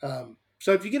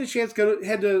 So if you get a chance,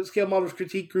 head to Scale Models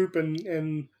Critique Group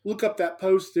and look up that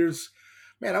post. There's,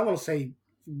 I want to say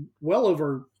well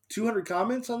over 200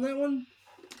 comments on that one.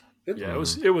 It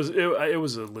was a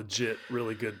legit,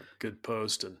 really good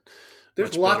post, and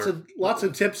there's lots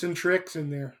of tips and tricks in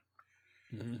there.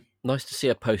 Mm-hmm. Nice to see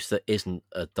a post that isn't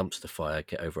a dumpster fire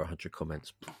get over 100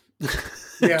 comments.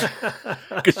 Yeah.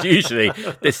 Because usually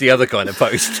it's the other kind of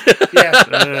post.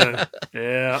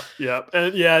 Yeah.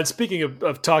 And speaking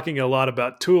of talking a lot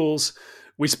about tools,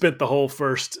 we spent the whole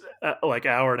first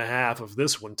hour and a half of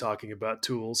this one talking about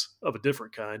tools of a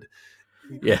different kind.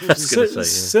 Yeah, I was gonna say,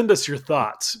 send us your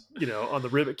thoughts, on the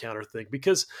rivet counter thing,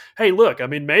 because hey, look, I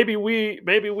mean, maybe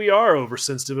we are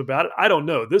oversensitive about it. I don't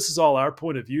know. This is all our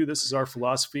point of view. This is our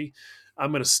philosophy.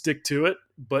 I'm going to stick to it,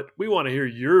 but we want to hear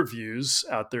your views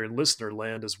out there in listener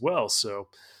land as well. So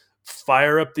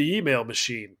fire up the email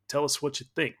machine. Tell us what you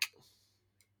think.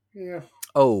 Yeah.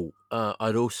 Oh,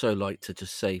 I'd also like to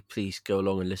just say, please go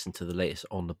along and listen to the latest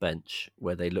On the Bench,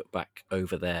 where they look back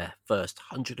over their first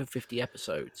 150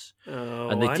 episodes. Oh,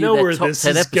 and they I do know their where top this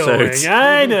 10 is episodes. going.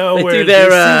 I know They where do their,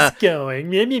 this is going.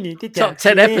 Top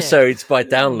 10 episodes by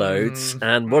downloads,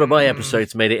 and one of my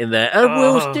episodes made it in there, and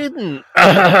Will's didn't.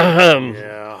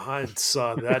 Yeah, I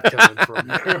saw that coming from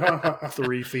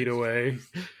 3 feet away.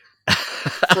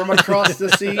 From across the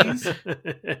seas.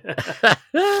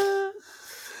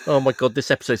 Oh my God,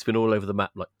 this episode's been all over the map,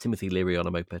 like Timothy Leary on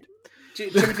a moped.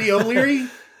 Timothy O'Leary?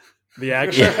 The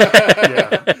action.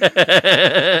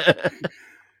 Yeah.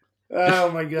 Oh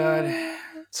my God.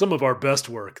 Some of our best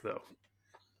work, though.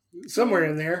 Somewhere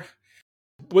in there.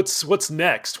 What's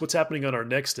next? What's happening on our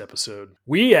next episode?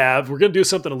 We're going to do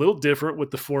something a little different with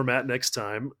the format next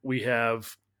time. We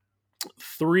have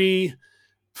 3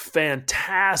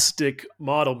 fantastic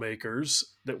model makers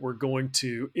that we're going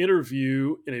to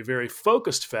interview in a very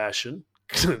focused fashion,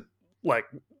 like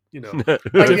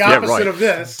the opposite of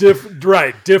this.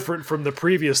 Different from the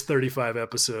previous 35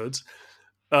 episodes,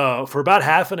 for about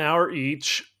half an hour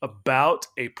each, about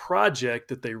a project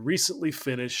that they recently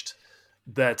finished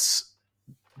that's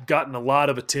gotten a lot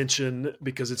of attention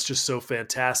because it's just so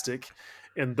fantastic.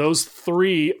 And those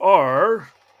 3 are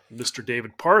Mr.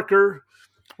 David Parker.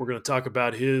 We're going to talk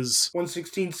about his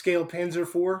 1/16 scale Panzer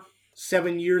IV,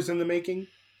 7 years in the making.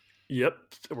 Yep.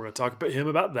 We're going to talk about him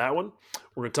about that one.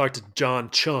 We're going to talk to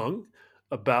John Chung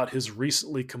about his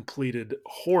recently completed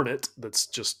Hornet that's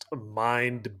just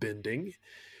mind-bending.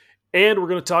 And we're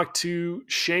going to talk to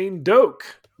Shane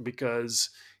Doak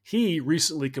because he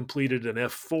recently completed an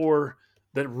F4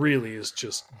 that really is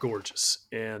just gorgeous.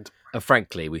 And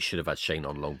frankly, we should have had Shane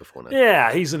on long before now.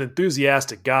 Yeah, he's an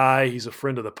enthusiastic guy. He's a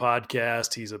friend of the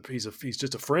podcast. He's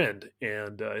just a friend,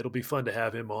 and it'll be fun to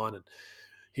have him on. And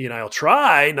he and I will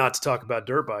try not to talk about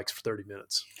dirt bikes for 30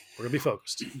 minutes. We're gonna be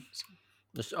focused.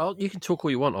 You can talk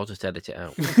all you want. I'll just edit it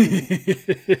out.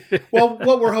 Well,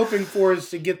 what we're hoping for is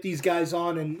to get these guys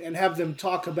on and have them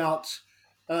talk about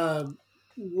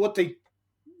what they,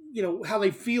 how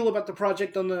they feel about the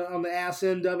project on the ass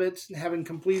end of it, having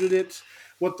completed it,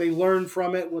 what they learned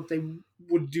from it, what they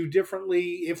would do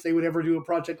differently if they would ever do a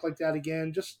project like that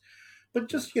again. Just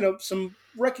some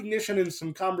recognition and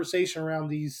some conversation around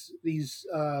these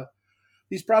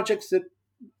projects that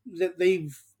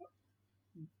they've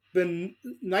been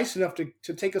nice enough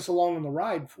to take us along on the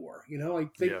ride for.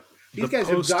 These guys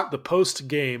have the post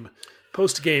game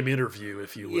interview,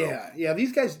 if you will. Yeah.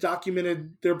 These guys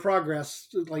documented their progress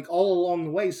like all along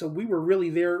the way, so we were really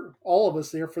there, all of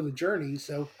us there for the journey.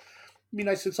 So it'd be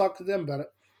nice to talk to them about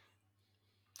it.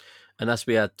 And as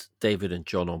we had David and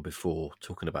John on before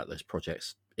talking about those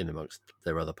projects in amongst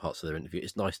their other parts of their interview,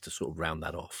 it's nice to sort of round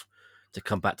that off, to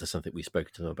come back to something we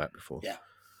spoke to them about before. Yeah,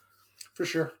 for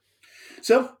sure.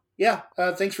 So,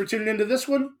 thanks for tuning into this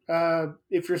one.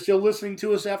 If you're still listening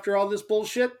to us after all this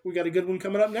bullshit, we got a good one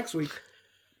coming up next week.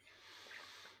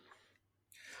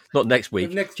 Not next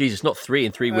week. Jesus, not 3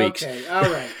 in 3 weeks. Okay, all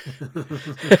right.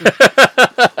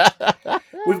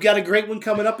 We've got a great one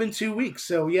coming up in 2 weeks.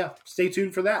 So, stay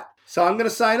tuned for that. So, I'm going to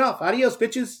sign off. Adios,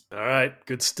 bitches. All right,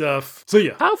 good stuff. See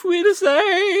ya. Auf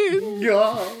Wiedersehen.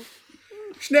 Ja.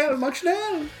 Schnell, mach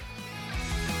schnell.